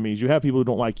have enemies. You have people who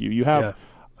don't like you. You have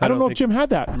I don't know if Jim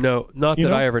had that. No, not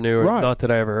that I ever knew or not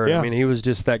that I ever heard. Yeah. I mean, he was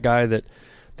just that guy that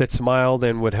smiled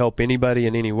and would help anybody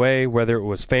in any way, whether it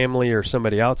was family or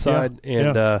somebody outside. He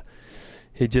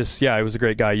was a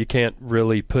great guy. You can't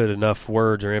really put enough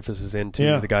words or emphasis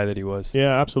into the guy that he was.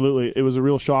 Yeah, absolutely. It was a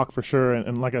real shock for sure.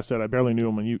 And like I said, I barely knew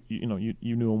him, and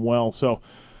you knew him well. So,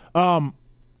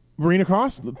 Arena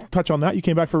Cross, touch on that. You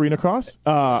came back for Arena Cross,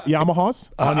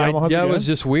 Yamahas. It was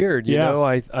just weird.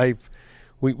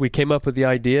 We came up with the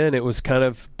idea, and it was kind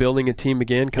of building a team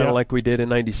again, kind of like we did in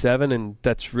 '97, and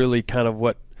that's really kind of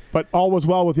what. But all was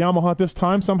well with Yamaha at this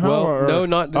time somehow? Well, no,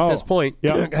 not at this point.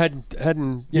 Yeah.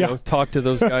 hadn't talked to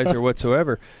those guys or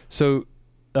whatsoever. So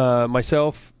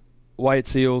myself, Wyatt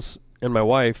Seals, and my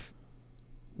wife,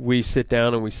 we sit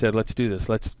down and we said, let's do this.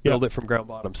 Let's build it from ground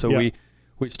bottom. So we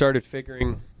started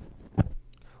figuring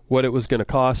what it was going to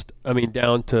cost. I mean,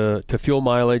 down to fuel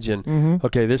mileage and,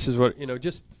 okay, this is what,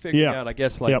 just figuring out, I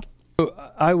guess, like, so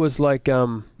I was like,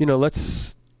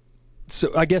 let's.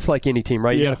 So I guess like any team,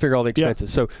 right? You got to figure all the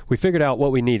expenses. So we figured out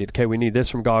what we needed. Okay, we need this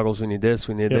from goggles. We need this.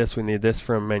 We need this. We need this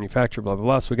from manufacturer. Blah blah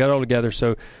blah. So we got it all together.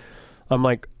 So I'm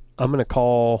like, I'm gonna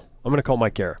call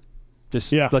Mike Guerra.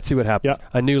 Just let's see what happens. Yeah.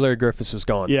 I knew Larry Griffiths was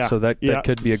gone. Yeah. So that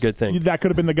could be a good thing. That could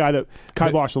have been the guy that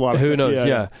kiboshed a lot of Who knows?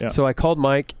 Yeah. So I called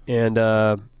Mike, and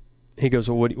he goes,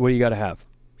 well, what do you got to have?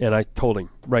 And I told him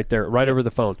right over the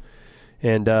phone,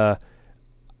 and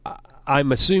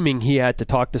I'm assuming he had to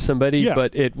talk to somebody,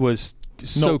 but it was.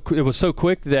 It was so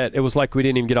quick that it was like we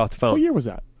didn't even get off the phone. What year was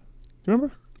that? Do you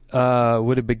remember?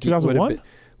 Would have been 2001?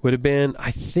 Would have been.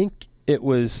 I think it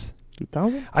was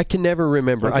 2000. I can never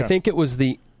remember. Okay. I think it was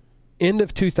the end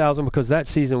of 2000 because that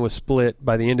season was split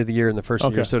by the end of the year in the first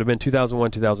year, so it would have been 2001,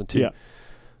 2002. Yeah.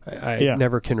 I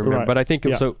never can remember, but I think it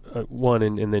was one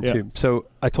and then two. So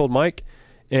I told Mike,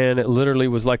 and it literally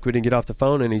was like we didn't get off the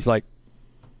phone, and he's like,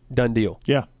 "Done deal."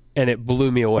 Yeah. And it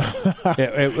blew me away.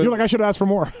 You're like, I should ask for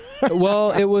more.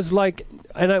 Well, it was like,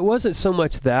 and it wasn't so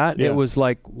much that. It was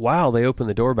like, wow, they opened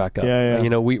the door back up.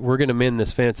 We're going to mend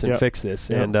this fence and fix this.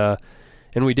 Yeah.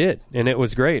 And we did. And it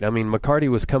was great. I mean, McCarty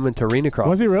was coming to Arena Cross.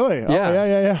 Was he really?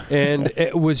 Yeah. And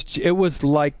it was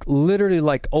like literally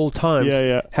like old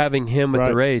times having him at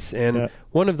the race. And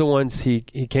one of the ones he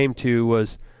came to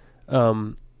was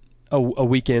a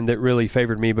weekend that really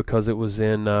favored me because it was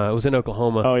in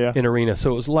Oklahoma in Arena,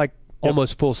 so it was like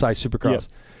almost full size Supercross.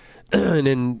 And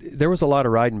then there was a lot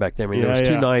of riding back there. I mean, there was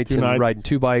two nights and riding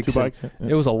two bikes.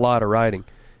 It was a lot of riding,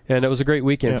 and it was a great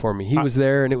weekend for me. He was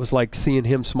there, and it was like seeing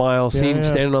him smile, seeing him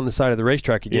standing on the side of the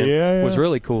racetrack again was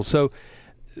really cool. So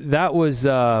that was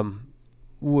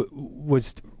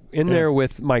was in there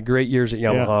with my great years at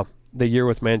Yamaha. The year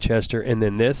with Manchester, and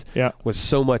then this was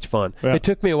so much fun. Yeah. It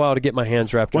took me a while to get my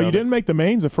hands wrapped around. Well, you didn't make the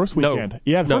mains the first weekend.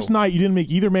 The first night you didn't make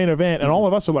either main event, and all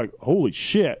of us are like, holy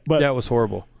shit. But that was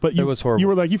horrible. But it was horrible. You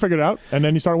were like, you figured it out, and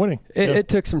then you started winning. It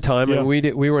took some time, and we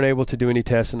weren't able to do any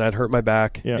tests, and I'd hurt my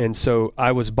back. Yeah. And so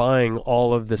I was buying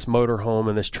all of this motorhome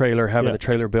and this trailer, having the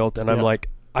trailer built, and I'm like,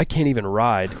 I can't even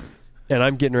ride. And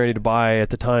I'm getting ready to buy, at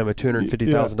the time, a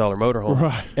 $250,000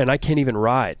 motorhome, and I can't even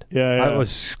ride. I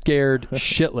was scared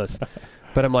shitless.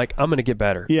 But I'm like, I'm going to get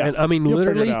better. Yeah. And I mean,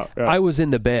 literally, I was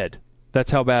in the bed.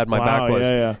 That's how bad my back was.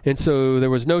 Yeah. And so there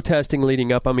was no testing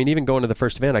leading up. I mean, even going to the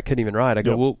first event, I couldn't even ride. I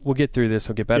go, we'll get through this.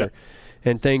 We'll get better.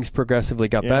 And things progressively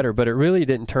got better. But it really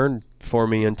didn't turn for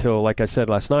me until, like I said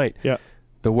last night,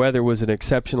 the weather was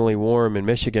exceptionally warm in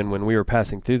Michigan when we were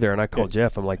passing through there, and I called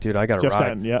Jeff. I'm like, dude, I got to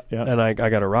ride. And I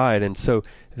got to ride. And so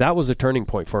that was a turning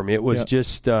point for me. It was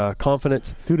just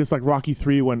confidence. Dude, it's like Rocky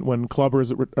 3 when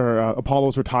Clubbers or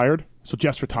Apollo's retired. So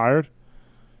Jeff's retired.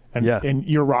 And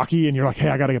you're Rocky, and you're like, hey,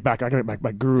 I got to get back. I got to get back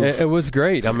my groove. It was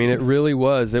great. I mean, it really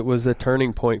was. It was a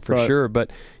turning point for sure.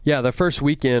 But, yeah, the first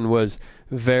weekend was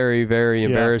very, very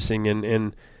embarrassing.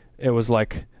 And it was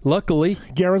like, luckily.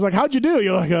 Garrett's like, how'd you do?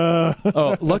 You're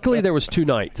like, luckily there was 2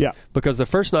 nights. Yeah. Because the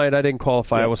first night I didn't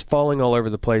qualify. Yeah. I was falling all over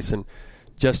the place, and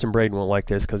Justin Braden won't like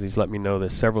this because he's let me know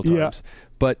this several times. Yeah.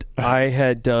 But I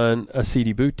had done a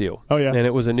CD boot deal. Oh, yeah. And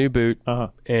it was a new boot,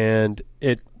 and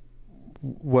it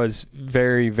was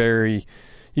very, very,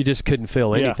 you just couldn't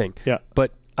feel anything. Yeah.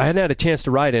 But I hadn't had a chance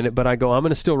to ride in it, but I go, I'm going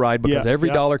to still ride because every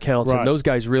dollar counts, and those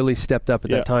guys really stepped up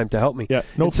at that time to help me. Yeah,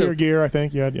 no fear gear, I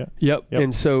think you had, Yep,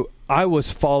 and so I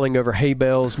was falling over hay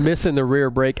bales, missing the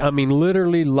rear brake. I mean,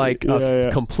 literally like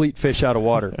a complete fish out of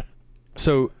water.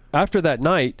 So after that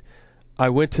night, I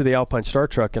went to the Alpine Star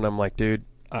Truck, and I'm like, dude,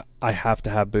 I have to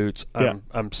have boots.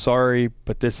 I'm sorry,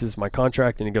 but this is my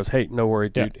contract. And he goes, hey, no worry,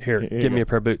 dude. Here, give me a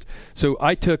pair of boots. So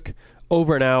I took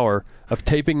over an hour of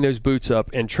taping those boots up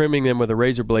and trimming them with a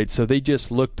razor blade so they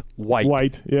just looked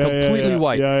white. Completely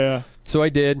white. Yeah. So I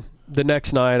did. The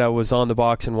next night I was on the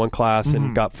box in one class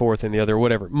and got fourth in the other,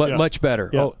 whatever. Much better.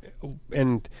 Yeah. Oh,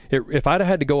 and if I'd have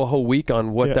had to go a whole week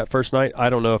on that first night, I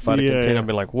don't know if I'd have continued. I'd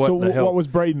been like, what the hell? So what was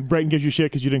Brayton? Brayton gives you shit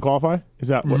because you didn't qualify? Is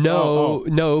that what?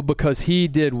 No, because he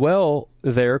did well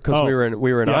there because we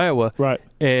were in Iowa. Right.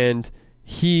 And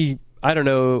he... I don't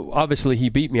know. Obviously, he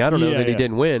beat me. I don't know that he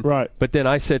didn't win. Right. But then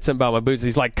I said something about my boots.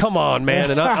 He's like, come on, man.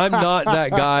 And I'm not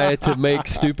that guy to make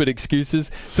stupid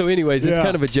excuses. So anyways, it's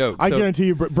kind of a joke. I guarantee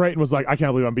you Brayton was like, I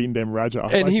can't believe I'm beating Damon Bradshaw.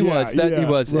 And he was. He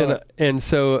was. Right. And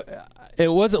so it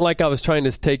wasn't like I was trying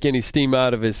to take any steam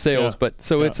out of his sails, but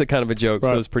so it's a kind of a joke.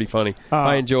 So it's pretty funny.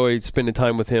 I enjoyed spending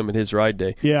time with him at his ride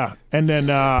day. Yeah. And then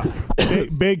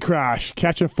big crash,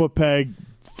 catch a foot peg,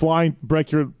 flying,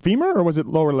 break your femur, or was it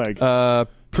lower leg?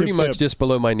 Pretty much just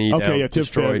below my knee. Okay, down,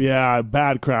 destroyed. Yeah,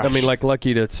 bad crash. I mean, like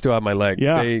lucky to still have my leg.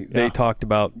 Yeah, they talked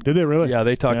about. Did they really? Yeah,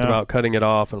 they talked about cutting it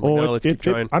off. And let's keep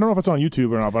trying. I don't know if it's on YouTube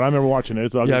or not, but I remember watching it.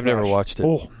 It's ugly. Yeah, I've never watched it.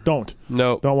 Oh, don't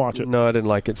watch it. No, I didn't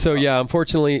like it. So yeah,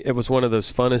 unfortunately, it was one of those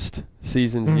funnest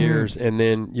seasons, years, and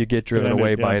then you get driven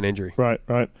away by an injury. Right.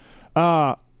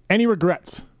 Any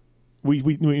regrets? We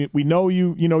know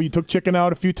you took chicken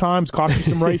out a few times, cost you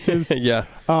some races. Yeah.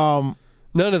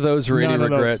 None of those were any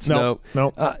regrets. No.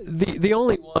 The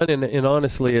only one, and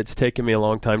honestly, it's taken me a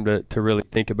long time to really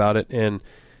think about it. And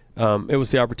it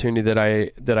was the opportunity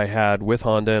that I had with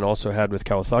Honda and also had with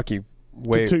Kawasaki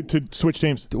to switch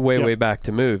teams way back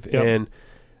to move. Yep. And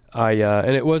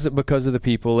and it wasn't because of the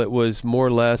people. It was more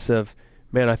or less of,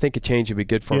 man, I think a change would be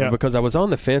good for me, because I was on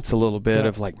the fence a little bit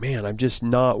of like, man, I'm just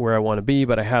not where I want to be,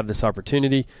 but I have this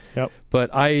opportunity. Yep.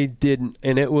 But I didn't,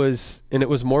 and it was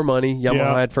more money.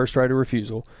 Yamaha had first right of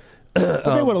refusal. But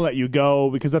they would have let you go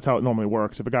because that's how it normally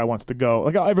works. If a guy wants to go,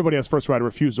 like everybody has first right of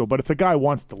refusal, but if the guy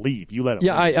wants to leave, you let him.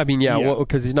 Yeah, leave. I mean,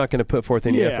 because he's not going to put forth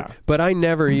any effort. But I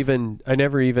never even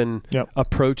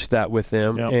approached that with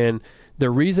them, and the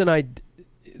reason I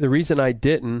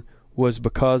didn't was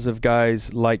because of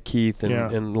guys like Keith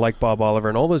and like Bob Oliver,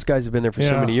 and all those guys have been there for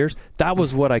so many years. That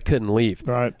was what I couldn't leave.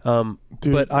 Right.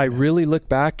 But I really look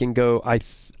back and go,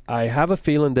 I have a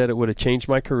feeling that it would have changed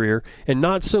my career, and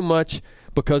not so much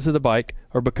because of the bike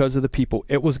or because of the people.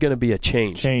 It was going to be a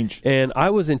change. And I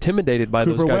was intimidated by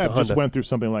those guys at Honda. Just went through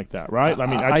something like that, right? I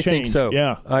mean, I think so.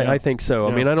 Yeah. I think so.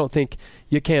 Yeah. I mean, I don't think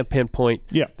you can't pinpoint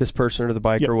this person or the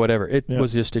bike or whatever. It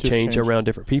was just a change around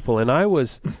different people. And I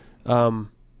was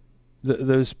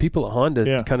those people at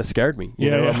Honda kind of scared me.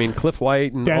 You know? I mean, Cliff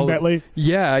White and Dan Bentley.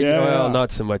 Well,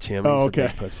 not so much him. He's a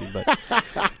big pussy,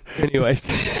 but anyways.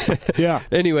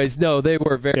 Anyways, no, they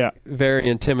were very, very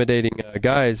intimidating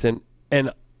guys, and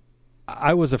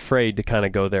I was afraid to kind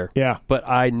of go there. Yeah. But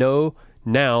I know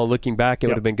now, looking back, it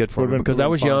would have been good for me because I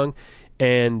was young,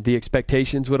 and the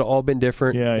expectations would have all been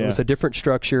different. It was a different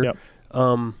structure. Yep.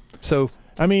 So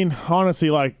I mean,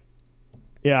 honestly, like.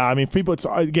 Yeah, I mean, people. It's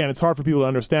hard for people to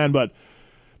understand, but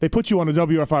they put you on a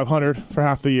WR500 for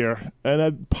half the year, and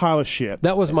a pile of shit.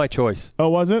 That was my choice. Oh,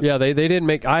 was it? Yeah, they didn't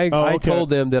make. I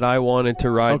told them that I wanted to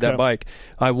ride that bike.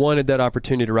 I wanted that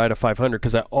opportunity to ride a 500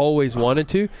 because I always wanted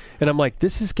to, and I'm like,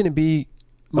 this is going to be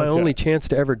my only chance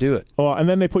to ever do it. Well, and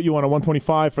then they put you on a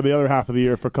 125 for the other half of the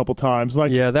year for a couple times.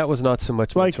 Yeah, that was not so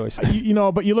much my choice.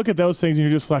 But you look at those things and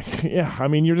you're just like,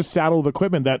 you're just saddled with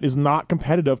equipment that is not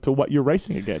competitive to what you're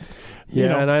racing against.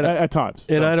 At times.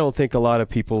 And I don't think a lot of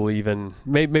people even,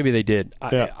 maybe they did.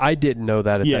 I didn't know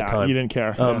that at that time. You didn't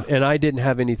care. And I didn't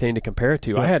have anything to compare it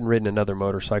to. I hadn't ridden another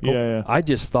motorcycle. I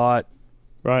just thought,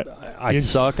 right, I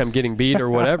suck, I'm getting beat or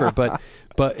whatever.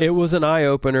 But it was an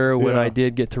eye-opener when I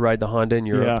did get to ride the Honda in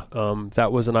Europe.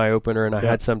 That was an eye-opener, and I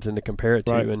had something to compare it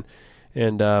to.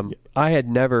 And I had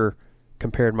never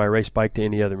compared my race bike to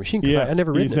any other machine because I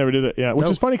never ridden it. You just never did it, Which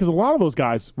is funny because a lot of those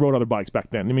guys rode other bikes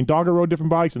back then. I mean, Dogger rode different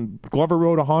bikes, and Glover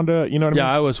rode a Honda, you know what I mean?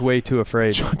 Yeah, I was way too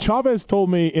afraid. Chavez told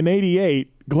me in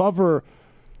 '88, Glover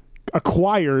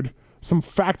acquired some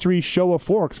factory Showa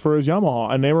forks for his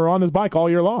Yamaha, and they were on his bike all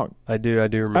year long. I do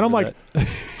remember. And I'm like,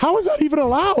 how is that even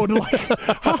allowed?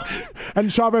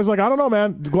 And Chavez like, I don't know,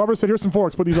 man. Glover said, here's some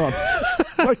forks, put these on.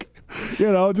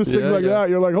 Just things like that.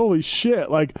 You're like, holy shit.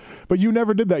 But you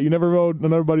never did that. You never rode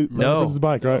another person's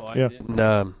bike, right? I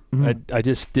didn't. I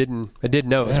just didn't. I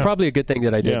didn't know. It's probably a good thing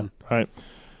that I didn't. Yeah, right.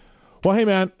 Well, hey,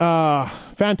 man,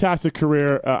 fantastic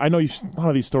career. I know a lot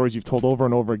of these stories you've told over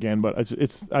and over again, but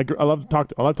I love to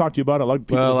talk to you about it. I love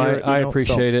people to hear it. I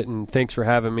appreciate it, and thanks for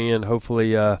having me, and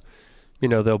hopefully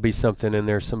there'll be something in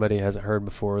there somebody hasn't heard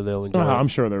before. They'll enjoy it. I'm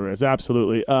sure there is.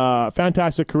 Absolutely.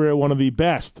 Fantastic career. One of the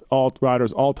best alt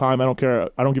riders all time. I don't care.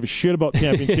 I don't give a shit about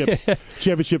championships,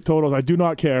 championship totals. I do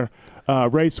not care.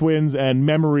 Race wins and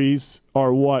memories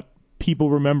are what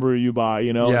people remember you by.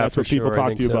 That's what people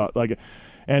talk to you about.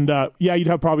 And you'd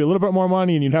have probably a little bit more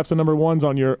money, and you'd have some number ones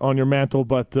on your mantle,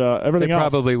 but everything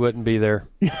else probably wouldn't be there.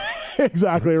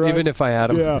 Exactly right. Even if I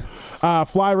had them. Yeah.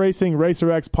 Fly Racing Racer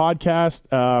X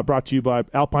podcast brought to you by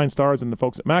Alpine Stars and the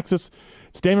folks at Matthes.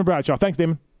 It's Damon Bradshaw. Thanks,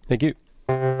 Damon. Thank you.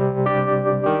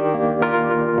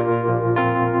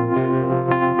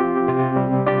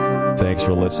 Thanks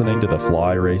for listening to the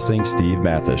Fly Racing Steve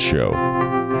Matthes Show.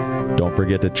 Don't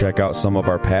forget to check out some of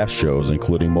our past shows,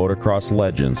 including motocross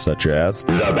legends such as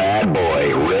the bad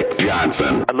boy, Rick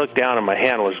Johnson. I looked down and my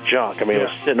hand was junk. I mean, it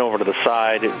was sitting over to the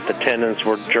side. The tendons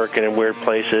were jerking in weird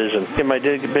places. And my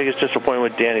biggest disappointment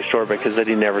with Danny Storbeck because that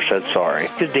he never said sorry.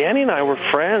 Because Danny and I were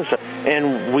friends,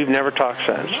 and we've never talked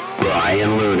since.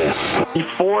 Brian Lunas.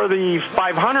 Before the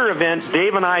 500 event,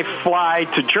 Dave and I fly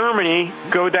to Germany,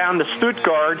 go down to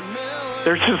Stuttgart.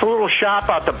 There's this little shop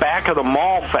out the back of the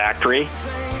mall factory.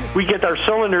 We get our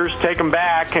cylinders, take them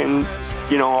back, and,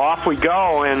 off we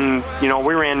go. And,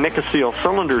 we ran Nicosil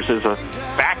cylinders as a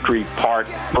factory part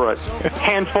for a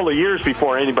handful of years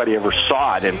before anybody ever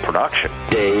saw it in production.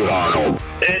 Dave Arnold.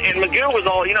 And McGill was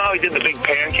all, how he did the big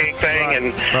pancake thing,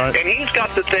 and he's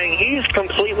got the thing, he's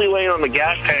completely laying on the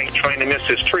gas tank trying to miss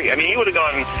his tree. I mean, he would have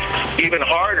gone even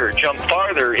harder, jumped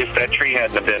farther if that tree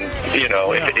hadn't have been,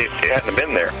 if it hadn't have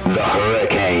been there. The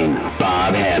Hurricane,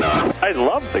 Bob Hanna. I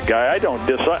love the guy. I don't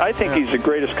dislike. I think he's the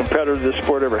greatest competitor this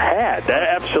sport ever had. That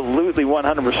absolutely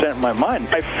 100% in my mind.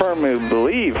 I firmly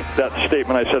believe that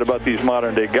statement I said about these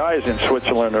modern-day guys in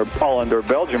Switzerland or Holland or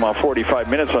Belgium on 45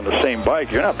 minutes on the same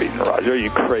bike. You're not beating Roger. Are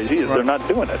you crazy? They're not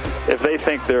doing it. If they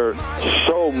think they're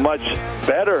so much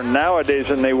better nowadays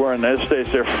than they were in those days,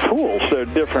 they're fools. They're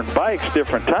different bikes,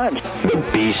 different times. The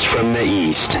beast from the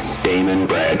East, Damon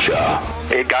Bradshaw.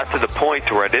 It got to the point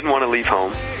to where I didn't want to leave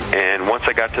home, and once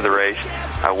I got to the race,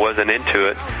 I wasn't into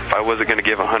it. If I wasn't going to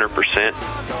give 100%,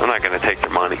 I'm not going to take their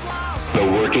money. The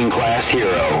working class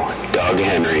hero, Doug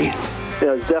Henry. It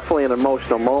was definitely an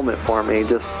emotional moment for me,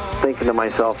 just thinking to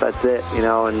myself, that's it,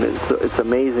 and it's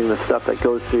amazing the stuff that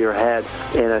goes through your head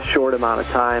in a short amount of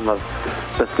time of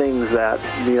the things that,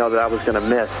 that I was going to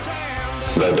miss.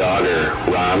 The Dogger,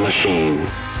 Ron Lachine.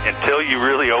 Until you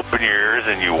really open your ears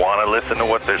and you want to listen to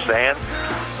what they're saying,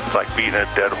 it's like beating a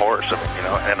dead horse.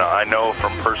 And I know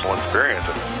from personal experience,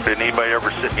 did anybody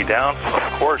ever sit me down? Of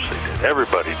course they did.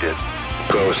 Everybody did.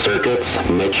 Pro Circuits,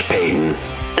 Mitch Payton.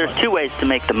 There's two ways to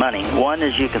make the money. One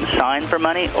is you can sign for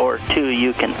money, or two,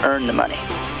 you can earn the money.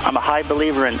 I'm a high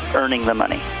believer in earning the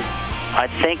money. I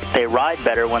think they ride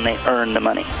better when they earn the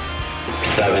money.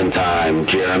 7-time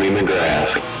Jeremy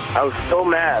McGrath. I was so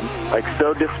mad,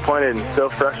 so disappointed and so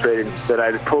frustrated that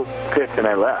I picked and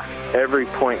I left. Every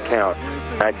point counts.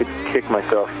 I could kick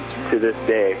myself to this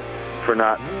day for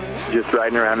not just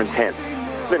riding around in tents.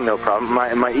 It's been no problem.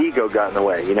 My ego got in the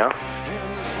way,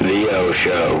 The O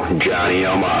Show, Johnny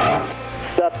O'Mara.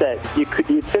 Stuff that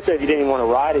you'd sit there if you didn't even want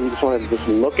to ride it, you just wanted to just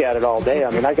look at it all day.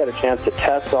 I mean, I got a chance to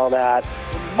test all that.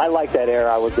 I like that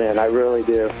era I was in, I really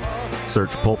do.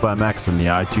 Search Pulp MX in the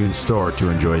iTunes store to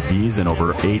enjoy these and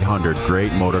over 800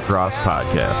 great motocross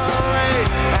podcasts.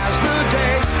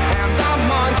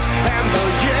 and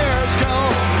the years